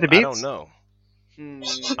You did that him. to I Beats? don't know. Hmm.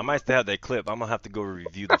 I might still have that clip. I'm gonna have to go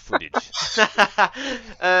review the footage.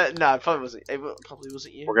 No, it probably wasn't. It probably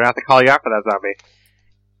wasn't you. We're gonna have to call you out for that, zombie.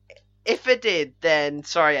 If I did, then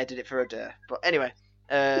sorry, I did it for a dare. But anyway,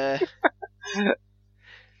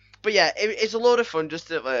 but yeah, it's a load of fun just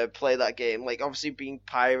to play that game. Like, obviously being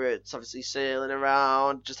pirates, obviously sailing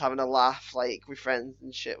around, just having a laugh, like, with friends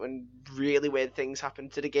and shit when really weird things happen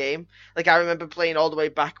to the game. Like, I remember playing all the way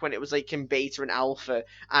back when it was, like, in beta and alpha,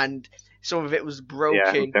 and some of it was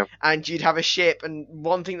broken, Yeah. and you'd have a ship, and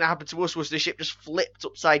one thing that happened to us was the ship just flipped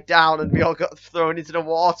upside down, and we all got thrown into the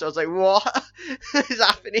water. I was like, what is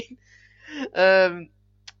happening?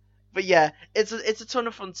 But yeah, it's a ton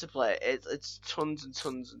of fun to play. It's tons and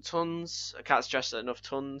tons and tons. I can't stress that enough.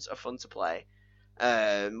 Tons of fun to play.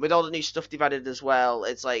 With all the new stuff they've added as well,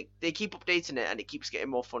 it's like they keep updating it and it keeps getting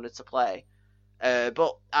more fun to play.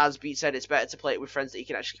 But as Beat said, it's better to play it with friends that you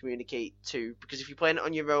can actually communicate to, because if you're playing it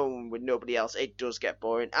on your own with nobody else, it does get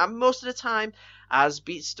boring. And most of the time, as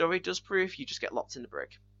Beat's story does prove, you just get locked in the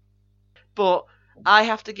brig. But I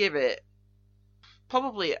have to give it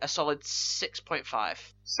probably a solid 6.5. 6.5,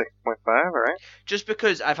 alright. Just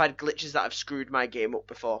because I've had glitches that have screwed my game up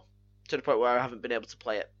before, to the point where I haven't been able to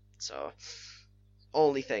play it. So,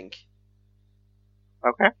 only thing.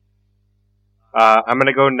 Okay. I'm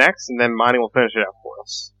gonna go next, and then Monty will finish it up for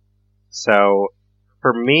us. So,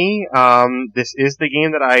 for me, this is the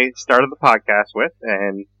game that I started the podcast with,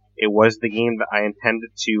 and it was the game that I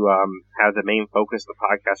intended to have the main focus of the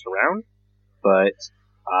podcast around. But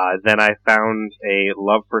then I found a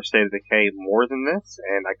love for State of Decay more than this,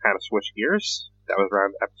 and I kind of switched gears. That was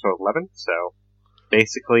around episode 11. So,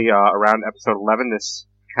 basically, around episode 11, this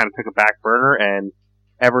kind of took a back burner, and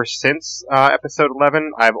ever since episode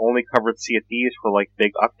 11, I've only covered Sea of Thieves for, like,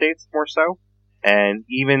 big updates, more so. And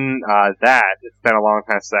even that, it's been a long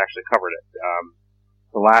time since I actually covered it.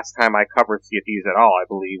 The last time I covered Sea of Thieves at all, I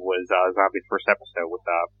believe, was Zombie's first episode with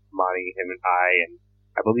Monty, him, and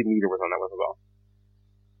I believe Meter was on that one as well.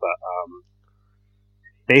 But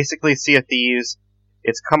basically, Sea of Thieves,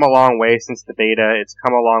 it's come a long way since the beta, it's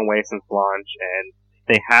come a long way since launch, and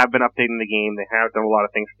they have been updating the game, they have done a lot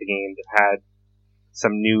of things to the game, they've had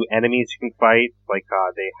some new enemies you can fight, like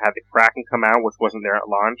they had the Kraken come out, which wasn't there at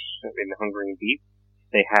launch, in the Hungering Deep.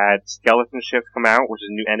 They had skeleton ships come out, which is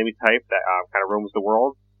a new enemy type that kind of roams the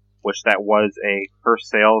world, which that was a Cursed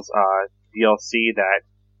Sails DLC that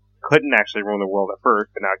couldn't actually roam the world at first,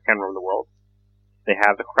 but now it can roam the world. They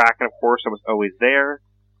have the Kraken, of course, that was always there.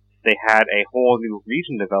 They had a whole new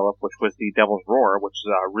region developed, which was the Devil's Roar, which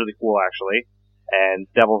is really cool, actually. And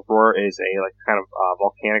Devil's Roar is a kind of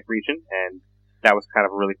volcanic region, and that was kind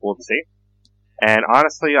of really cool to see. And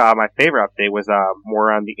honestly, my favorite update was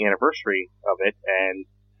more on the anniversary of it, and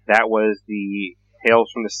that was the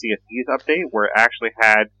Tales from the Sea of Thieves update, where it actually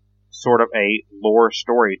had sort of a lore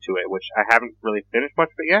story to it, which I haven't really finished much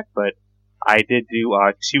of it yet, but I did do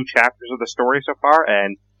 2 chapters of the story so far,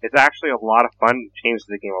 and it's actually a lot of fun. It changes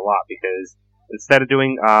the game a lot, because instead of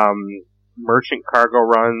doing merchant cargo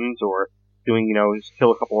runs or doing, just kill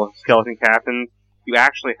a couple of skeleton captains, you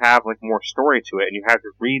actually have like more story to it, and you have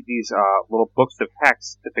to read these little books of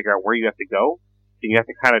text to figure out where you have to go. And you have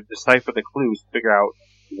to kind of decipher the clues to figure out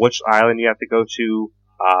which island you have to go to,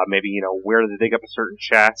 maybe where to dig up a certain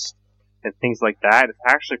chest, and things like that. It's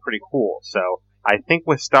actually pretty cool. So I think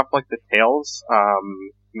with stuff like the Tales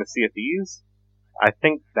in the Sea of Thieves, I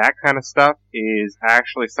think that kind of stuff is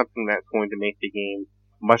actually something that's going to make the game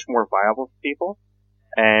much more viable for people.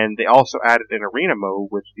 And they also added an arena mode,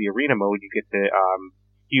 which the arena mode you get to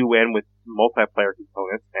queue in with multiplayer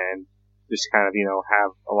components and just kind of,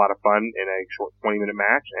 have a lot of fun in a short 20-minute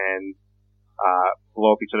match and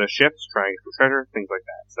blow up each other's ships, try and get some treasure, things like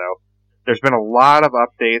that. So there's been a lot of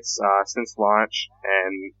updates since launch,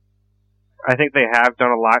 and I think they have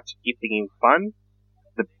done a lot to keep the game fun.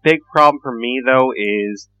 The big problem for me, though,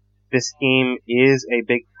 is this game is a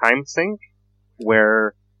big time sink,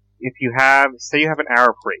 where if you have, say you have an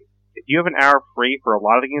hour free. If you have an hour free for a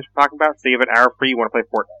lot of the games we're talking about, say you have an hour free, you want to play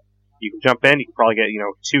Fortnite. You can jump in, you can probably get,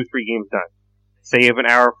 2-3 games done. Say you have an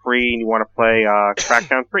hour free and you want to play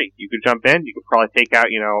Crackdown 3. You could jump in, you could probably take out,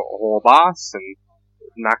 a whole boss and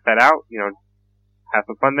knock that out, have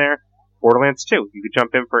some fun there. Borderlands 2, you could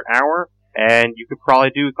jump in for an hour and you could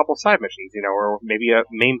probably do a couple side missions, or maybe a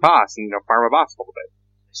main boss and, farm a boss a little bit.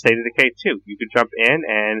 State of Decay 2, you could jump in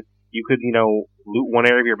and you could, loot one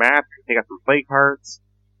area of your map, take out some plague hearts.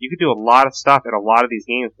 you could do a lot of stuff in a lot of these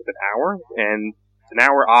games with an hour. And an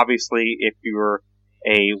hour, obviously, if you're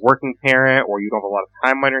a working parent or you don't have a lot of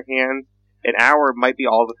time on your hands, an hour might be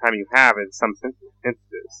all the time you have in some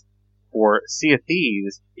instances. For Sea of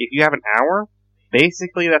Thieves, if you have an hour,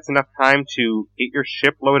 basically that's enough time to get your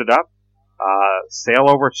ship loaded up, sail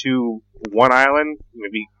over to one island,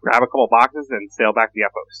 maybe grab a couple boxes, and sail back to the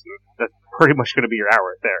outpost. That's pretty much going to be your hour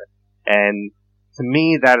right there. And to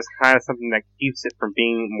me, that is kind of something that keeps it from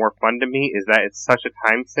being more fun to me, is that it's such a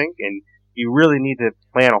time sink, and you really need to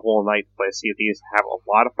plan a whole night to play Sea of Thieves to have a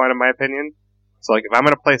lot of fun, in my opinion. So, like, if I'm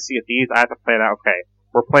going to play Sea of Thieves, I have to plan out, okay,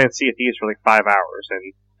 we're playing Sea of Thieves for like 5 hours,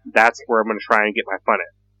 and that's where I'm going to try and get my fun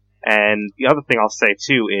in. And the other thing I'll say,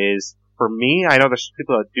 too, is, for me, I know there's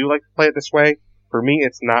people that do like to play it this way. For me,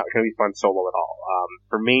 it's not going to be fun solo at all.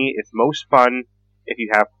 For me, it's most fun if you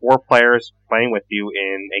have 4 players playing with you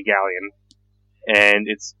in a galleon. And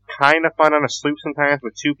it's kind of fun on a sloop sometimes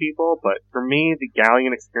with 2 people, but for me, the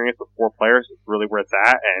galleon experience with 4 players is really where it's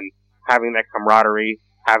at, and having that camaraderie,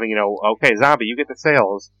 having, okay, Zombie, you get the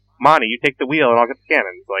sails, Monty, you take the wheel, and I'll get the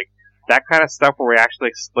cannons. Like, that kind of stuff where we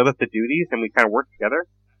actually split up the duties and we kind of work together,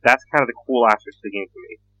 that's kind of the cool aspect of the game for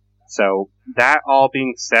me. So, that all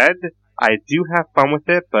being said, I do have fun with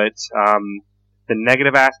it, but the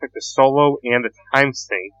negative aspect of solo and the time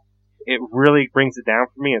sink, it really brings it down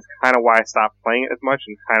for me. It's kind of why I stopped playing it as much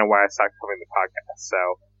and kind of why I stopped covering the podcast.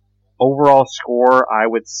 So, overall score, I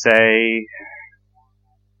would say...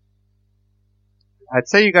 I'd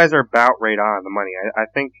say you guys are about right on the money. I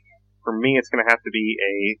think, for me, it's going to have to be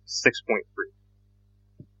a 6.3.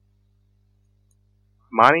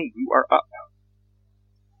 Monty, you are up.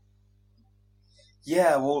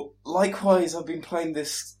 Yeah, well, likewise, I've been playing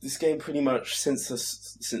this game pretty much since the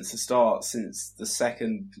start, since the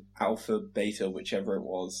second alpha, beta, whichever it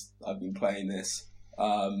was. I've been playing this.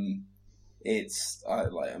 I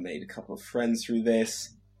made a couple of friends through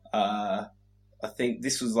this. I think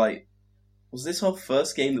this was this our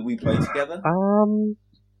first game that we played together?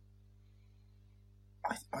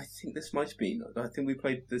 I think this might have been. I think we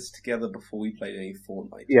played this together before we played any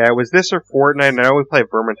Fortnite. Yeah, it was this or Fortnite. I know we played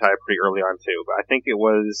Vermintide pretty early on too, but I think it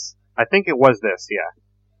was this, yeah.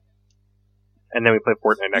 And then we played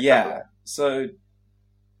Fortnite next time. Yeah. So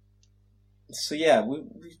yeah,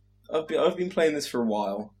 I've been playing this for a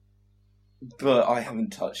while, but I haven't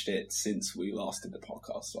touched it since we last did the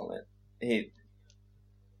podcast on it.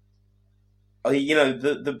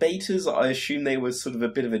 The betas, I assume they were sort of a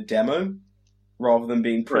bit of a demo, rather than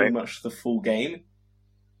being pretty much the full game.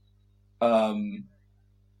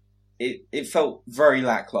 It felt very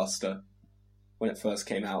lackluster when it first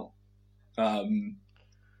came out.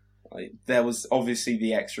 There was obviously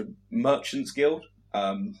the extra Merchants Guild,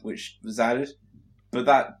 which was added, but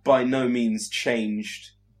that by no means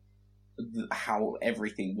changed how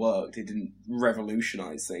everything worked. It didn't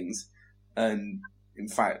revolutionize things, and in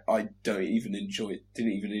fact, I didn't even enjoy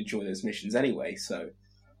those missions anyway, so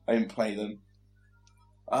I didn't play them.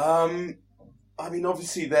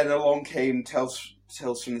 Obviously then along came Tales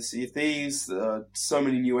from the Sea of Thieves, so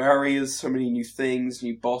many new areas, so many new things,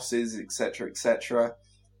 new bosses, etc., etc.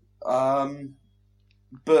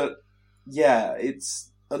 But, yeah,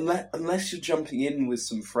 it's, unless you're jumping in with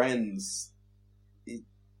some friends,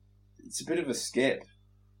 it's a bit of a skip,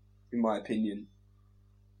 in my opinion.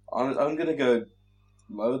 I'm gonna go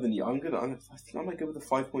lower than you. I think I might go with a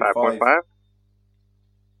 5.5. 5.5?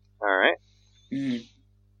 Alright.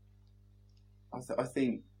 I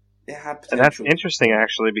think it had potential. And that's interesting,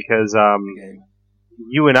 actually, because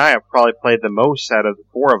you and I have probably played the most out of the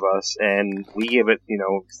 4 of us, and we give it,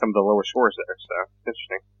 some of the lower scores there, so it's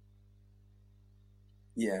interesting.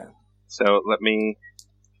 Yeah. So let me...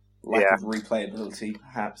 Lack of replayability,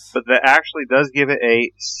 perhaps. But that actually does give it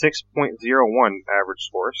a 6.01 average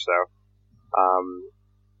score, so...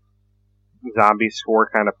 Zombie score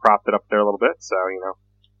kind of propped it up there a little bit, so,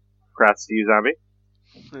 congrats to you, Zombie.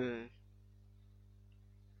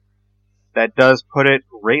 That does put it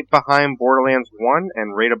right behind Borderlands 1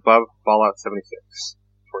 and right above Fallout 76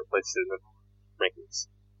 for places in the rankings.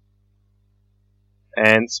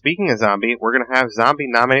 And speaking of Zombie, we're going to have Zombie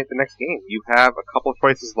nominate the next game. You have a couple of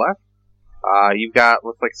choices left. You've got,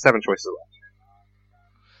 looks like 7 choices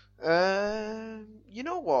left. You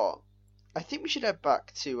know what? I think we should head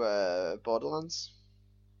back to Borderlands.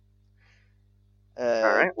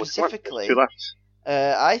 Alright, specifically, 2 left.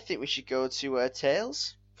 I think we should go to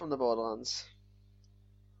Tales from the Borderlands.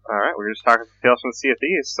 Alright, we were just talking Tales from the Sea of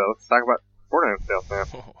Thieves, so let's talk about Borderlands Tales now.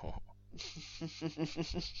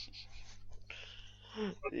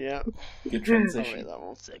 Yeah. Good transition. That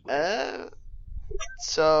one.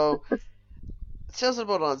 So, Tales of the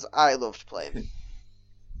Borderlands, I loved playing.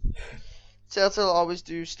 Telltale always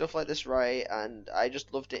do stuff like this right, and I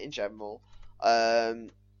just loved it in general.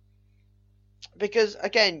 Because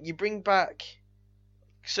again, you bring back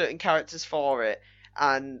certain characters for it,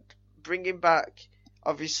 and bringing back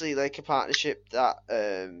obviously like a partnership that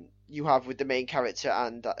you have with the main character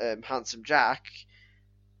and Handsome Jack.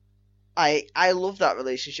 I love that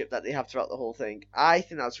relationship that they have throughout the whole thing. I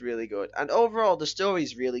think that's really good, and overall the story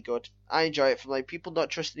is really good. I enjoy it, from like people not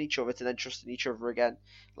trusting each other to then trusting each other again.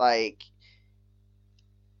 Like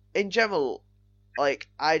in general, like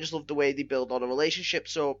I just love the way they build on a relationship.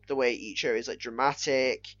 So the way each area is like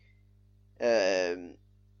dramatic. Um,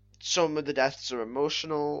 some of the deaths are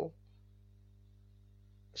emotional,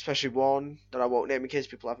 especially one that I won't name in case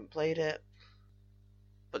people haven't played it,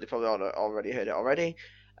 but they probably already heard it already.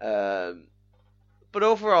 But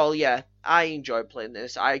overall, yeah, I enjoyed playing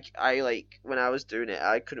this. I like when I was doing it,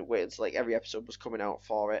 I couldn't wait until like every episode was coming out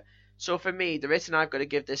for it. So for me, the rating I've got to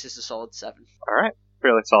give this is a solid 7. All right,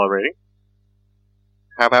 fairly solid rating.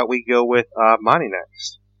 How about we go with Monty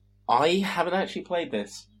next? I haven't actually played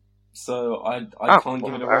this, so I can't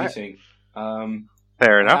give it a rating.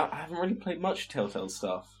 Fair enough. I haven't really played much Telltale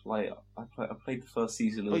stuff. Like I played the first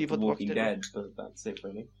season of The Walking Dead, but that's it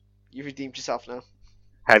really. You've redeemed yourself now.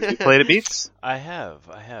 Have you played it, Beats? I have.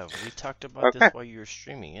 We talked about this while you were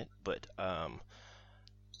streaming it, but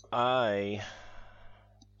I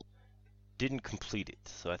didn't complete it.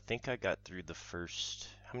 So I think I got through the first.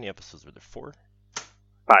 How many episodes were there? 4?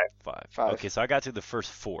 5. Five. Okay, so I got through the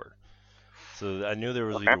first 4. So I knew there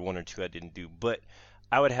was either 1 or 2 I didn't do, but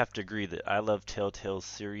I would have to agree that I love Telltale's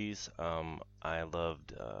series. I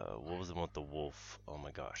loved what was the one with the wolf? Oh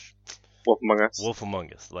my gosh. Wolf Among Us. Wolf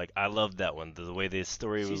Among Us. Like I loved that one. The way the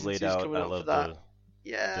story was laid out. I love the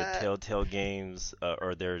Telltale games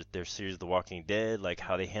or their series The Walking Dead, like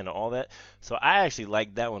how they handle all that. So I actually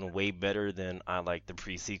liked that one way better than I liked the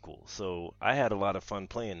pre-sequel. So I had a lot of fun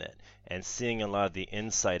playing that and seeing a lot of the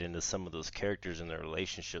insight into some of those characters and their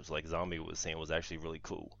relationships, like Zombie was saying, was actually really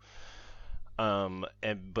cool.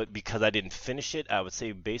 But because I didn't finish it, I would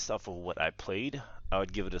say based off of what I played, I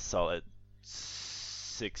would give it a solid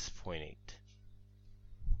 6.8.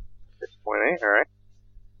 6.8, alright.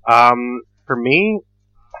 For me,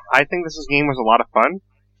 I think this game was a lot of fun.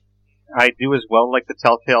 I do as well like the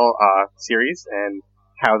Telltale series and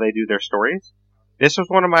how they do their stories. This was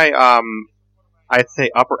one of my, I'd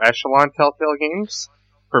say, upper echelon Telltale games.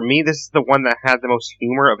 For me, this is the one that had the most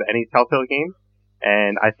humor of any Telltale game,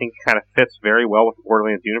 and I think kind of fits very well with the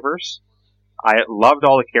Borderlands universe. I loved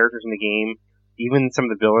all the characters in the game. Even some of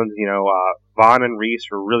the villains, Vaughn and Reese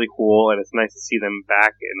were really cool, and it's nice to see them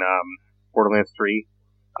back in Borderlands 3.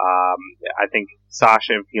 I think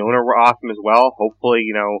Sasha and Fiona were awesome as well. Hopefully,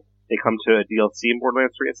 they come to a DLC in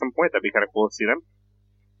Borderlands 3 at some point. That'd be kind of cool to see them.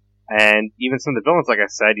 And even some of the villains, like I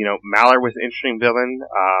said, Mallory was an interesting villain.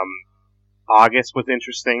 August was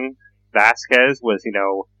interesting. Vasquez was,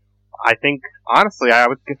 I think, honestly, I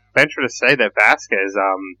would venture to say that Vasquez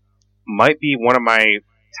might be one of my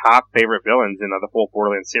top favorite villains in the whole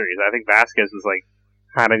Borderlands series. I think Vasquez was like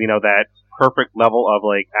kind of that perfect level of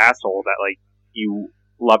like asshole that like you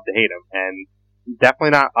love to hate him, and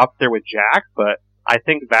definitely not up there with Jack, but I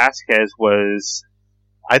think Vasquez was.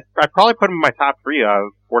 I'd probably put him in my top 3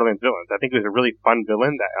 of Borderlands villains. I think he was a really fun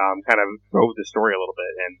villain that kind of drove the story a little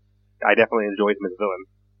bit, and I definitely enjoyed him as a villain.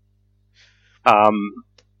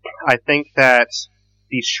 I think that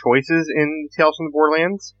these choices in Tales from the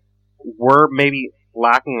Borderlands were maybe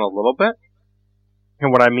lacking a little bit.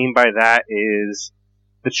 And what I mean by that is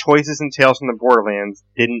the choices in Tales from the Borderlands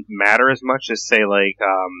didn't matter as much as, say, like,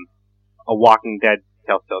 a Walking Dead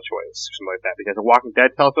Telltale choice, or something like that. Because a Walking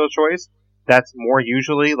Dead Telltale choice, that's more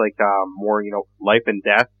usually, like, more, life and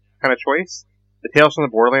death kind of choice. The Tales from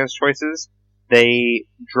the Borderlands choices, they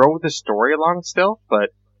drove the story along still,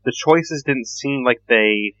 but the choices didn't seem like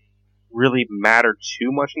they really mattered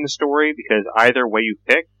too much in the story, because either way you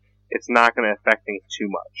pick, it's not going to affect things too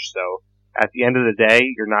much. So, at the end of the day,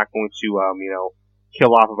 you're not going to,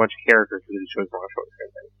 kill off a bunch of characters because you chose the wrong choice kind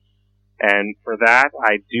of thing. And for that,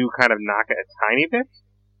 I do kind of knock it a tiny bit,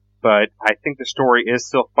 but I think the story is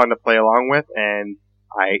still fun to play along with, and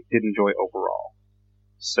I did enjoy overall.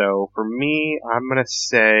 So, for me, I'm going to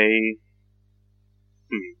say,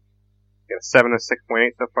 got a 7 to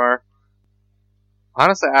 6.8 so far.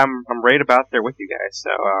 Honestly, I'm right about there with you guys,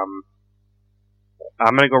 so,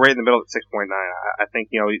 I'm going to go right in the middle at 6.9. I think,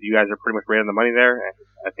 you guys are pretty much right on the money there, and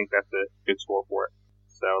I think that's a good score for it.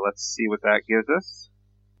 So let's see what that gives us.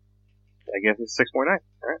 I guess it's 6.9.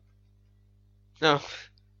 Alright. No.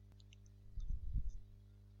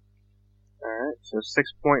 Alright, so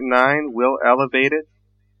 6.9 will elevate it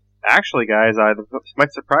Actually, guys, this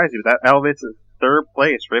might surprise you, but that elevates to third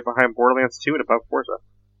place, right behind Borderlands 2 and above Forza.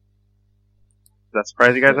 Does that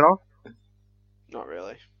surprise you guys at all? Not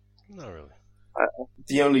really. Not really.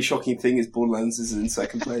 The only shocking thing is Borderlands is in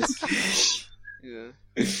second place. Yeah.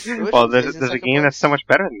 Well, there's a game that's so much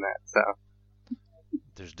better than that, so.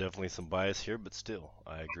 There's definitely some bias here, but still,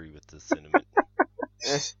 I agree with this sentiment.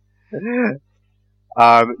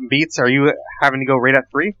 Beats, are you having to go right at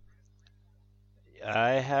 3?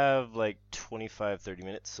 I have like 25-30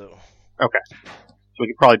 minutes, so. Okay. So we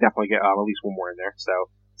could probably definitely get at least one more in there. So,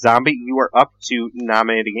 Zombie, you are up to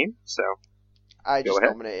nominate a game, so. I Go just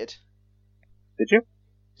ahead. nominated. Did you?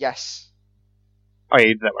 Yes. Oh, yeah,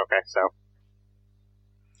 you did that one. Okay, so.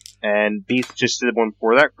 And Beats just did one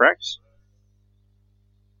for that, correct?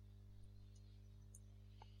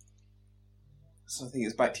 So I think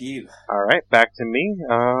it's back to you. Alright, back to me.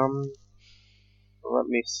 Let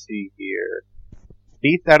me see here.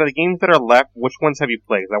 Beats, out of the games that are left, which ones have you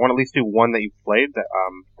played? 'Cause I want to at least do one that you've played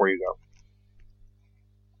before you go.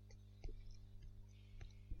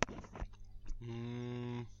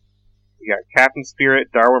 You got Captain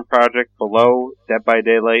Spirit, Darwin Project, Below, Dead by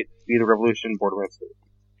Daylight, Be the Revolution, Borderlands 3.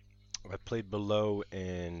 I played Below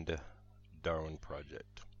and Darwin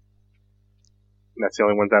Project. And that's the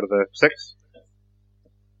only ones out of the 6?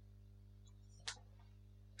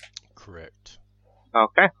 Correct.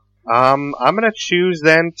 Okay. I'm gonna choose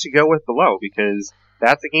then to go with Below, because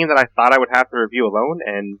that's a game that I thought I would have to review alone,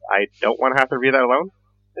 and I don't want to have to review that alone,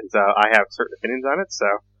 because I have certain opinions on it,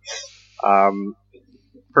 so.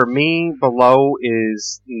 For me, Below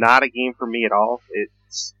is not a game for me at all.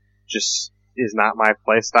 It's just is not my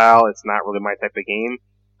play style. It's not really my type of game.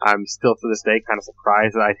 I'm still to this day kind of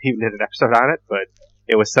surprised that I even did an episode on it, but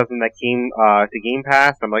it was something that came to Game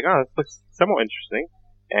Pass. I'm like, oh, this looks somewhat interesting,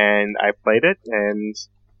 and I played it, and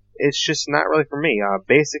it's just not really for me.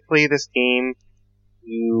 Basically, this game,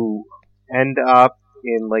 you end up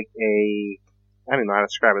in like I don't know how to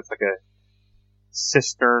describe it. It's like a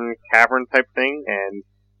cistern cavern type thing, and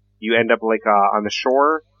you end up like on the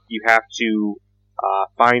shore. You have to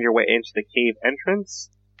find your way into the cave entrance.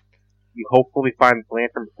 You hopefully find the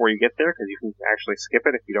lantern before you get there, because you can actually skip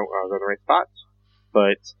it if you don't go to the right spot.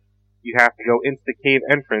 But you have to go into the cave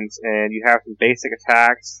entrance, and you have some basic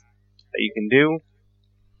attacks that you can do.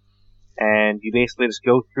 And you basically just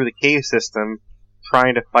go through the cave system,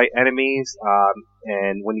 trying to fight enemies,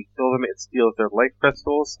 and when you kill them, it steals their life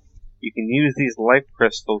crystals. You can use these life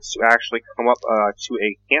crystals to actually come up to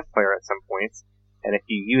a campfire at some points, and if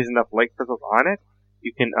you use enough life crystals on it,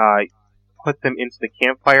 you can put them into the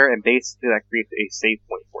campfire, and basically that creates a save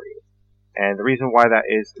point for you. And the reason why that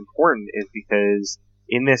is important is because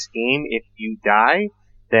in this game, if you die,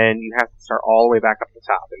 then you have to start all the way back up the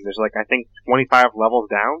top. And there's like, I think 25 levels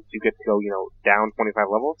down, so you get to go, down 25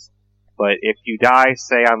 levels. But if you die,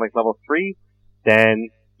 say on like level 3, then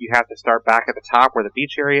you have to start back at the top where the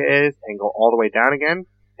beach area is and go all the way down again.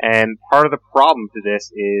 And part of the problem to this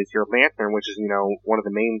is your lantern, which is, one of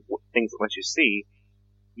the main things that lets you see,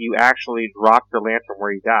 you actually drop your lantern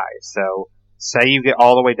where you die. So, say you get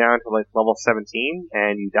all the way down to like level 17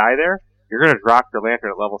 and you die there, you're going to drop your lantern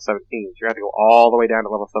at level 17. So you're going to have to go all the way down to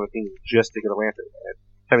level 17 just to get a lantern.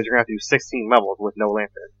 That means you're going to have to do 16 levels with no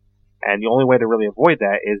lantern. And the only way to really avoid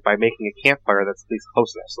that is by making a campfire that's at least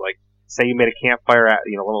close enough. So like, say you made a campfire at,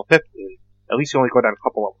 level 15, at least you only go down a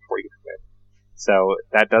couple levels before you get it. So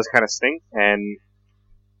that does kind of stink. And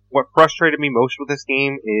what frustrated me most with this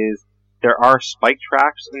game is there are spike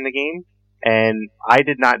traps in the game, and I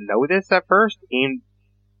did not know this at first. And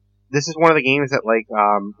this is one of the games that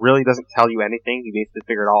really doesn't tell you anything. You basically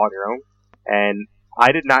figure it all on your own. And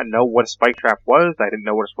I did not know what a spike trap was. I didn't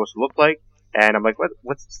know what it's supposed to look like. And I'm like,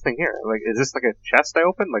 what's this thing here? Like, is this like a chest I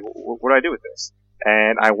opened? Like, what do I do with this?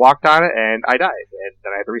 And I walked on it and I died, and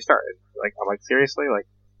then I had to restart it. I'm like, seriously? Like,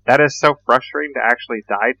 that is so frustrating to actually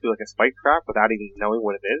die to like a spike trap without even knowing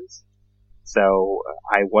what it is. So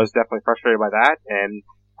I was definitely frustrated by that, and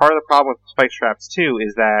part of the problem with spike traps too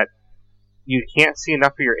is that you can't see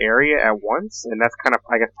enough of your area at once, and that's kind of,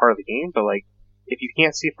 I guess, part of the game, but if you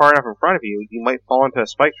can't see far enough in front of you, you might fall into a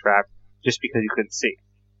spike trap just because you couldn't see.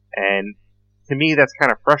 And to me, that's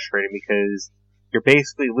kind of frustrating because you're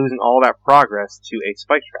basically losing all that progress to a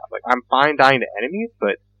spike trap. Like, I'm fine dying to enemies,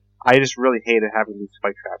 but I just really hated having these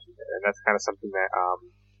spike traps in there, and that's kind of something that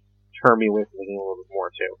turned me away from the game a little bit more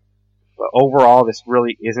too. But overall, this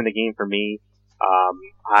really isn't a game for me.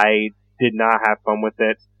 I did not have fun with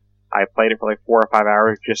it. I played it for like 4 or 5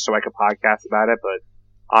 hours just so I could podcast about it, but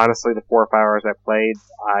honestly, the 4 or 5 hours I played,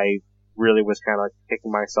 I really was kind of like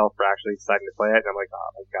kicking myself for actually deciding to play it. And I'm like, oh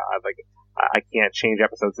my god, like I can't change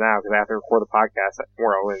episodes now because I have to record the podcast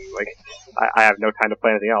tomorrow, and like I have no time to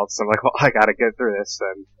play anything else. So I'm like, well, I gotta get through this.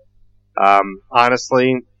 And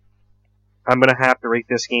honestly, I'm gonna have to rate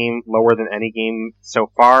this game lower than any game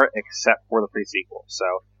so far, except for the pre-sequel. So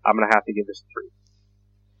I'm gonna have to give this a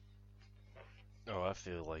 3. Oh, I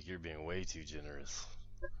feel like you're being way too generous.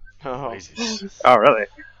 Oh. Way too generous. Oh, really?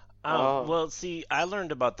 Well, see, I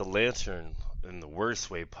learned about the lantern in the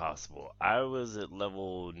worst way possible. I was at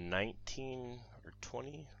level 19 or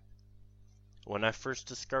 20 when I first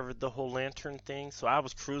discovered the whole lantern thing. So I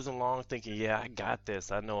was cruising along thinking, yeah, I got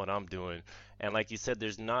this. I know what I'm doing. And like you said,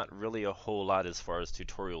 there's not really a whole lot as far as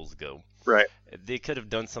tutorials go. Right. They could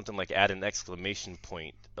have done something like add an exclamation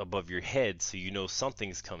point above your head so you know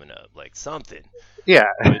something's coming up, like something. Yeah,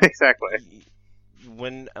 But exactly.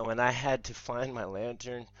 when I had to find my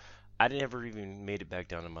lantern, I never even made it back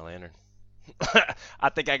down to my lantern. I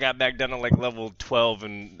think I got back down to like level 12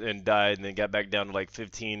 and died, and then got back down to like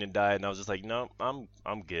 15 and died, and I was just like, no,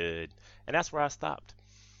 I'm good. And that's where I stopped.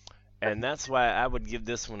 And that's why I would give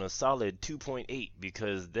this one a solid 2.8,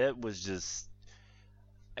 because that was just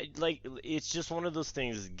like, it's just one of those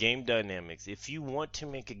things, game dynamics. If you want to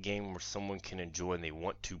make a game where someone can enjoy and they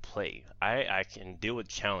want to play, I can deal with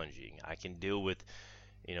challenging. I can deal with,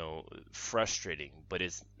 frustrating, but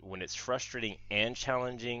it's when it's frustrating and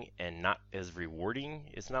challenging and not as rewarding,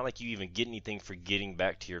 it's not like you even get anything for getting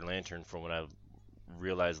back to your lantern, from what I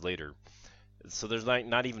realized later. So there's like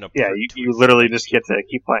not even a Yeah, perk to you it. literally just get to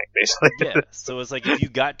keep playing, basically. Yeah, so it's like if you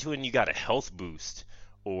got to it and you got a health boost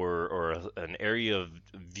or an area of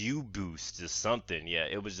view boost or something. Yeah,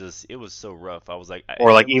 it was so rough. I was like,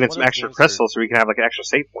 Or like it was even one some of those extra games where- crystals so we can have like an extra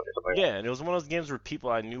save point or something. Yeah, and it was one of those games where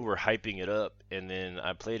people I knew were hyping it up, and then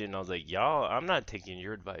I played it and I was like, y'all, I'm not taking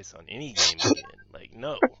your advice on any game again. Like,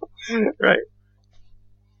 no. Right.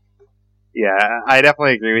 Yeah, I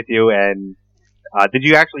definitely agree with you. And did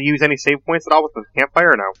you actually use any save points at all with the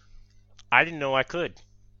campfire or no? I didn't know I could.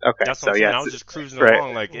 Okay, That's so what I'm saying. yeah, I was just cruising right.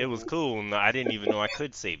 along like it was cool, and I didn't even know I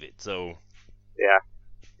could save it. So Yeah.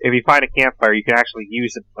 If you find a campfire, you can actually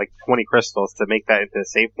use like 20 crystals to make that into a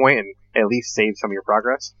save point and at least save some of your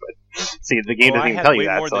progress. But see, the game well, doesn't I even had tell way you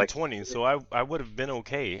that. more So than like, 20, so I would have been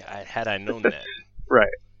okay had I known that. right.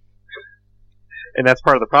 And that's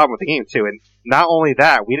part of the problem with the game too. And not only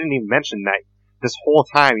that, we didn't even mention that this whole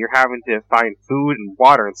time you're having to find food and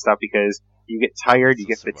water and stuff because you get tired, you So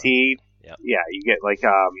get survival. fatigued. Yep. Yeah, you get like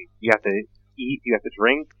you have to eat, you have to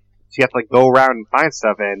drink, so you have to like go around and find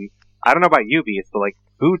stuff. And I don't know about you, Beats, but like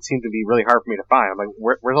food seems to be really hard for me to find. I'm like,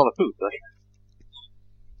 where's all the food? Like,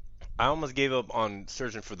 I almost gave up on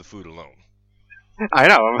searching for the food alone. I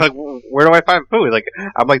know. I'm like, where do I find food? Like,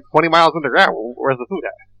 I'm like 20 miles underground. Where's the food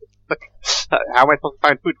at? Like, how am I supposed to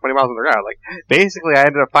find food 20 miles underground? Like, basically, I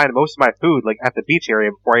ended up finding most of my food like at the beach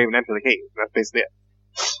area before I even entered the cave. That's basically it.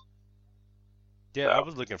 Yeah, I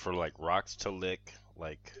was looking for like rocks to lick,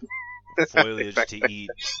 like foliage to eat,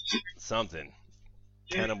 something.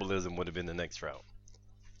 Cannibalism would have been the next route.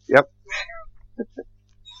 Yep.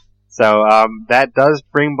 So that does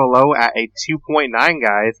bring below at a 2.9,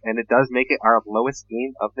 guys, and it does make it our lowest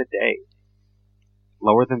game of the day.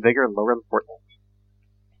 Lower than Vigor, lower than Fortnite.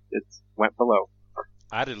 It went below.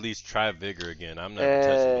 I'd at least try Vigor again. I'm not even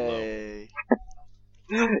touching below. Hey.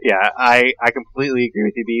 Yeah, I completely agree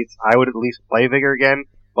with you, Beats. I would at least play Vigor again.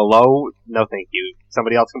 Below, no thank you.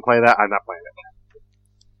 Somebody else can play that. I'm not playing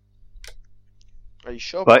it. Are you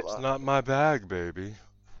sure But- about It's that? not my bag, baby.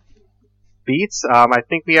 Beats, I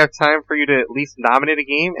think we have time for you to at least nominate a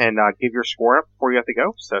game and give your score up before you have to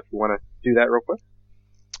go. So if you want to do that real quick.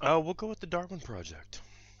 We'll go with the Darwin Project.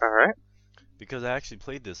 All right. Because I actually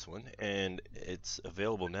played this one, and it's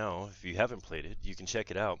available now. If you haven't played it, you can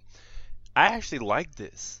check it out. I actually like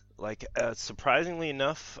this. Like, surprisingly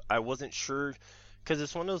enough, I wasn't sure, because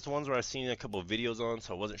it's one of those ones where I've seen a couple of videos on,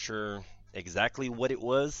 so I wasn't sure exactly what it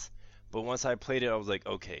was. But once I played it, I was like,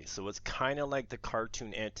 okay, so it's kind of like the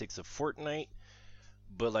cartoon antics of Fortnite,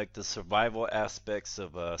 but like the survival aspects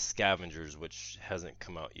of Scavengers, which hasn't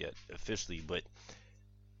come out yet officially, but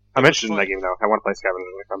I'm it was interested in that fun. game, though. I want to play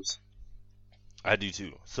Scavengers when it comes. I do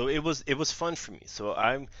too. So it was fun for me. So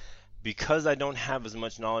because I don't have as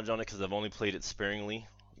much knowledge on it because I've only played it sparingly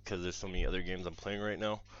because there's so many other games I'm playing right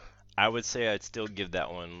now. I would say I'd still give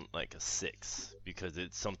that one like a 6 because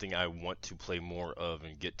it's something I want to play more of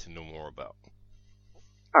and get to know more about.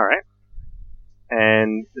 All right.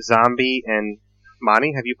 And Zombie and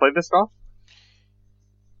Monty, have you played this at all?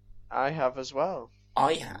 I have as well.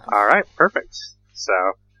 I have. All right, perfect. So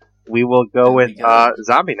we will go There we with go.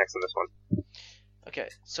 Zombie next on this one. Okay,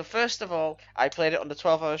 so first of all, I played it on the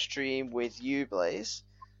 12-hour stream with you, Blaze.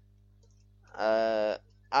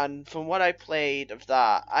 And from what I played of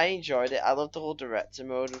that, I enjoyed it. I love the whole director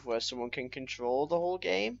mode of where someone can control the whole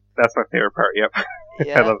game. That's my favorite part. Yep, I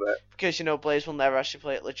Yeah, love that. because Blaze will never actually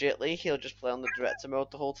play it legitly. He'll just play on the director mode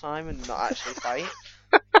the whole time and not actually fight.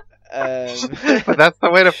 But that's the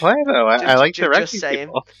way to play, though. I like directing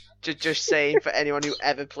people. Just saying for anyone who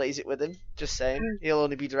ever plays it with him. Just saying, he'll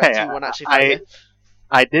only be directing Hey, who won't actually fight it.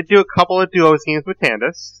 I did do a couple of duos games with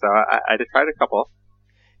Candace, so I did try a couple.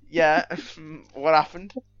 Yeah, what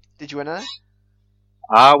happened? Did you win it?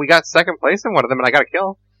 We got second place in one of them, and I got a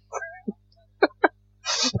kill.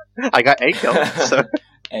 I got a kill. So.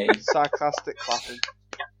 Hey. Sarcastic clapping.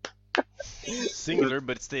 Singular,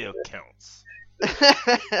 but it still counts.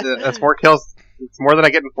 That's more kills. It's more than I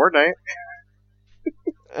get in Fortnite.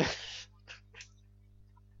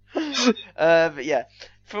 But yeah,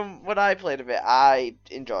 from what I played of it, I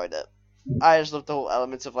enjoyed it. I just love the whole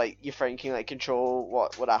elements of like your friend can like control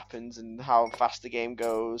what happens and how fast the game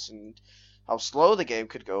goes and how slow the game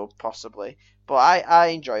could go possibly. But I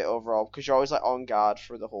enjoy it overall because you're always like on guard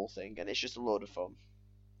for the whole thing and it's just a load of fun.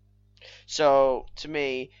 So to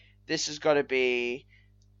me, this has got to be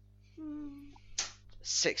 6.5.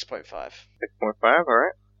 6.5. All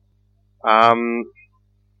right.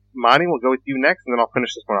 Monty, we'll go with you next, and then I'll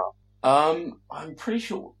finish this one off. I'm pretty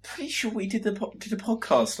sure we did the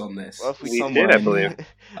podcast on this. Well, if we did, I believe.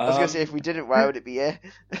 I was gonna say if we didn't, why would it be here?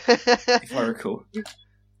 If I recall.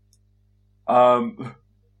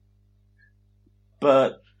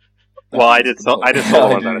 But well, I did solo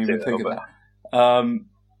one that I did think though, but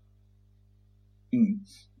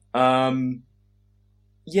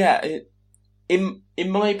yeah. In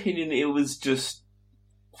my opinion, it was just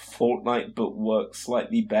Fortnite, but worked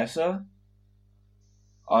slightly better.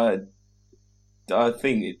 I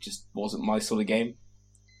think it just wasn't my sort of game.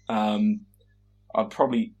 I'd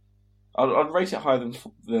rate it higher than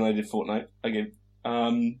I did Fortnite.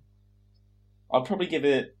 I'd probably give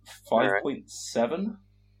it 5.7.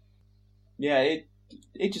 Yeah,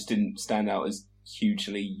 it just didn't stand out as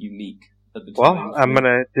hugely unique at the time. Well, I'm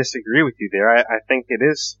gonna disagree with you there. I think it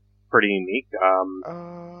is pretty unique.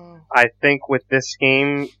 I think with this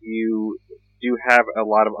game, you do have a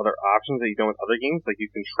lot of other options that you don't with other games. Like you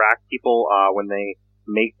can track people when they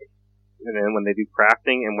make, and then when they do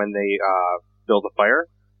crafting, and when they build a fire.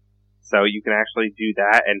 So you can actually do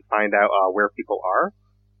that and find out where people are.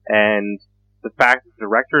 And the fact that the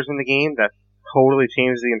director's in the game, that totally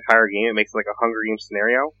changes the entire game. It makes it like a Hunger Games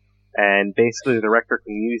scenario. And basically the director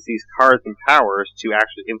can use these cards and powers to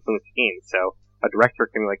actually influence the game. So a director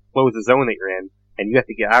can like close the zone that you're in, and you have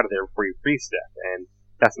to get out of there before you freeze to death. And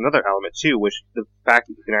that's another element too, which the fact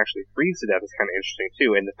that you can actually freeze to death is kind of interesting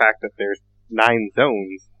too. And the fact that there's 9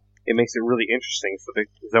 zones, it makes it really interesting. So the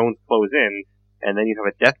zones close in, and then you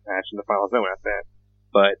have a death match in the final zone after that.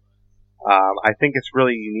 But I think it's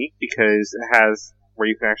really unique because it has where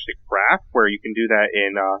you can actually craft, where you can do that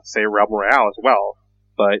in say Realm Royale as well.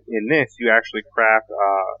 But in this, you actually craft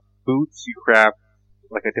boots, you craft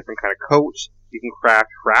like a different kind of coat, you can craft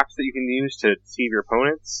traps that you can use to deceive your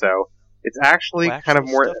opponents. So it's actually kind of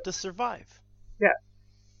more stuff to survive. Yeah.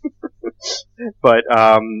 But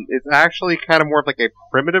it's actually kind of more of like a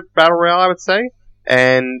primitive battle royale, I would say,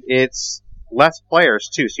 and it's less players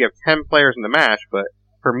too. So you have 10 players in the match, but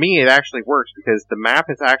for me, it actually works because the map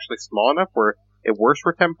is actually small enough where it works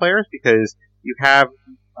for 10 players because you have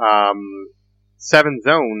 7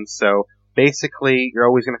 zones. So basically, you're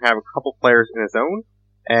always going to have a couple players in a zone.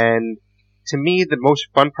 And to me, the most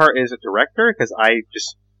fun part is a director because I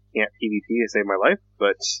just can't PvP to save my life.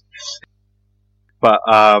 But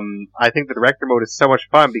I think the director mode is so much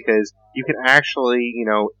fun because you can actually,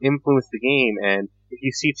 influence the game. And if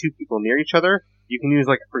you see 2 people near each other, you can use,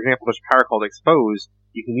 like, for example, there's a power called Expose.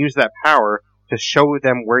 You can use that power to show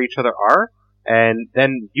them where each other are, and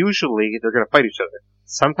then usually they're going to fight each other.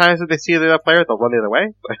 Sometimes if they see the other player, they'll run the other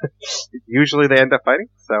way, but usually they end up fighting,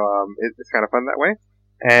 so it's kind of fun that way.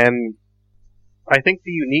 And I think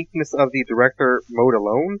the uniqueness of the director mode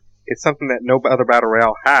alone is something that no other Battle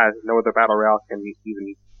Royale has, no other Battle Royale can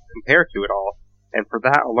even compare to at all. And for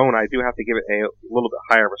that alone, I do have to give it a little bit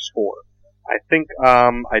higher of a score. I think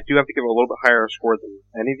I do have to give it a little bit higher score than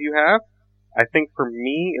any of you have. I think for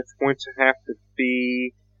me, it's going to have to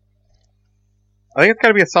be... I think it's got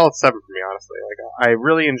to be a solid 7 for me, honestly. Like, I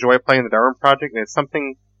really enjoy playing the Darwin Project, and it's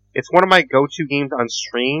one of my go-to games on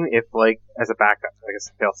stream if, like, as a backup, like a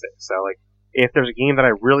failsafe. So, like, if there's a game that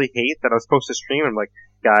I really hate that I was supposed to stream, I'm like,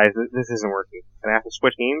 guys, this isn't working, and I have to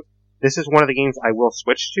switch games, this is one of the games I will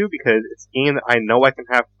switch to because it's a game that I know I can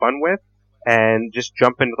have fun with, and just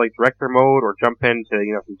jump into like director mode or jump into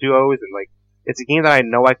some duos, and like it's a game that I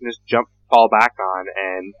know I can just fall back on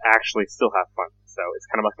and actually still have fun. So it's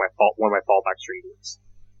kind of like one of my fallback stream games.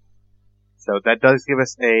 So that does give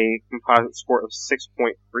us a composite score of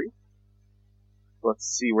 6.3. Let's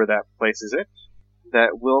see where that places it.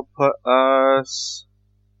 That will put us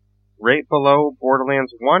right below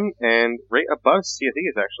Borderlands 1 and right above Sea of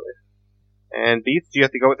Thieves, actually. And Beats, do you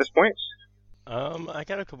have to go at this point? I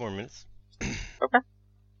got a couple more minutes. Okay.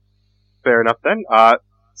 Fair enough then.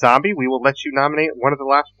 Zombie, we will let you nominate one of the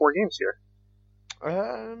last 4 games here.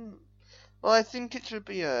 Well, I think it should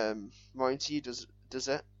be Mighty. Does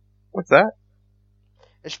it? What's that?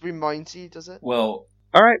 It should be Mighty. Does it? Well,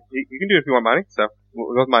 all right, you can do it if you want, Monty. So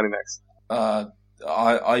we'll go with Monty next.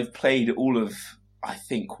 I've played all of, I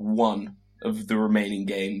think, one of the remaining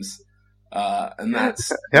games, and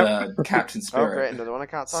that's Captain Spirit. Oh, great! Another one I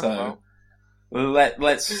can't talk about.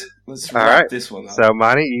 Let's all wrap right. this one up. So,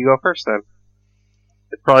 Monty, you go first then.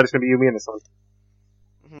 It's probably just gonna be you and me in this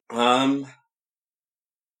one.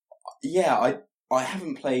 Yeah, I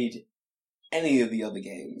haven't played any of the other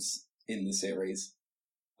games in the series.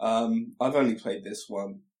 I've only played this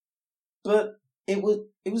one, but it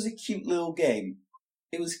was a cute little game.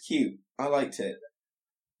 It was cute. I liked it.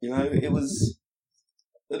 It was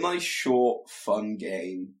a nice, short, fun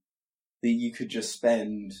game that you could just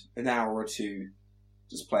spend an hour or two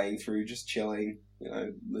just playing through, just chilling,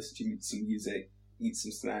 listening to some music, eat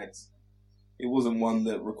some snacks. It wasn't one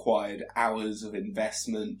that required hours of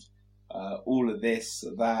investment, all of this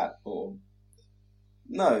or that, or...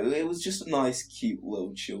 No, it was just a nice, cute,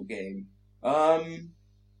 little chill game. I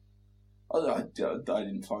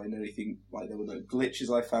didn't find anything, like there were no glitches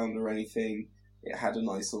I found or anything. It had a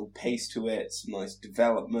nice little pace to it, some nice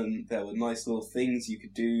development. There were nice little things you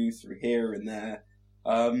could do through here and there.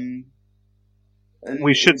 And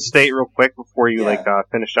we should state real quick before you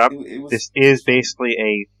finish up. This is basically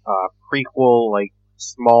a prequel,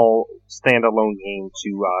 small standalone game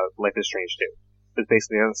to Life is Strange 2. It's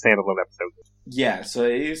basically a standalone episode. Yeah, so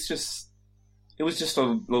it was just a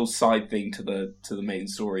little side thing to the main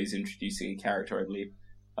stories, introducing a character, I believe.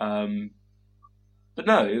 But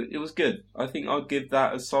no, it was good. I think I'll give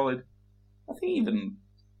that a solid. I think even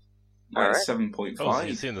 7.5. Oh, so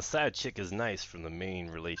you're saying the side chick is nice from the main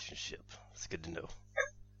relationship. It's good to know.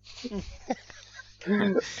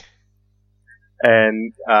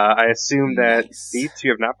 And I assume that Beats,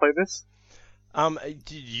 you have not played this.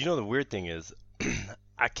 The weird thing is,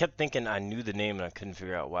 I kept thinking I knew the name and I couldn't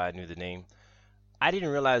figure out why I knew the name. I didn't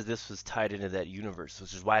realize this was tied into that universe,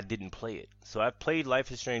 which is why I didn't play it. So I've played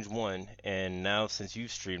Life is Strange 1, and now since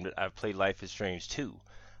you've streamed it, I've played Life is Strange 2.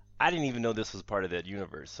 I didn't even know this was part of that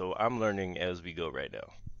universe, so I'm learning as we go right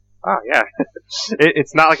now. Oh, yeah.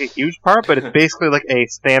 It's not like a huge part, but it's basically like a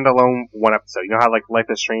standalone one episode. You know how Life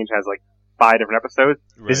is Strange has 5 different episodes?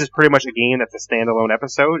 Right. This is pretty much a game that's a standalone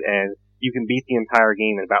episode, and you can beat the entire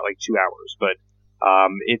game in about 2 hours. But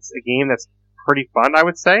it's a game that's pretty fun, I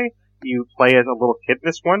would say. You play as a little kid in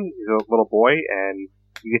this one. He's a little boy, and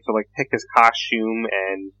you get to pick his costume,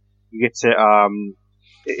 and you get to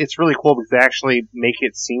it's really cool because they actually make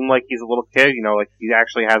it seem like he's a little kid. He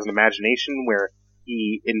actually has an imagination where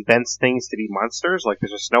he invents things to be monsters.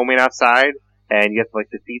 There's a snowman outside, and you have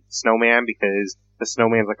to defeat the snowman because the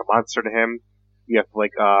snowman's a monster to him. You have to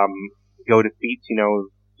go defeat,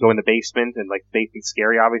 go in the basement, and the basement's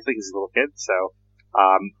scary obviously because he's a little kid. So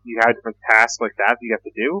you have different tasks like that you have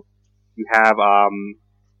to do. You have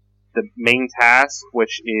the main task,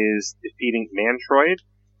 which is defeating Mantroid,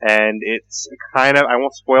 and it's kind of, I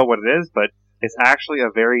won't spoil what it is, but it's actually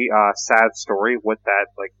a very sad story what that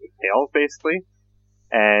entails basically.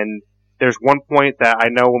 And there's one point that I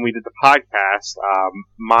know when we did the podcast,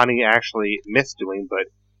 Monty actually missed doing,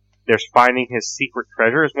 but there's finding his secret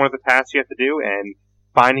treasure is one of the tasks you have to do, and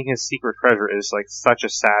finding his secret treasure is such a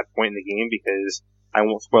sad point in the game because I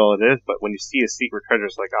won't spoil it is, but when you see his secret treasure,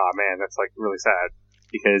 it's oh man, that's really sad.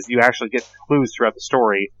 Because you actually get clues throughout the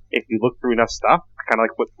story if you look through enough stuff, kind of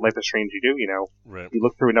like what Life is Strange you do, Right. You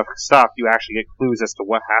look through enough stuff, you actually get clues as to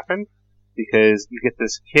what happened, because you get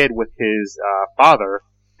this kid with his father,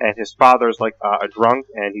 and his father's a drunk,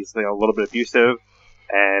 and he's a little bit abusive,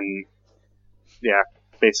 and yeah,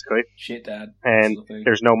 basically. Shit, Dad. And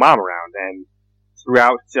there's no mom around, and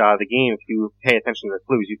throughout the game, if you pay attention to the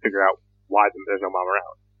clues, you figure out why there's no mom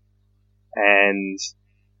around. And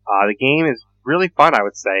the game is really fun, I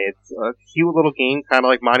would say. It's a cute little game, kind of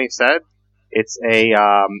like Monty said. It's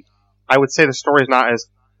I would say the story is not as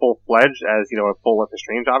full-fledged as, a full Life is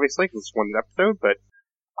Strange, obviously, because it's one episode, but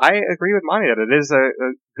I agree with Monty that it is a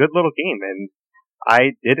good little game, and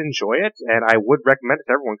I did enjoy it, and I would recommend it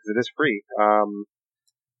to everyone because it is free.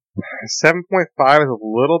 7.5 is a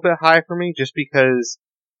little bit high for me just because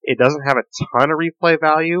it doesn't have a ton of replay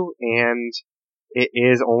value, and it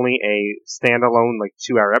is only a standalone,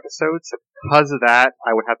 2-hour episode. So because of that,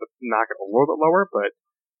 I would have to knock it a little bit lower, but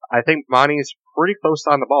I think Monty's pretty close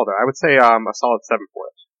on the ball there. I would say a solid 7 for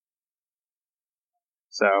it.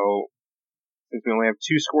 So, since we only have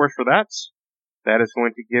 2 scores for that, that is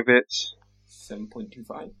going to give it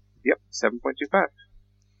 7.25. Yep, 7.25.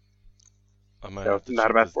 I might So, have to not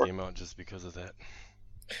check a bad this score. game out just because of that.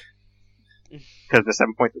 Because the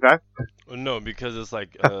 7.25? Well, no, because it's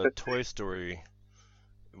like Toy Story.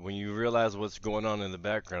 When you realize what's going on in the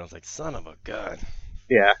background, it's like, son of a gun.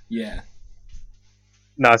 Yeah. Yeah.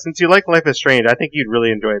 No, since you like Life is Strange, I think you'd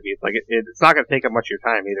really enjoy it. It's not going to take up much of your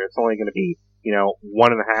time either. It's only going to be,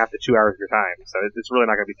 1.5 to 2 hours of your time. So it's really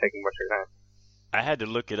not going to be taking much of your time. I had to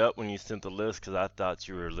look it up when you sent the list because I thought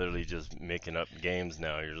you were literally just making up games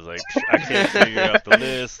now. You're just like, I can't figure out the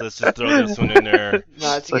list. Let's just throw this one in there.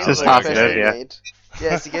 No, it's a Let's game just that hop Blaze in, personally yeah. made.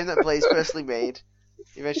 Yeah, it's a game that Blaze personally made.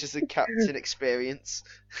 He mentions the Captain experience.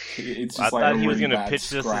 It's I just thought a he was really gonna bad pitch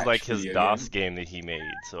this as Scratch like his video DOS game that he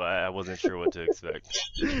made, so I wasn't sure what to expect.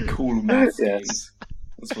 game. Cool maths Yes. games.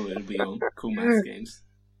 That's what it'll be on. Cool maths games.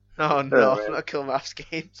 Oh no, man. not Cool Maths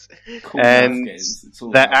games. Cool And maths games. It's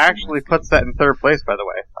all That about cool actually maths puts that in third place, by the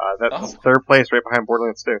way. That's Oh. third place right behind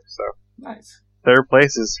Borderlands 2. So, games. Nice. third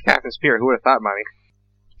place is Captain Spear. Who would have thought, Monty?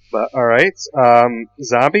 But, alright.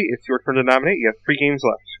 Zombie, it's your turn to nominate. You have 3 games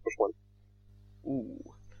left. Which one?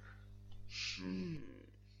 Ooh. Hmm.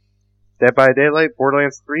 Dead by Daylight,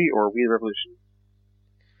 Borderlands 3, or We the Revolution?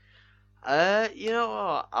 You know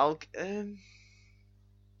what?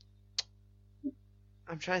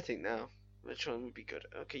 I'm trying to think now. Which one would be good?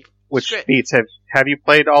 Okay. Which Script. beats? Have you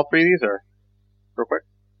played all 3 of these, or? Real quick.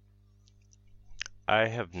 I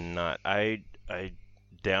have not. I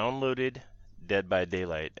downloaded Dead by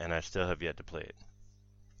Daylight, and I still have yet to play it.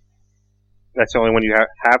 That's the only one you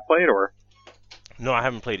have played, or? No, I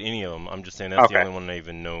haven't played any of them. I'm just saying that's the Okay. only one I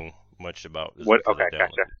even know much about. is What? because I Okay,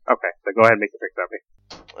 gotcha. downloaded it. Okay, so go ahead and make the pick,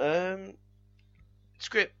 Zombie.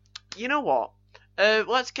 Script. You know what?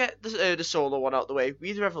 Let's get the solo one out the way.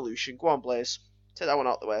 We the Revolution. Go on, Blaze. Take that one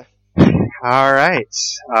out the way. Alright.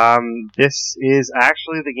 This is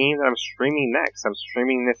actually the game that I'm streaming next. I'm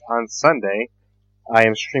streaming this on Sunday. I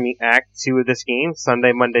am streaming Act 2 of this game,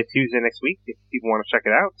 Sunday, Monday, Tuesday next week, if people want to check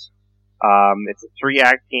it out. It's a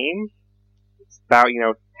 3-act game. It's about,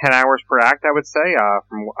 10 hours per act, I would say,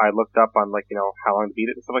 from what I looked up on, how long to beat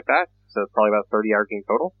it and stuff like that. So it's probably about a 30-hour game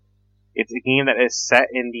total. It's a game that is set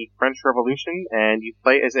in the French Revolution, and you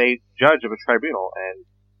play as a judge of a tribunal, and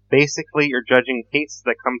basically you're judging cases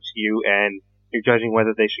that come to you, and you're judging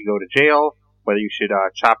whether they should go to jail, whether you should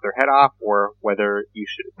chop their head off, or whether you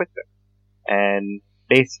should acquit them. And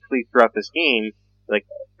basically throughout this game,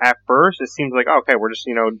 at first it seems like, okay, we're just,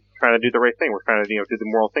 trying to do the right thing. We're trying to, do the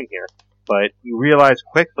moral thing here. But you realize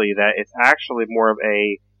quickly that it's actually more of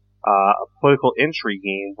a political intrigue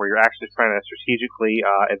game where you're actually trying to strategically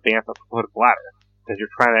advance up the political ladder. Because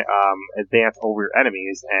you're trying to advance over your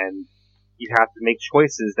enemies, and you have to make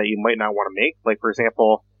choices that you might not want to make. Like, for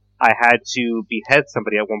example, I had to behead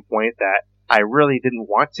somebody at one point that I really didn't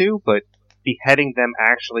want to, but beheading them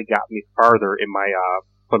actually got me farther in my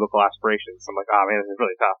political aspirations. I'm like, oh man, this is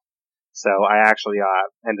really tough. So I actually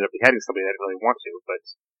ended up beheading somebody that I didn't really want to, but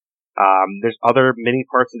there's other mini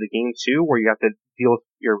parts of the game too where you have to deal with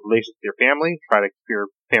your relations with your family, try to keep your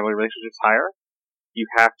family relationships higher. You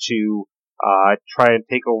have to try and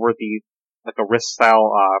take over a risk style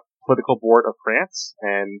political board of France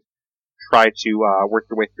and try to work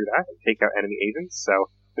your way through that and take out enemy agents. So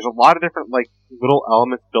there's a lot of different little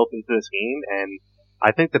elements built into this game, and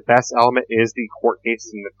I think the best element is the court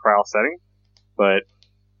cases in the trial setting. But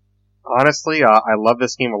honestly, I love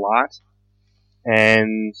this game a lot,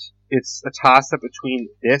 and it's a toss-up between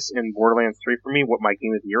this and Borderlands 3 for me, what my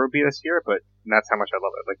game of the year would be this year, but that's how much I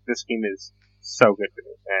love it. This game is so good for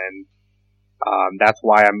me, and that's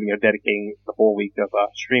why I'm dedicating the whole week of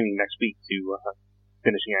streaming next week to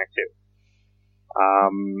finishing Act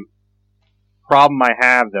 2. Problem I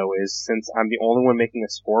have, though, is since I'm the only one making a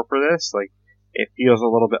score for this, it feels a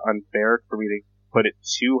little bit unfair for me to put it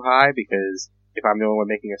too high, because if I'm the only one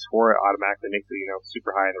making a score, it automatically makes it,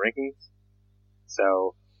 super high in the rankings.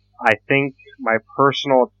 So, I think my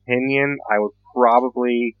personal opinion, I'd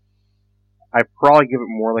probably give it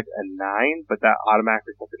more like a 9, but that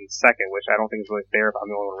automatically puts it in second, which I don't think is really fair if I'm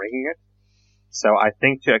the only one ranking it. So I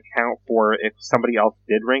think to account for if somebody else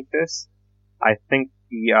did rank this, I think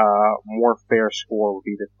the more fair score would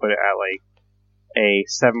be to put it at a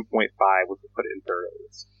 7.5, which would put it in third at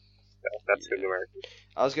least. So that's good numeric.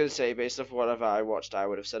 I was going to say, based off whatever I watched, I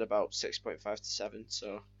would have said about 6.5 to 7,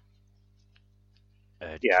 so...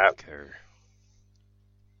 Yeah. Concur.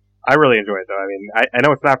 I really enjoy it, though. I mean, I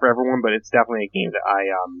know it's not for everyone, but it's definitely a game that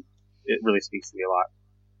it really speaks to me a lot.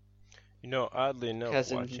 You know, oddly enough,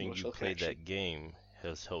 Has an watching you emotional play connection. that game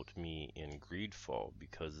has helped me in Greedfall,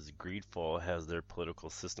 because Greedfall has their political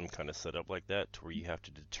system kind of set up like that, to where you have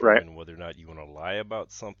to determine whether or not you want to lie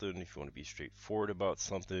about something, if you want to be straightforward about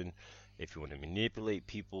something, if you want to manipulate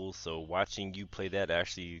people. So watching you play that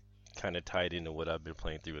actually kind of tied into what I've been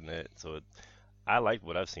playing through in that. So I like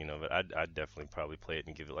what I've seen of it. I'd definitely probably play it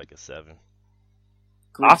and give it like a 7.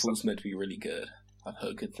 Greedfall's meant to be really good. I've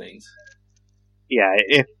heard good things. Yeah,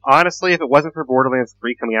 honestly, if it wasn't for Borderlands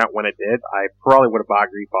 3 coming out when it did, I probably would have bought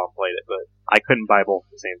Greedfall and played it, but I couldn't buy both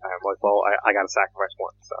at the same time. Like, well, I gotta sacrifice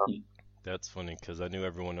one, so. That's funny, because I knew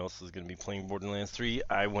everyone else was going to be playing Borderlands 3.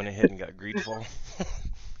 I went ahead and got Greedfall.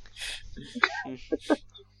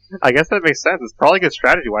 I guess that makes sense. It's probably good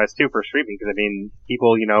strategy-wise, too, for streaming, because, I mean,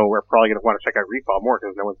 people, are probably gonna want to check out Greedfall more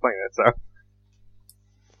because no one's playing it, so.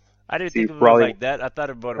 I didn't So you think of probably- it like that. I thought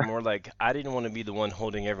about it more like I didn't want to be the one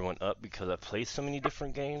holding everyone up, because I play so many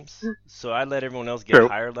different games. So I let everyone else get True.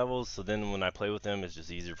 higher levels, so then when I play with them, it's just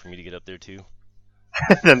easier for me to get up there too.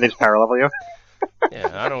 Then they just power level you.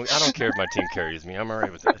 Yeah, I don't care if my team carries me. I'm alright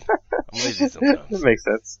with that. I'm lazy sometimes. That makes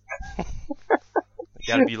sense.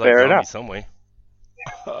 Gotta be like Fair zombie enough. some way.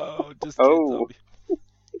 Oh, just Oh. zombie.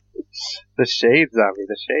 The shade, zombie,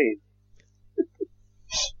 the shade.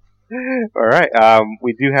 Alright,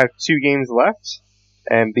 we do have 2 games left,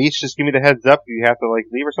 and Beach, just give me the heads up if you have to,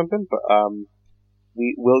 leave or something, but,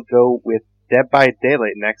 we will go with Dead by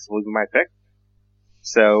Daylight next, will be my pick.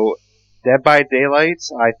 So, Dead by Daylight,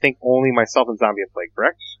 I think only myself and Zombie have played,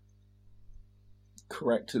 correct?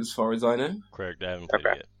 Correct, as far as I know. Correct, I haven't played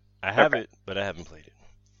Okay. it yet. I have Okay. it, but I haven't played it.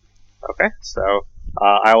 Okay, so,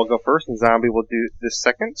 I will go first, and Zombie will do this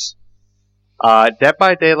second. Dead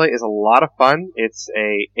by Daylight is a lot of fun. It's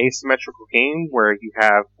a asymmetrical game where you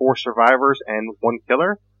have 4 survivors and 1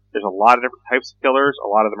 killer. There's a lot of different types of killers. A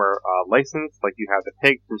lot of them are licensed. Like you have the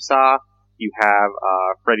pig from Saw, you have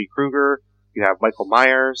Freddy Krueger, you have Michael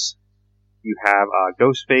Myers, you have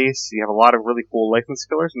Ghostface. You have a lot of really cool licensed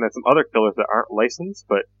killers, and then some other killers that aren't licensed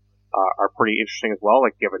but are pretty interesting as well.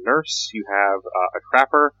 Like you have a nurse, you have a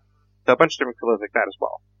trapper, so a bunch of different killers like that as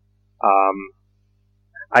well.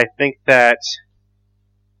 I think that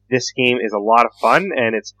this game is a lot of fun,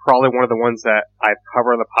 and it's probably one of the ones that I've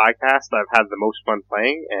covered on the podcast that I've had the most fun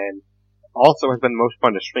playing, and also has been the most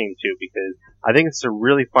fun to stream too, because I think it's a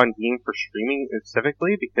really fun game for streaming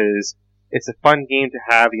specifically, because it's a fun game to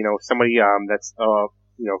have, somebody that's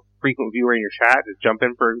frequent viewer in your chat to jump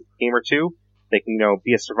in for a game or two. They can,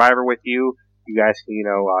 be a survivor with you. You guys can,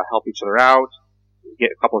 help each other out,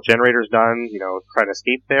 get a couple of generators done, try to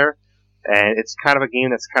escape there. And it's kind of a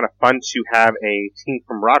game that's kind of fun to have a team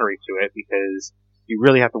camaraderie to it, because you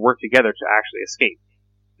really have to work together to actually escape.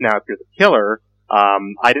 Now, if you're the killer,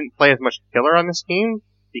 I didn't play as much killer on this game,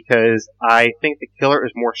 because I think the killer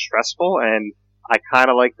is more stressful, and I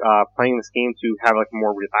kind of like playing this game to have a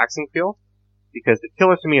more relaxing feel, because the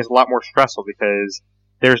killer to me is a lot more stressful, because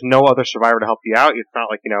there's no other survivor to help you out. It's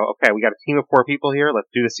not like, okay, we got a team of 4 people here,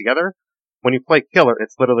 let's do this together. When you play killer,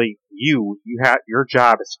 it's literally your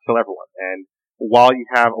job is to kill everyone. And while you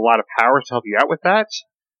have a lot of powers to help you out with that,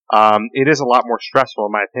 it is a lot more stressful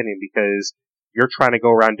in my opinion, because you're trying to go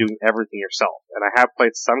around doing everything yourself. And I have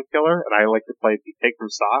played some killer, and I like to play the pig from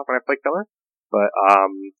Saw when I play killer, but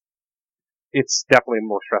it's definitely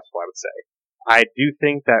more stressful, I would say. I do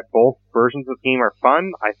think that both versions of the game are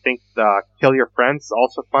fun. I think the Kill Your Friends is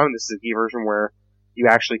also fun. This is a version where you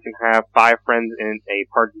actually can have 5 friends in a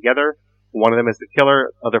party together. One of them is the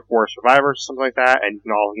killer, other 4 are survivors, something like that, and you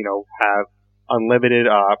can all, have unlimited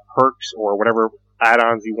perks or whatever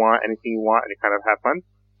add-ons you want, anything you want, and kind of have fun.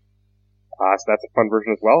 So that's a fun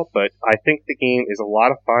version as well. But I think the game is a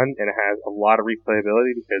lot of fun, and it has a lot of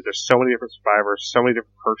replayability, because there's so many different survivors, so many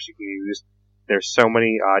different perks you can use. There's so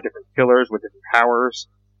many different killers with different powers.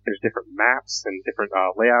 There's different maps and different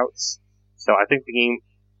layouts. So I think the game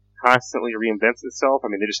constantly reinvents itself. I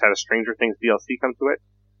mean, they just had a Stranger Things DLC come to it.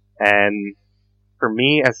 And for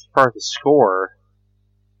me, as far as the score,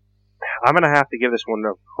 I'm going to have to give this one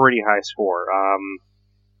a pretty high score.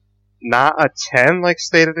 Not a 10 like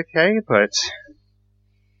State of Decay, but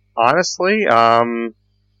honestly, I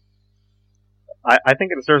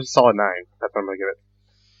think it deserves a solid 9. That's what I'm going to give it.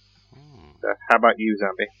 How about you,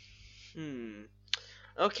 Zombie?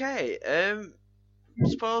 Okay,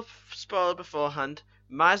 spoiler beforehand.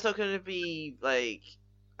 Mine's not going to be,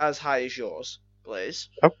 as high as yours. Blaze.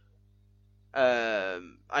 Oh.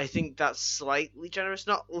 I think that's slightly generous,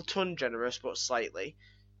 not a ton generous, but slightly,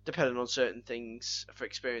 depending on certain things for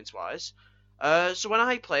experience-wise. So when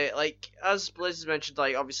I play it, like, as Blaze has mentioned,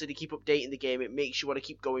 like, obviously to keep updating the game, it makes you want to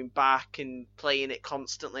keep going back and playing it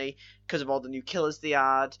constantly because of all the new killers they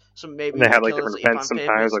add. Some maybe And they new have like killers different that you events find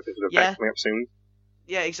sometimes, famous. like there's an Yeah. event coming up soon.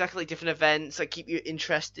 Yeah, exactly. Different events that keep you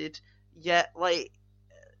interested. Yeah, like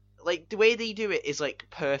the way they do it is like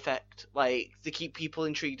perfect. Like to keep people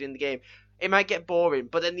intrigued in the game. It might get boring,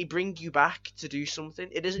 but then they bring you back to do something.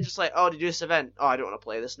 It isn't just like, oh, they do this event. Oh, I don't want to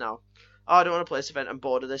play this now. Oh, I don't want to play this event. I'm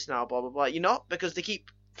bored of this now. Blah blah blah. You're not, because they keep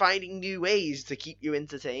finding new ways to keep you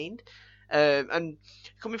entertained. And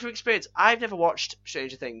coming from experience, I've never watched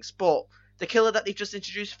Stranger Things, but the killer that they've just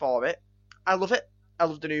introduced for it, I love it. I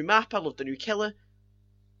love the new map. I love the new killer.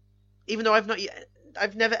 Even though I've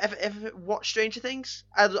never ever watched Stranger Things.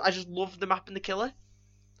 I just love the map and the killer.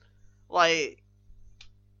 Like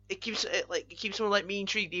it keeps someone like me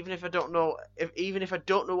intrigued, even if I don't know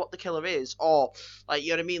what the killer is, or like, you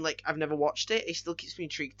know what I mean. Like, I've never watched it. It still keeps me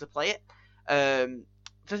intrigued to play it.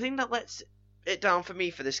 The thing that lets it down for me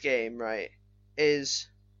for this game, right, is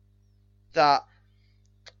that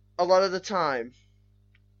a lot of the time,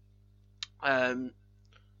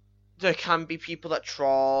 there can be people that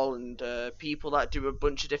troll and people that do a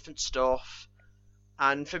bunch of different stuff,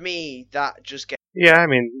 and for me, that just gets. Yeah, I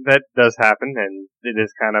mean, that does happen, and it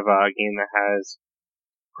is kind of a game that has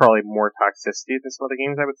probably more toxicity than some other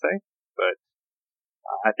games, I would say, but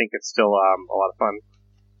I think it's still a lot of fun.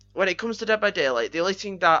 When it comes to Dead by Daylight, the only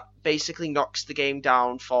thing that basically knocks the game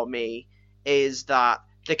down for me is that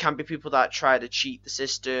there can be people that try to cheat the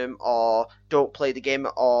system or don't play the game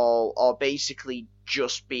at all, or basically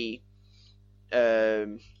just be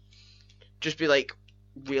like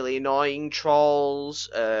really annoying trolls,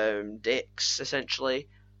 dicks essentially,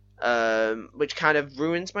 which kind of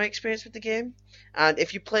ruins my experience with the game. And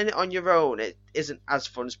if you're playing it on your own, it isn't as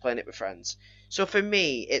fun as playing it with friends. So for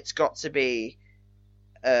me, it's got to be,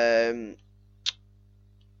 for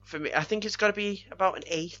me, I think it's got to be about an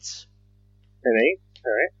 8. An 8?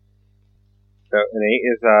 Alright. So an 8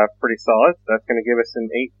 is pretty solid. That's going to give us an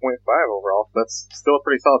 8.5 overall. That's still a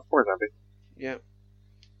pretty solid score, Zombie. Yeah.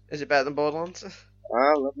 Is it better than Borderlands?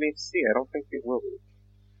 Let me see. I don't think it will be.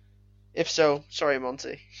 If so, sorry,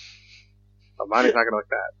 Monty. Monty's not going to like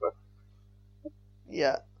that, but...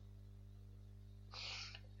 Yeah.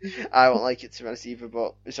 I won't like it, to be honest, either,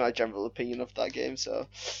 but it's my general opinion of that game, so...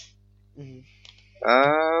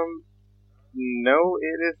 No,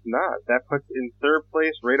 it is not. That puts it in third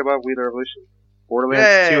place, right above We the Revolution.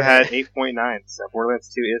 Borderlands 2 had 8.9, so Borderlands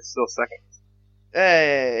 2 is still second.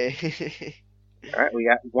 Hey! Alright, we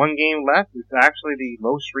got one game left. It's actually the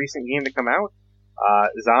most recent game to come out.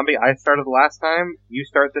 Zombie, I started the last time. You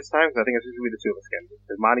start this time, so I think it's just going to be the two of us again.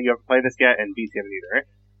 Because Monty, you haven't played this yet, and B's haven't either, right?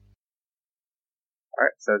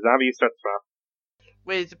 Alright, so Zombie, you start this one off.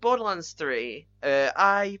 With Borderlands 3,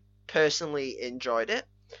 I personally enjoyed it.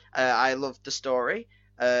 I loved the story.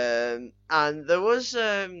 And there is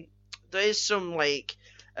some, like,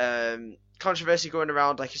 controversy going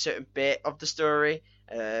around, like, a certain bit of the story.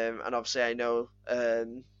 And obviously I know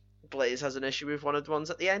Blaze has an issue with one of the ones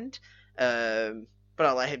at the end. But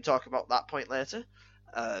I'll let him talk about that point later.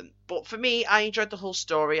 But for me, I enjoyed the whole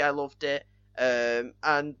story. I loved it.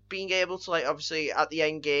 And being able to, like, obviously at the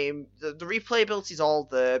end game, the replayability is all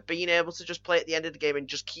there. Being able to just play at the end of the game and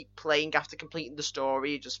just keep playing after completing the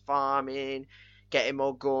story, just farming, getting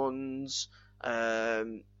more guns.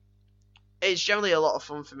 It's generally a lot of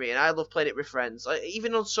fun for me, and I love playing it with friends. Like,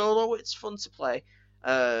 even on solo, it's fun to play.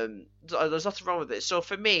 There's nothing wrong with it. So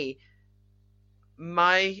for me,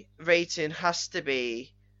 my rating has to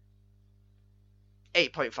be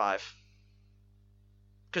 8.5.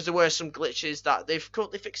 Because there were some glitches that they've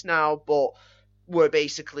currently fixed now, but were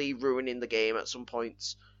basically ruining the game at some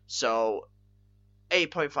points. So,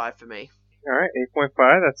 8.5 for me. Alright,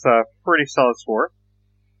 8.5. That's a pretty solid score.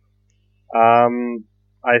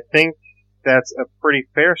 I think that's a pretty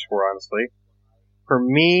fair score, honestly. For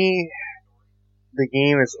me, the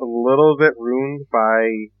game is a little bit ruined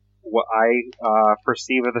by what I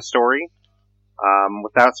perceive of the story.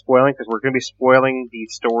 Without spoiling, because we're going to be spoiling the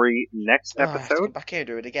story next episode. I have to come back here and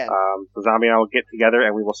do it again. So Zombie and I will get together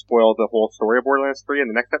and we will spoil the whole story of Borderlands 3 in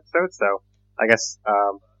the next episode. So I guess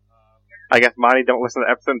Monty, don't listen to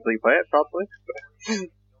the episode until you play it, probably.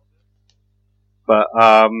 But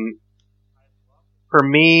for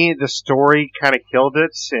me, the story kind of killed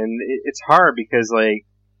it, and it's hard because, like,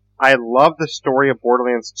 I love the story of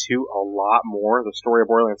Borderlands 2 a lot more. The story of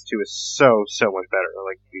Borderlands 2 is so much better.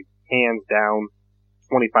 Like, hands down,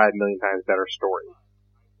 25 million times better story.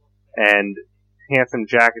 And Handsome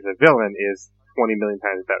Jack as a villain is 20 million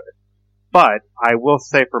times better. But I will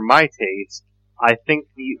say, for my taste, I think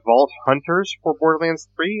the Vault Hunters for Borderlands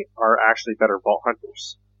 3 are actually better Vault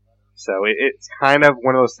Hunters. So it's kind of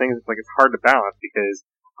one of those things. It's hard to balance because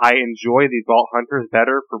I enjoy the Vault Hunters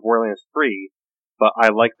better for Borderlands 3, but I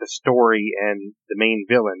like the story and the main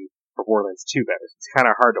villain for Borderlands 2 better. It's kind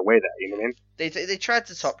of hard to weigh that, you know what I mean? They tried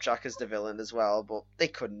to top Jack as the villain as well, but they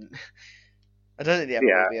couldn't. I don't think they ever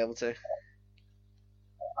will be able to.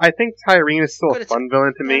 I think Tyrene is still a fun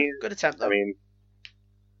villain to me. Good attempt, though. I mean,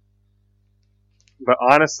 but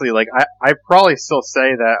honestly, I probably still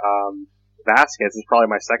say that Vasquez is probably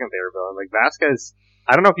my second favorite villain. Vasquez,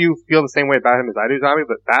 I don't know if you feel the same way about him as I do, Zombie,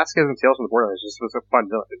 but Vasquez in Tales from the Borderlands just was a fun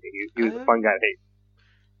villain to me. He was a fun guy to hate.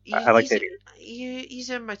 I like hating him. He's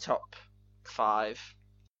in my top 5.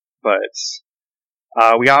 But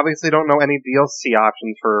we obviously don't know any DLC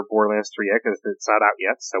options for Borderlands 3 yet because it's not out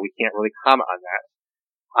yet, so we can't really comment on that.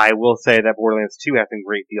 I will say that Borderlands 2 has some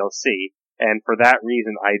great DLC, and for that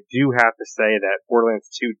reason, I do have to say that Borderlands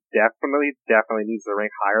 2 definitely needs to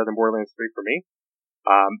rank higher than Borderlands 3 for me.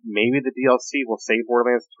 Maybe the DLC will save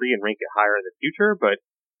Borderlands 3 and rank it higher in the future, but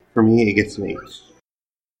for me, it gets an 8. So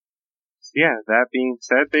yeah, that being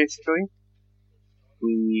said, basically,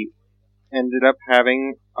 we ended up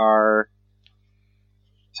having our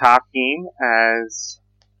top game as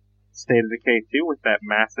State of Decay 2 with that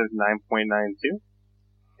massive 9.92.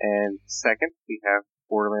 And second, we have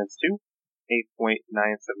Borderlands 2,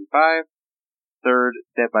 8.975. Third,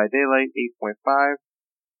 Dead by Daylight, 8.5.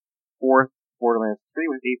 Fourth, Borderlands 3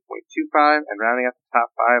 with 8.25. And rounding out the top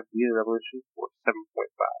 5, We the Revolution for 7.5.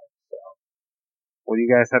 So, what do you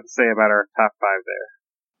guys have to say about our top 5 there?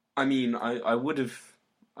 I mean, I would have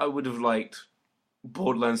liked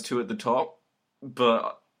Borderlands 2 at the top,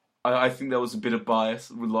 but I think there was a bit of bias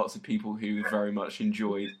with lots of people who very much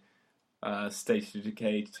enjoyed State of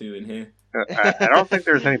Decay 2 in here. I don't think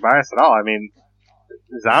there's any bias at all. I mean,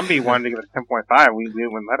 Zombie wanted to give it a 10.5. We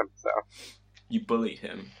wouldn't let him, so. You bullied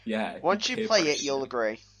him, yeah. Once you play it, you'll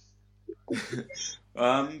agree.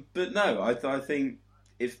 But no, I think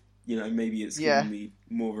if, maybe it's giving me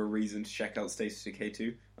more of a reason to check out State of Decay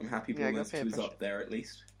 2. I'm happy Borderlands 2 is up there at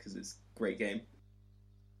least, because it's a great game.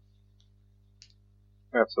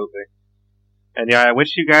 Absolutely. And yeah, I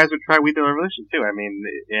wish you guys would try We the Revolution too. I mean,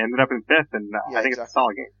 it ended up in 5th, and I think it's a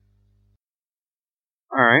solid game.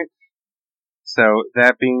 Alright. So,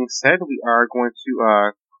 that being said, we are going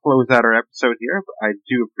to close out our episode here, but I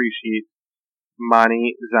do appreciate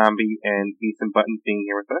Monty, Zombie, and Ethan Button being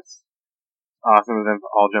here with us. Awesome of them to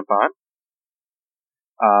all jump on.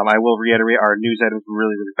 I will reiterate our news items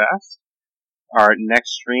really, really fast. Our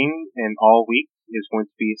next stream in all week is going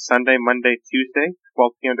to be Sunday, Monday, Tuesday,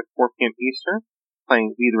 12 p.m. to 4 p.m. Eastern,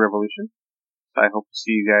 playing We the Revolution. So I hope to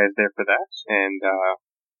see you guys there for that, and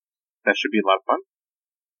that should be a lot of fun.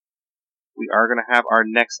 We are going to have our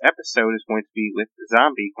next episode is going to be with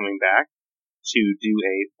Zombie coming back to do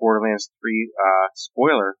a Borderlands 3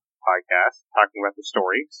 spoiler podcast talking about the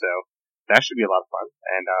story. So that should be a lot of fun,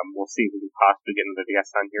 and we'll see if we can possibly get another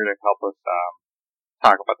guest on here to help us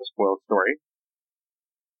talk about the spoiled story.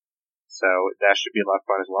 So that should be a lot of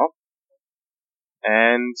fun as well.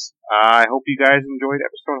 And I hope you guys enjoyed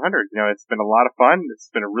episode 100. It's been a lot of fun.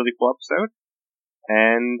 It's been a really cool episode.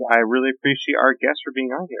 And I really appreciate our guests for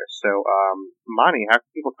being on here. So, Monty, how can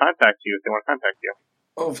people contact you if they want to contact you?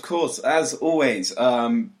 Of course, as always,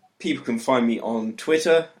 people can find me on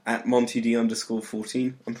Twitter at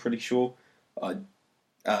MontyD_14, I'm pretty sure. I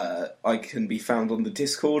can be found on the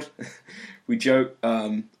Discord. We joke.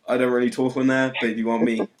 I don't really talk on there, but if you want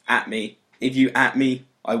me, at me. If you at me,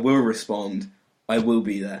 I will respond. I will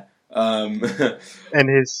be there. And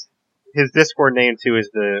his Discord name, too,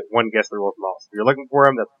 is the one guest that rolls them all. So if you're looking for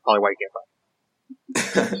him, that's probably why you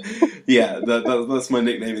can't find him. Yeah, that's my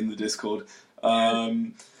nickname in the Discord.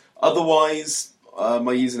 Otherwise,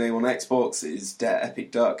 my username on Xbox is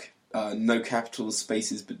DeEpicDuck. No capitals,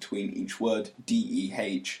 spaces between each word.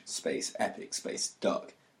 DEH space epic space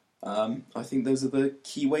duck. I think those are the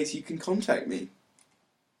key ways you can contact me.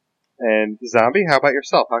 And Zombie, how about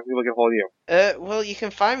yourself? How can people get a hold of you? Well, you can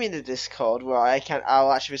find me in the Discord where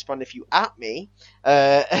I'll actually respond if you at me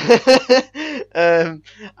at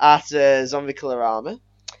Zombie Killer Armor.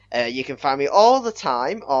 You can find me all the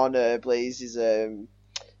time on Blaze's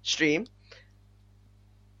stream.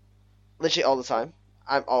 Literally all the time.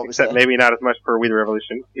 I'm always Except there. maybe not as much for We the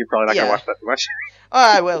Revolution. You're probably not going to watch that too much. Oh,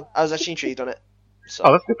 I will. I was actually intrigued on it. So.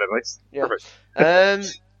 Oh, that's good advice. Yeah. Perfect.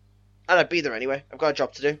 And I'd be there anyway. I've got a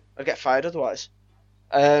job to do. I'd get fired otherwise.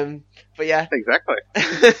 But yeah. Exactly.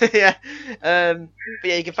 Yeah. But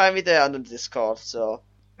yeah, you can find me there on the Discord. So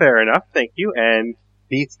Fair enough, thank you. And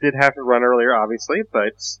Beats did have to run earlier, obviously,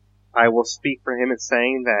 but I will speak for him in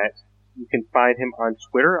saying that you can find him on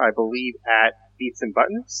Twitter, I believe, at Beats and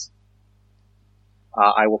Buttons.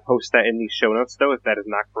 I will post that in the show notes, though, if that is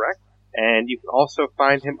not correct. And you can also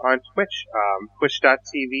find him on Twitch,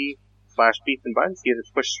 twitch.tv/Beats and Buttons. He is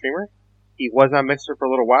a Twitch streamer. He was on Mixer for a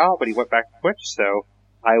little while, but he went back to Twitch, so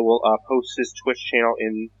I will post his Twitch channel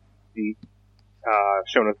in the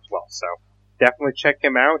show notes as well. So definitely check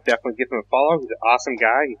him out. Definitely give him a follow. He's an awesome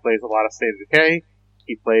guy. He plays a lot of State of Decay.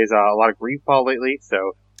 He plays a lot of Greedfall lately,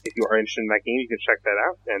 so if you are interested in that game, you can check that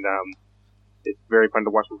out. And it's very fun to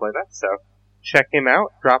watch him play that. So check him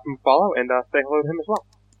out, drop him a follow, and say hello to him as well.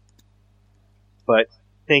 But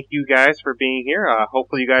thank you guys for being here.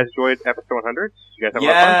 Hopefully you guys enjoyed episode 100. You guys have a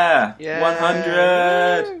lot of fun? Yeah!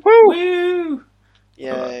 100! Woo! Woo!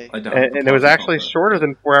 Yay. And it was actually shorter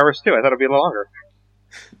than 4 hours too. I thought it'd be a little longer.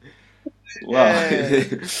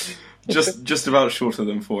 Well, just about shorter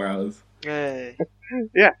than 4 hours. Yay.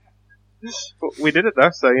 Yeah. We did it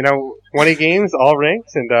though, so 20 games, all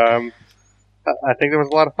ranked, and I think it was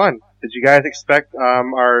a lot of fun. Did you guys expect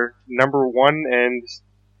our number 1 and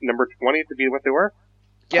number 20 to be what they were?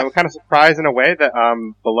 Yep. I'm kind of surprised in a way that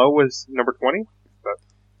Below was number 20.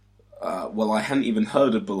 But Well, I hadn't even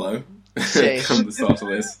heard of Below Same. from the start of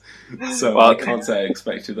this, so Well, I can't say I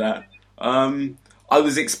expected that. I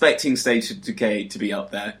was expecting State of Decay to be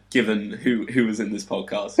up there, given who was in this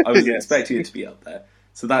podcast. I was Yes. expecting it to be up there,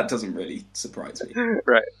 so that doesn't really surprise me.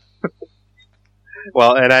 Right.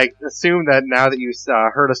 Well, and I assume that now that you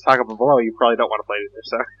heard us talk about Below, you probably don't want to play it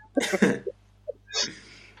either,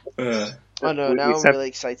 so. Oh no, We now I'm said- really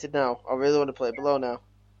excited now. I really want to play Below now.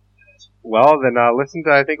 Well, then listen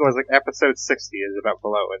to, I think it was like episode 60 is about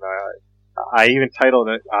Below, and I even titled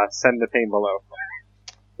it, Send the Pain Below.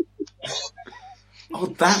 Oh,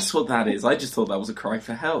 that's what that is. I just thought that was a cry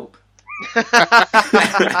for help.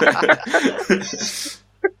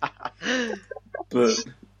 But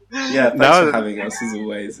yeah, thanks for having us as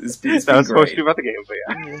always. It's been That was supposed to great. be about the game, but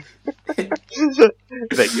yeah.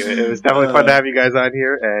 Thank you. It was definitely fun to have you guys on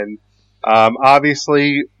here, and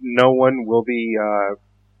obviously no one will be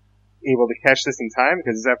able to catch this in time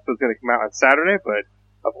because this episode's going to come out on Saturday, but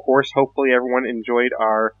of course, hopefully everyone enjoyed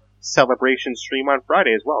our celebration stream on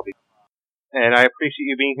Friday as well. And I appreciate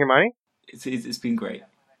you being here, Monty. It's been great.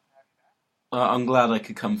 I'm glad I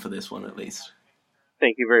could come for this one at least.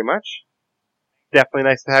 Thank you very much. Definitely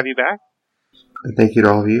nice to have you back. And thank you to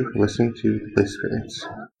all of you for listening to The Play Experience.